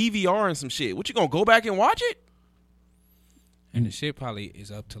DVR and some shit. What, you gonna go back and watch it? And the shit probably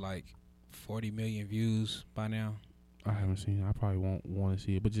is up to like 40 million views by now. I haven't seen it. I probably won't want to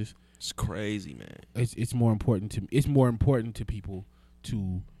see it, but just it's crazy, man. It's more important to people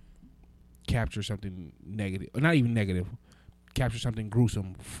to capture something negative, or not even negative, capture something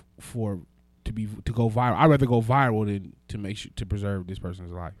gruesome to go viral. I'd rather go viral than to preserve this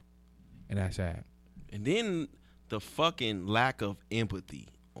person's life, and that's sad. And then the fucking lack of empathy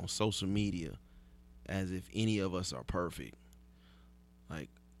on social media, as if any of us are perfect. Like,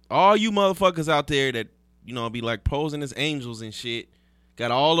 all you motherfuckers out there that, be like posing as angels and shit,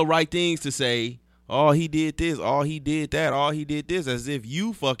 got all the right things to say. Oh, he did this. Oh, he did that. Oh, he did this. As if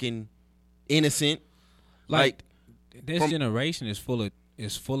you fucking innocent. Like this generation is full of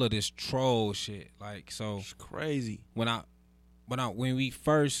this troll shit. Like, so it's crazy. When we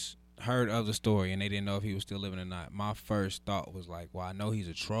first heard of the story and they didn't know if he was still living or not, my first thought was like, well, I know he's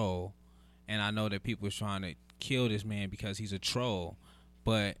a troll, and I know that people are trying to kill this man because he's a troll.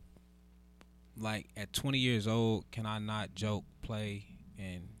 But like, at 20 years old, can I not joke, play,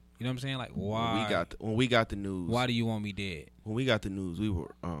 and you know what I'm saying? Like, why? When we got the news. Why do you want me dead? When we got the news, we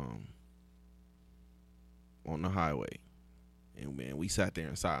were on the highway, and man, we sat there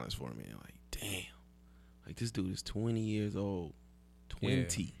in silence for a minute. Like, damn, like this dude is 20 years old.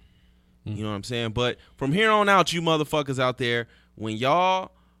 20. Yeah. You know what I'm saying? But from here on out, you motherfuckers out there, when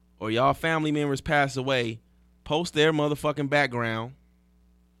y'all or y'all family members pass away, post their motherfucking background.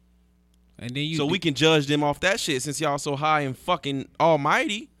 And then we can judge them off that shit, since y'all so high and fucking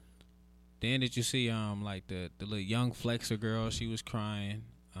almighty. Then did you see like the little young flexer girl? She was crying.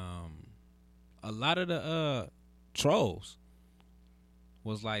 A lot of the trolls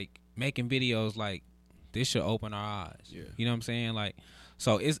was like making videos like, this should open our eyes. Yeah. You know what I'm saying? Like,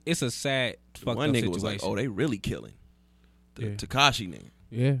 so it's a sad fucked One up nigga situation. was like, oh, they really killing the Yeah. Tekashi nigga.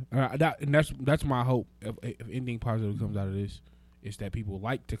 Yeah, and that's my hope. If anything positive comes out of this, is that people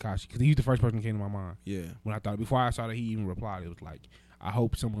like Tekashi, because he's the first person that came to my mind. Yeah. When I thought, before I saw that he even replied, it was like, I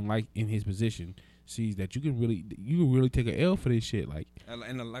hope someone like in his position sees that you can really take an L for this shit. Like,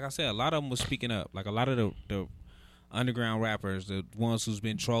 and like I said, a lot of them was speaking up. Like, a lot of the underground rappers, the ones who's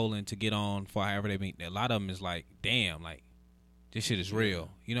been trolling to get on for however they meet, a lot of them is like, damn, like, this shit is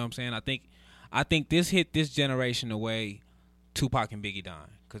real. You know what I'm saying? I think this hit this generation the way Tupac and Biggie died,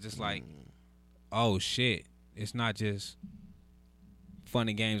 because it's like, oh shit, it's not just fun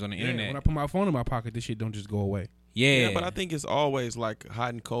and games on the internet. When I put my phone in my pocket, this shit don't just go away. Yeah, but I think it's always like hot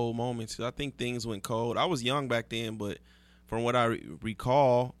and cold moments. I think things went cold. I was young back then, but from what I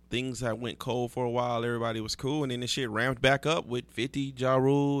recall, things had went cold for a while. Everybody was cool, and then the shit ramped back up with 50, Ja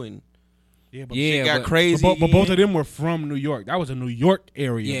Rule, and shit got crazy. But both of them were from New York. That was a New York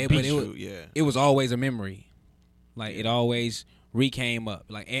area. Yeah, but it was always a memory. Like, it always came up.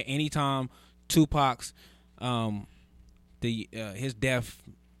 Like, anytime Tupac's his death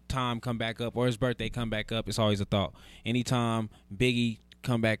time come back up, or his birthday come back up, it's always a thought. Anytime Biggie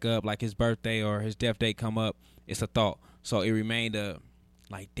come back up, like his birthday or his death date come up, it's a thought. So it remained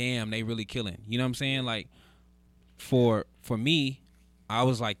like, damn, they really killing. You know what I'm saying? Like, for me, I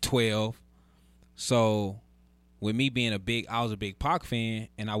was like 12. So with me being I was a big Pac fan,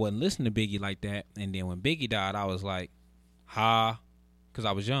 and I wasn't listening to Biggie like that. And then when Biggie died, I was like, because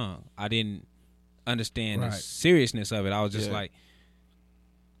I was young. I didn't understand the seriousness of it. I was just like,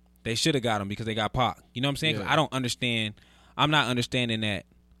 they should have got him because they got Pac. You know what I'm saying? 'Cause Yeah. I don't understand. I'm not understanding that.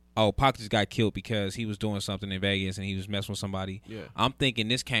 Oh, Pac just got killed because he was doing something in Vegas and he was messing with somebody. Yeah. I'm thinking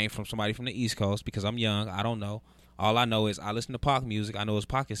this came from somebody from the East Coast because I'm young. I don't know. All I know is I listen to Pac music. I know what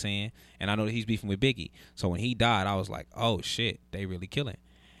Pac is saying, and I know that he's beefing with Biggie. So when he died, I was like, oh, shit, they really killing.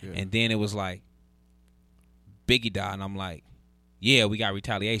 Yeah. And then it was like Biggie died, and I'm like, yeah, we got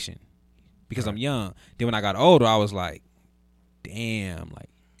retaliation because I'm young. Then when I got older, I was like, damn, like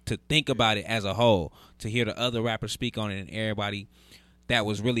to think about it as a whole, to hear the other rappers speak on it and everybody that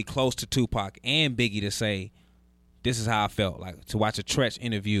was really close to Tupac and Biggie to say, this is how I felt. Like to watch a Tretch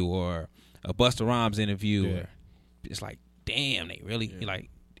interview or a Busta Rhymes interview. Yeah. It's like, damn, they really,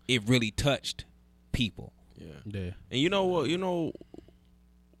 like, it really touched people. Yeah. Yeah. And you know what? You know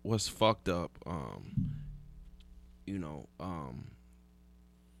what's fucked up?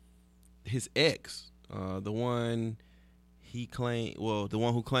 His ex, the one he claimed, the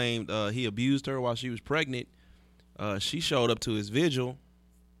one who claimed he abused her while she was pregnant. She showed up to his vigil,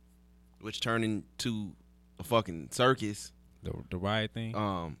 which turned into a fucking circus. The riot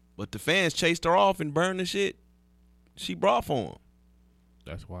thing. But the fans chased her off and burned the shit she brought for him.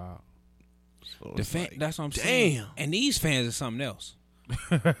 That's wild. So The it's fan, like, that's what I'm saying. damn. And these fans are something else.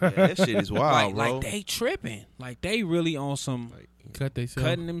 Yeah, that shit is wild, bro. Like they tripping. Like they really on some Cut they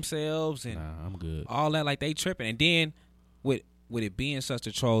cutting themselves and Nah, I'm good. all that. Like they tripping. And then with it being such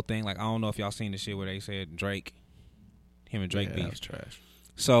a troll thing, like I don't know if y'all seen the shit where they said him and Drake Yeah, beef. that was trash.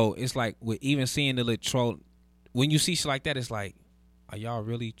 So it's like with even seeing the little troll, when you see shit like that, it's like, are y'all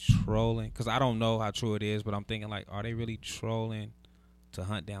really trolling? Because I don't know how true it is, but I'm thinking like, are they really trolling to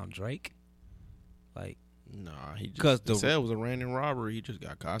hunt down Drake? Like, Nah, he 'Cause just they said it was a random robbery. He just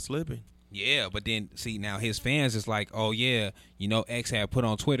got caught slipping. yeah, but then see now his fans is like, oh yeah, you know X had put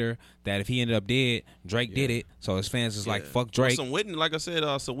on Twitter that if he ended up dead, Drake did it. So his fans is like, Yeah. fuck Well, Drake. some witness, like I said,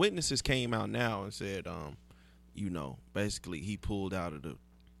 some witnesses came out now and said, basically he pulled out of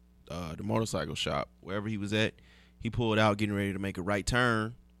the motorcycle shop wherever he was at. He pulled out, getting ready to make a right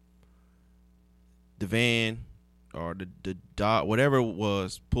turn. The van or the dot, whatever it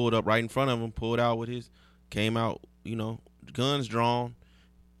was, pulled up right in front of him. Pulled out with came out, guns drawn.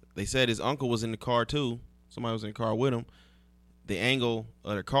 They said his uncle was in the car too. Somebody was in the car with him. The angle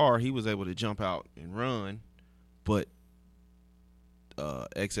of the car, he was able to jump out and run, but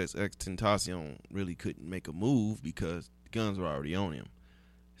XXX Tentacion really couldn't make a move because the guns were already on him.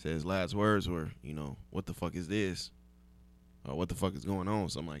 He said his last words were, what the fuck is this? Or what the fuck is going on?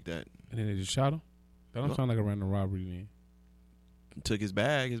 Something like that. And then they just shot him? That don't No. sound like a random robbery then. Took his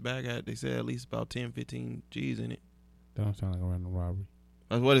bag. His bag had, they said, at least about 10, 15 G's in it. That don't sound like a random robbery.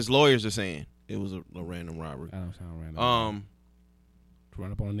 That's what his lawyers are saying. It was a random robbery. That don't sound random. To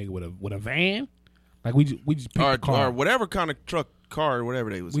run up on a nigga with a van? Like we just picked the car. Or whatever kind of truck, car, or whatever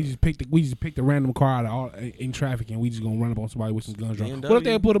they was. We in. just picked a random car out of all in traffic, and we just gonna run up on somebody with some guns drawn. BMW? What if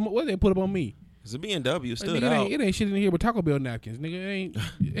they put them? What if they put them on me? It's a BMW. Like, Stood nigga, out. it ain't shit in here but Taco Bell napkins, nigga.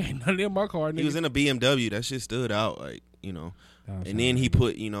 It ain't none in my car, nigga. He was in a BMW. That shit stood out, like. That don't And sound then he right.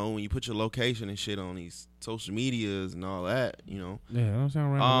 put, when you put your location and shit on these social medias and all that, Yeah, that don't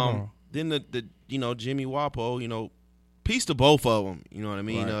sound random at all. Then the Jimmy Wapo, peace to both of them. You know what I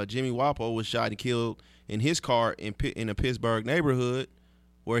mean? Right. Jimmy Wapo was shot and killed in his car in a Pittsburgh neighborhood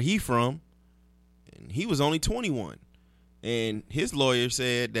where he from, and he was only 21. And his lawyer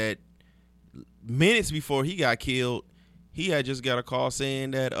said that minutes before he got killed, he had just got a call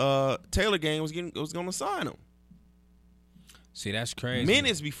saying that Taylor Gang was going to sign him. See, that's crazy.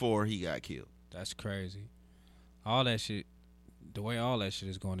 Minutes before he got killed. That's crazy. All that shit, the way all that shit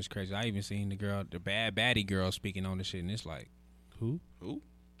is going is crazy. I even seen the bad baddie girl speaking on the shit, and it's like Who?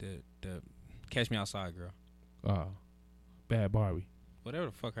 the Catch Me Outside girl, Bad Barbie. whatever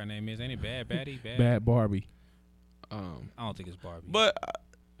the fuck her name is. Ain't it Bad Baddie? Bad Barbie. I don't think it's Barbie. But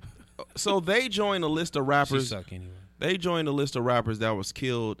so they joined a list of she rappers. suck anyway. They joined a list of rappers that was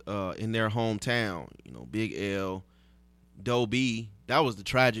killed in their hometown. Big L, Doe B. That was the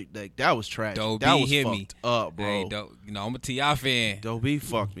tragic. That was tragic. Doe that B was hit fucked me. up, bro. Hey, I'm a T.I. fan. Doe B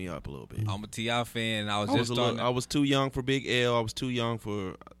fucked me up a little bit. I'm a T.I. fan, and I was I was, just starting. I was too young for Big L. I was too young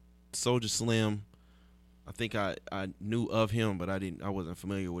for Soulja Slim. I think I knew of him, but I wasn't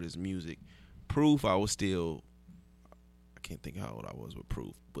familiar with his music. Proof, I can't think how old I was with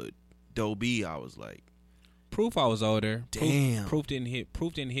Proof, but Doe B, I was like, Proof, I was older. Damn. Proof didn't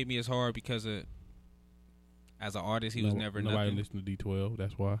hit me as hard because as an artist, he was never nobody nothing. listened to D12.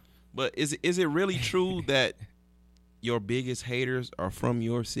 That's why. but is it really true that your biggest haters are from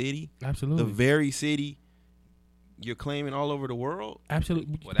your city, Absolutely. the very city you're claiming all over the world?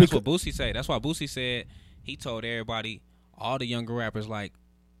 Absolutely. Well, that's what Boosie said. That's why Boosie said he told everybody, all the younger rappers, like,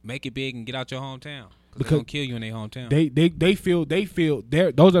 make it big and get out your hometown. Because Because they gonna kill you in their hometown. They feel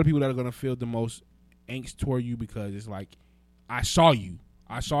those are the people that are gonna feel the most angst toward you because it's like I saw you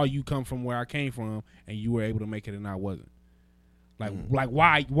come from where I came from and you were able to make it and I wasn't. Like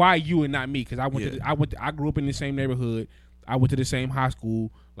why you and not me? Because I grew up in the same neighborhood. I went to the same high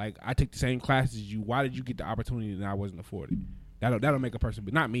school. Like I took the same classes as you. Why did you get the opportunity that I wasn't afforded? That'll make a person,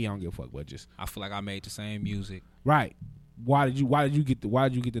 but not me. I don't give a fuck. But just I feel like I made the same music. right. Why did you get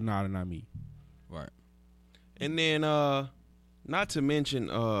the nod and not me? Right. And then, not to mention,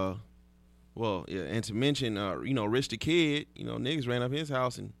 Rich the Kid, niggas ran up his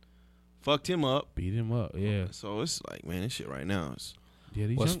house and fucked him up. Beat him up. Yeah. So it's like, man, this shit right now is Yeah.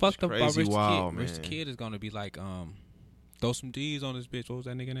 What's fucked up about crazy Rich the wild, Kid? Rich the man. Kid is gonna be like, throw some D's on this bitch. What was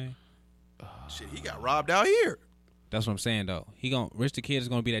that nigga name? shit. He got robbed out here. That's what I'm saying though. Rich the Kid is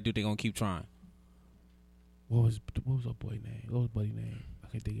gonna be that dude. They gonna keep trying. What was our boy name? What was buddy name? I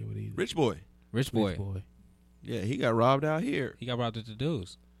can't think of it either. Rich boy. Rich boy. Yeah, he got robbed out here. He got robbed at the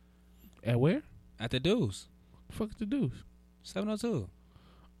Deuce. At where? At the Deuce. The fuck is the deuce? 702.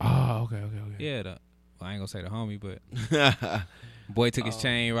 Oh, okay. Yeah. I ain't gonna say the homie, but boy took his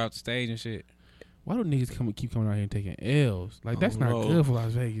chain right off the stage and shit. Why do niggas keep coming out here and taking L's? Like that's not bro. good for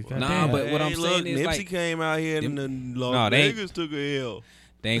Las Vegas. Nah, Goddamn. but what I'm saying is, Nipsey like, came out here and the Las No, they ain't- Vegas took a L.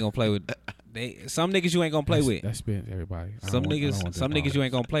 They ain't gonna play with. Some niggas you ain't gonna play with. That spins everybody. Some niggas you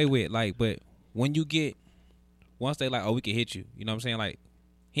ain't gonna play with. Like, but when you get, once they like, oh, we can hit you. You know what I'm saying? Like,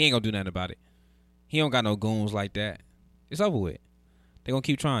 he ain't gonna do nothing about it. He don't got no goons like that. It's over with. They gonna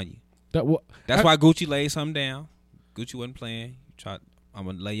keep trying you. That's why Gucci laid something down. Gucci wasn't playing. I'm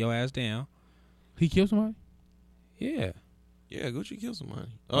gonna lay your ass down. He killed somebody. Yeah. Yeah, Gucci killed somebody.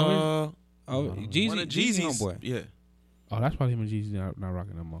 Oh, one of Jeezy Jeezy's homeboy. Yeah. Oh, that's probably him and Jeezy not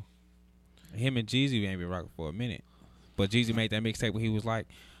rocking no more. Him and Jeezy ain't been rocking for a minute. But Jeezy made that mixtape where he was like,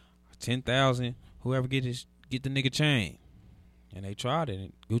 10,000, whoever get the nigga chain. And they tried it,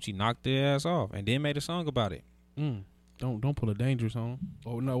 and Gucci knocked their ass off, and then made a song about it. Don't pull a dangerous on him.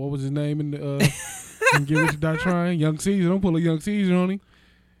 Oh no, what was his name in the in Get Rich or Die Trying? Young Caesar. Don't pull a Young Caesar on him.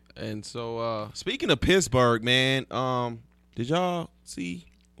 And so, speaking of Pittsburgh, man, did y'all see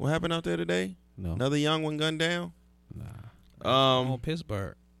what happened out there today? No. Another young one gunned down. Nah. On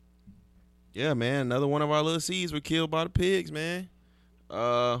Pittsburgh. Yeah, man, another one of our little C's were killed by the pigs, man.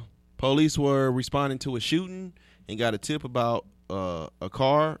 Police were responding to a shooting and got a tip about a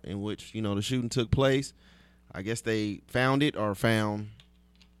car in which, the shooting took place. I guess they found the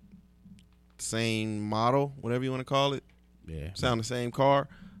same model, whatever you want to call it. Yeah. Found the same car.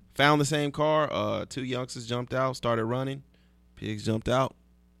 Two youngsters jumped out, started running. Pigs jumped out,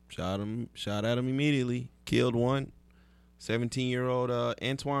 shot at him immediately, killed one. 17-year-old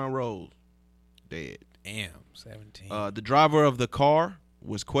Antoine Rose, dead. Damn, 17. The driver of the car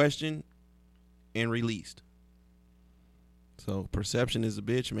was questioned and released. So perception is a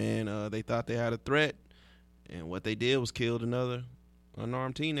bitch, man. They thought they had a threat, and what they did was killed another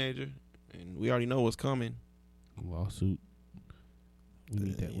unarmed teenager, and we already know what's coming. Lawsuit. We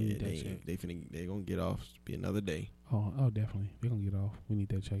need that. We need that check. They gonna get off. Be another day. Oh, definitely. They're gonna get off. We need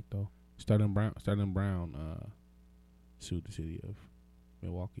that check though. Sterling Brown sued the city of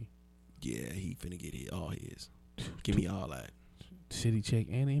Milwaukee. Yeah, he finna get all his. Give me all that. City check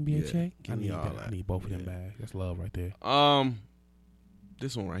and the NBA check. Give me all that. I need both of them bags. That's love right there.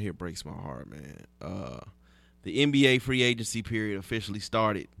 This one right here breaks my heart, man. The NBA free agency period officially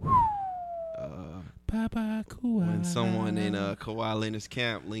started. Bye-bye, Kawhi. When someone in Kawhi Leonard's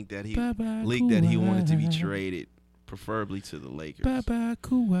camp leaked that he Bye-bye, wanted to be Kawhi. traded, preferably to the Lakers. Bye-bye,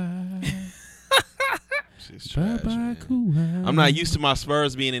 Kawhi. Shit's trash, Bye-bye, man. Kawhi. I'm not used to my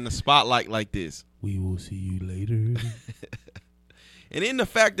Spurs being in the spotlight like this. We will see you later. And in the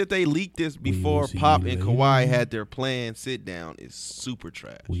fact that they leaked this before will see Pop you and later. Kawhi had their planned sit down is super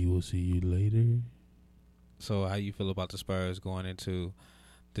trash. We will see you later. So how you feel about the Spurs going into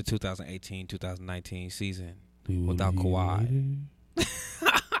the 2018-2019 season We will without see you Kawhi? later.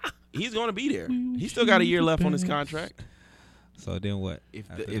 He's going to be there. We He's still got a year wish you left the on his best. contract. So then what? If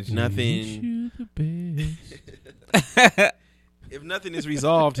After if this We nothing wish you the best. if nothing is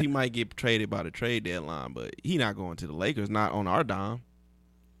resolved, he might get traded by the trade deadline. But he not going to the Lakers. Not on our dime.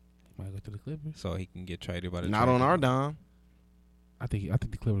 Might go to the Clippers. So he can get traded by the Not trade on our deadline. dime. I think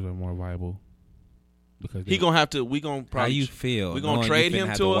the Clippers are more viable because He gonna have to. We gonna How probably. you feel? we gonna knowing trade you finna him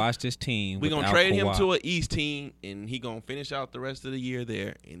have to to a- watch this team. We gonna without trade him Kawhi. to an East team, and he gonna finish out the rest of the year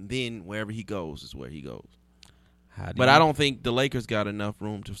there, and then wherever he goes is where he goes. How do But you- I don't think the Lakers got enough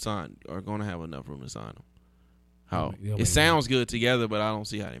room to sign, or gonna have enough room to sign him. How They'll it make sounds good together, but I don't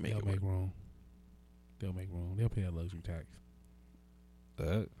see how they make they'll it work. make room. They'll make room. They'll pay a luxury tax.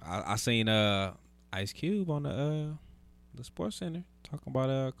 I seen Ice Cube on the Sports Center talking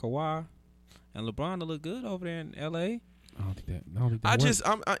about Kawhi and LeBron to look good over there in L.A. I don't think that works.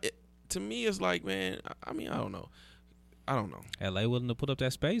 To me, it's like, man. I mean, I don't know. L.A. willing to put up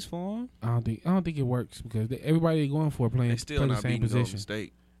that space for him. I don't think it works because everybody they going for playing They still play the not same beating Golden position.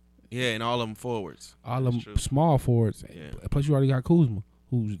 State. Yeah, and all of them forwards. All of them That's true. small forwards. Yeah. Plus, you already got Kuzma,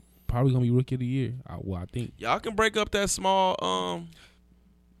 who's probably gonna be Rookie of the Year. I think. Y'all can break up that small.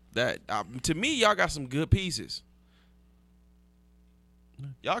 To me, y'all got some good pieces.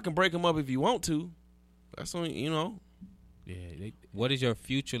 Y'all can break them up if you want to. That's only Yeah. What is your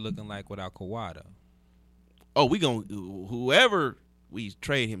future looking like without Kawhi, though? Oh, we gonna whoever we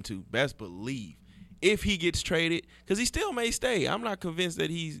trade him to, best believe if he gets traded, because he still may stay. I'm not convinced that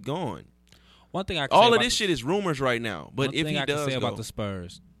he's gone. One thing I can say All of about this shit is rumors right now. But one if thing he I does can say go, about the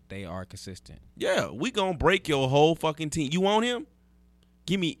Spurs, they are consistent. yeah, we gonna break your whole fucking team. You want him?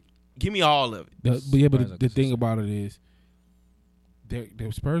 Give me all of it. But Spurs are the thing consistent. about it is,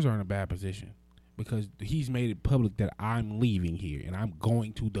 the Spurs are in a bad position because he's made it public that I'm leaving here and I'm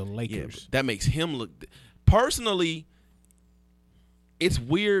going to the Yeah, Lakers. but that makes him look. Personally, it's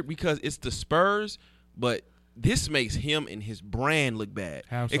weird because it's the Spurs, but this makes him and his brand look bad.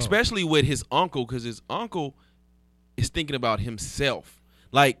 How so? Especially with his uncle, because his uncle is thinking about himself.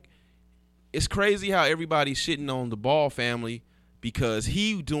 Like, it's crazy how everybody's shitting on the Ball family because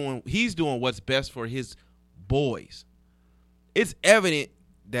he's doing what's best for his boys. It's evident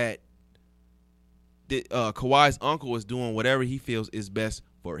that Kawhi's uncle is doing whatever he feels is best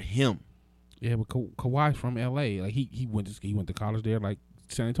for him. Yeah, but Kawhi's from L.A. Like he went to college there. Like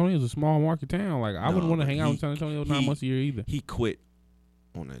San Antonio's a small market town. Like I wouldn't want to hang out in San Antonio 9 months a year either. He quit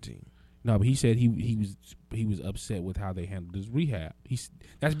on that team. No, but he said he was upset with how they handled his rehab.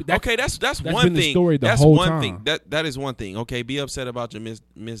 That's That's one been the thing. story the That's whole one time. thing. That is one thing. Okay, be upset about your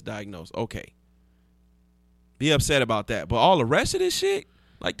misdiagnosed. Okay, be upset about that. But all the rest of this shit,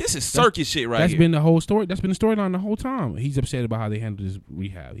 like this is circus shit right That's here. been the whole story. That's been the storyline the whole time. He's upset about how they handled his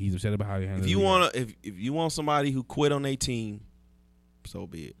rehab. He's upset about how they handled. If you his rehab. if you want somebody who quit on their team, so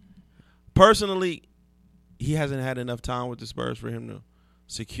be it. Personally, he hasn't had enough time with the Spurs for him to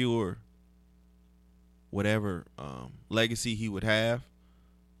secure whatever legacy he would have.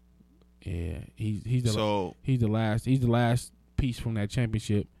 Yeah, he's the So he's the last piece from that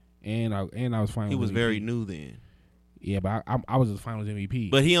championship, and I was finals. he was MVP. very new then. Yeah, but I was the finals MVP.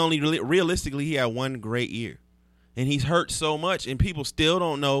 But he only realistically he had one great year, and he's hurt so much, and people still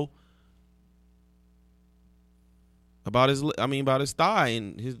don't know about his thigh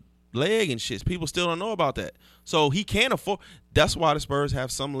and his leg and shit. People still don't know about that. So he can't afford. That's why the Spurs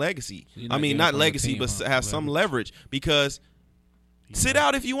have some legacy. So you're not getting not up on the legacy, team, but huh? have some leverage because sit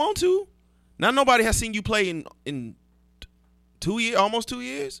out if you want to. Now nobody has seen you play in 2 years, almost 2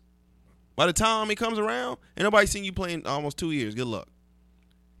 years. By the time he comes around, ain't nobody seen you play in almost 2 years. Good luck.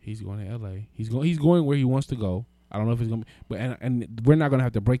 He's going to L.A. He's going where he wants to go. I don't know if it's going to be, but and we're not going to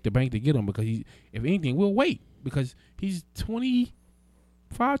have to break the bank to get him because if anything, we'll wait because he's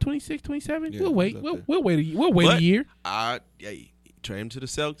 25, 26, 27. Yeah, we'll wait. he's up We'll wait. We'll wait But a year. Trade him to the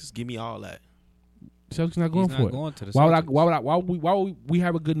Celtics. Give me all that. Celtics not going He's for not it. going to the Why would I? Celtics. Why would we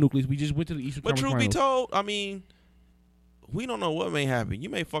have a good nucleus? We just went to the Eastern But Conference truth be Finals. told, I mean, we don't know what may happen. You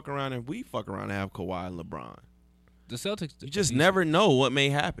may fuck around and we fuck around and have Kawhi and LeBron. The Celtics. You just never know what may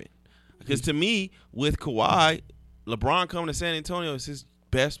happen. Because to me, with Kawhi, LeBron coming to San Antonio is his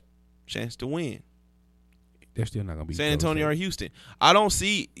best chance to win. They're still not going to be San Antonio or Houston. I don't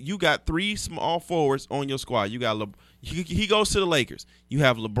see you got three small forwards on your squad. You got he goes to the Lakers. You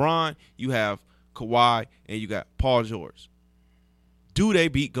have LeBron, you have Kawhi, and you got Paul George. Do they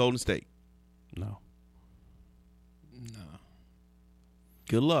beat Golden State? No.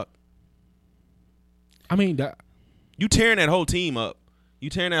 Good luck. I mean, that, You tearing that whole team up.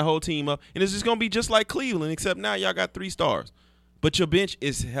 And it's just gonna be just like Cleveland, except now y'all got 3 stars, but your bench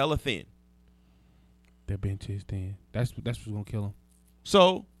is hella thin. their bench is thin. That's what's going to kill them.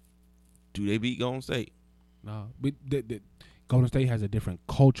 So, do they beat Golden State? No, but the Golden State has a different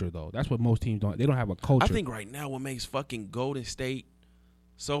culture though. That's what most teams don't. They don't have a culture. I think right now what makes fucking Golden State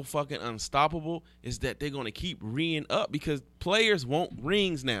so fucking unstoppable is that they're gonna keep reeing up because players want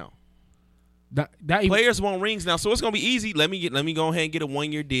rings now. that even, Players want rings now, so it's gonna be easy. Let me go ahead and get a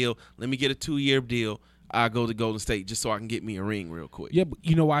 1-year deal. Let me get a 2-year deal. I go to Golden State just so I can get me a ring real quick. Yeah, but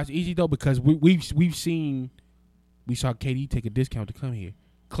you know why it's easy though? Because we saw KD take a discount to come here.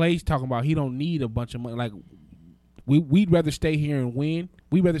 Clay's talking about he don't need a bunch of money. Like we'd rather stay here and win.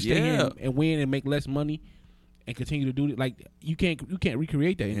 We'd rather stay here and win and make less money and continue to do it. Like you can't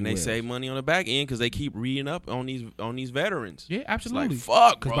recreate that. And anywhere they else. save money on the back end because they keep reading up on these veterans. Yeah, It's absolutely. like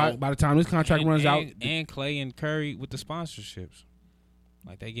fuck, Because bro. by the time this contract runs out, and Clay and Curry with the sponsorships,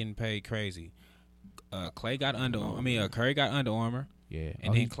 like they getting paid crazy. Curry got Under Armour, yeah,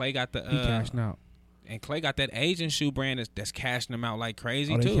 and then Clay got the he cashing out. and Clay got that Asian shoe brand that's cashing them out like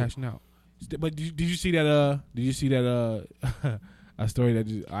crazy They too. cashing out. But did you see that? Did you see that? A story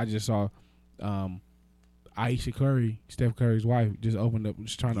that I just saw. Aisha Curry, Steph Curry's wife, just trying to open up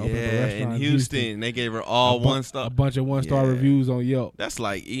a restaurant in Houston. They gave her all one star. A bunch of 1-star Yeah. reviews on Yelp. That's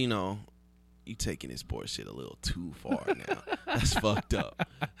like, you taking this sports shit a little too far now. That's fucked up.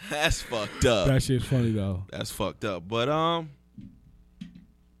 That's fucked up. That shit's funny though. That's fucked up. But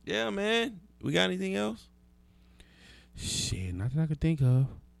yeah, man. We got anything else? Shit, nothing I could think of.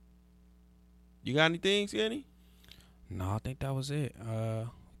 You got anything, Skinny? No, I think that was it.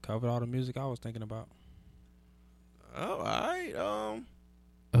 Covered all the music I was thinking about. Oh, all right.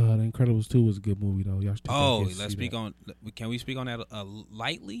 The Incredibles 2 was a good movie though. Y'all should Let's speak on. Can we speak on that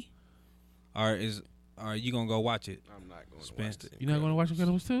lightly, or are you gonna go watch it? I'm not going to Spence, watch it. You're not going to watch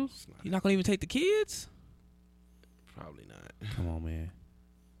Incredibles 2? You're not gonna even take the kids. Probably not. Come on, man.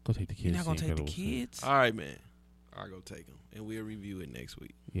 Go take the kids. You're not gonna to see take the Incredibles 2. kids. All right, man. I'll go take them, and we'll review it next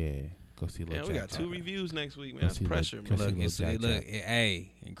week. Yeah, go see. Man, Lil we got Jack 2 Jack. reviews next week, man. Go That's see Lil- pressure, go man. see Look, Lil Jack Jack.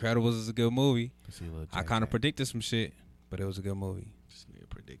 hey, Incredibles is a good movie. Go see Lil I Jack kind of Jack. predicted some shit, but it was a good movie. This nigga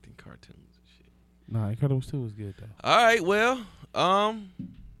predicting cartoons and shit. Nah, Incredibles 2 was good though. All right, well,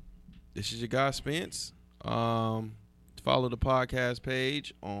 this is your guy Spence. Follow the podcast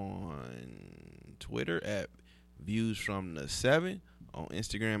page on Twitter at Views from the 7, on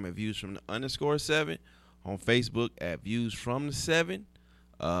Instagram at Views from the _7, on Facebook at Views from the 7.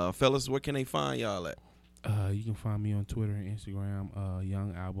 Fellas, where can they find y'all at? You can find me on Twitter and Instagram,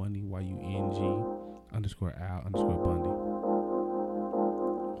 Young Al Bundy, YUNG_Al_Bundy.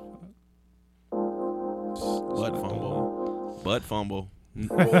 Butt fumble.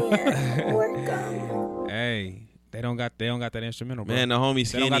 Hey, they don't got that instrumental, bro. Man, the homie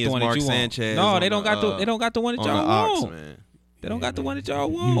They don't got Skinny the is one that Mark you want. Sanchez. No, on they don't got they don't got the one that on the y'all Ox, want. man. They don't got the one that y'all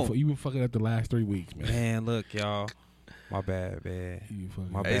You want. been fucking up the last 3 weeks, man. Man, look, y'all. My bad, man. You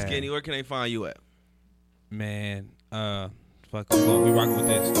fucking My Hey, bad. Skinny, where can they find you at? Man, fuck, we rocking with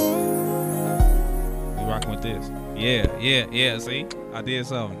this. We rocking with this. Yeah. See, I did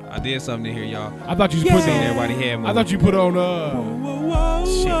something to here, y'all. I thought you Put put in on. everybody head I thought you put on.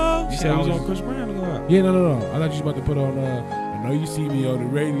 You said I was was- on Chris Brown to go out. Yeah, no. I thought you was about to put on. I know you see me on the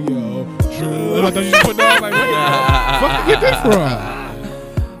radio. I thought you was putting on like, where the fuck you get this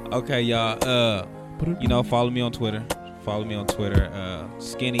from? Okay, y'all. Follow me on Twitter.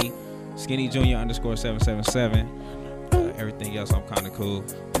 Skinny Junior _777. Everything else, I'm kind of cool.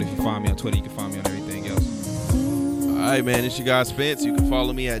 But if you find me on Twitter, you can find me on everything else. All right, man. It's your guy Spence. You can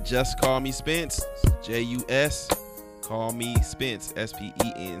follow me at Just Call Me Spence. JUS. Call me Spence.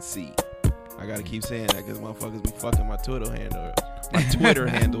 SPENC. I gotta keep saying that because motherfuckers be fucking my Twitter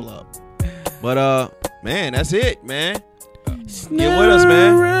handle up. But man, that's it, man. Get with us,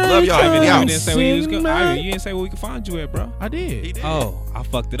 man. Love y'all. Ivan, We you out. didn't say where you was going. Ivan, you didn't say where we can find you at, bro. I did. He did. Oh, I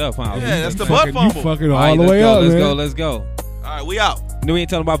fucked it up, huh? Yeah, that's the You butt fumble. fucking All all right, the way up, man. Let's go. All right, we out. No, we ain't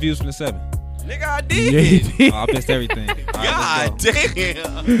telling about Views from the 7. Nigga, I Yeah, did. he did. Oh, I missed everything. All right, God let's go.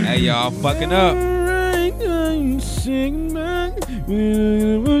 damn. Hey, y'all, I'm fucking up.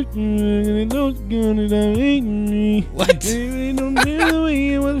 What?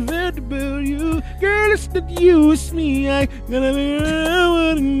 Girl, it's not you, it's me. I gotta be around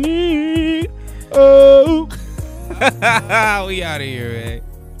what I need. Oh. We out of here, man.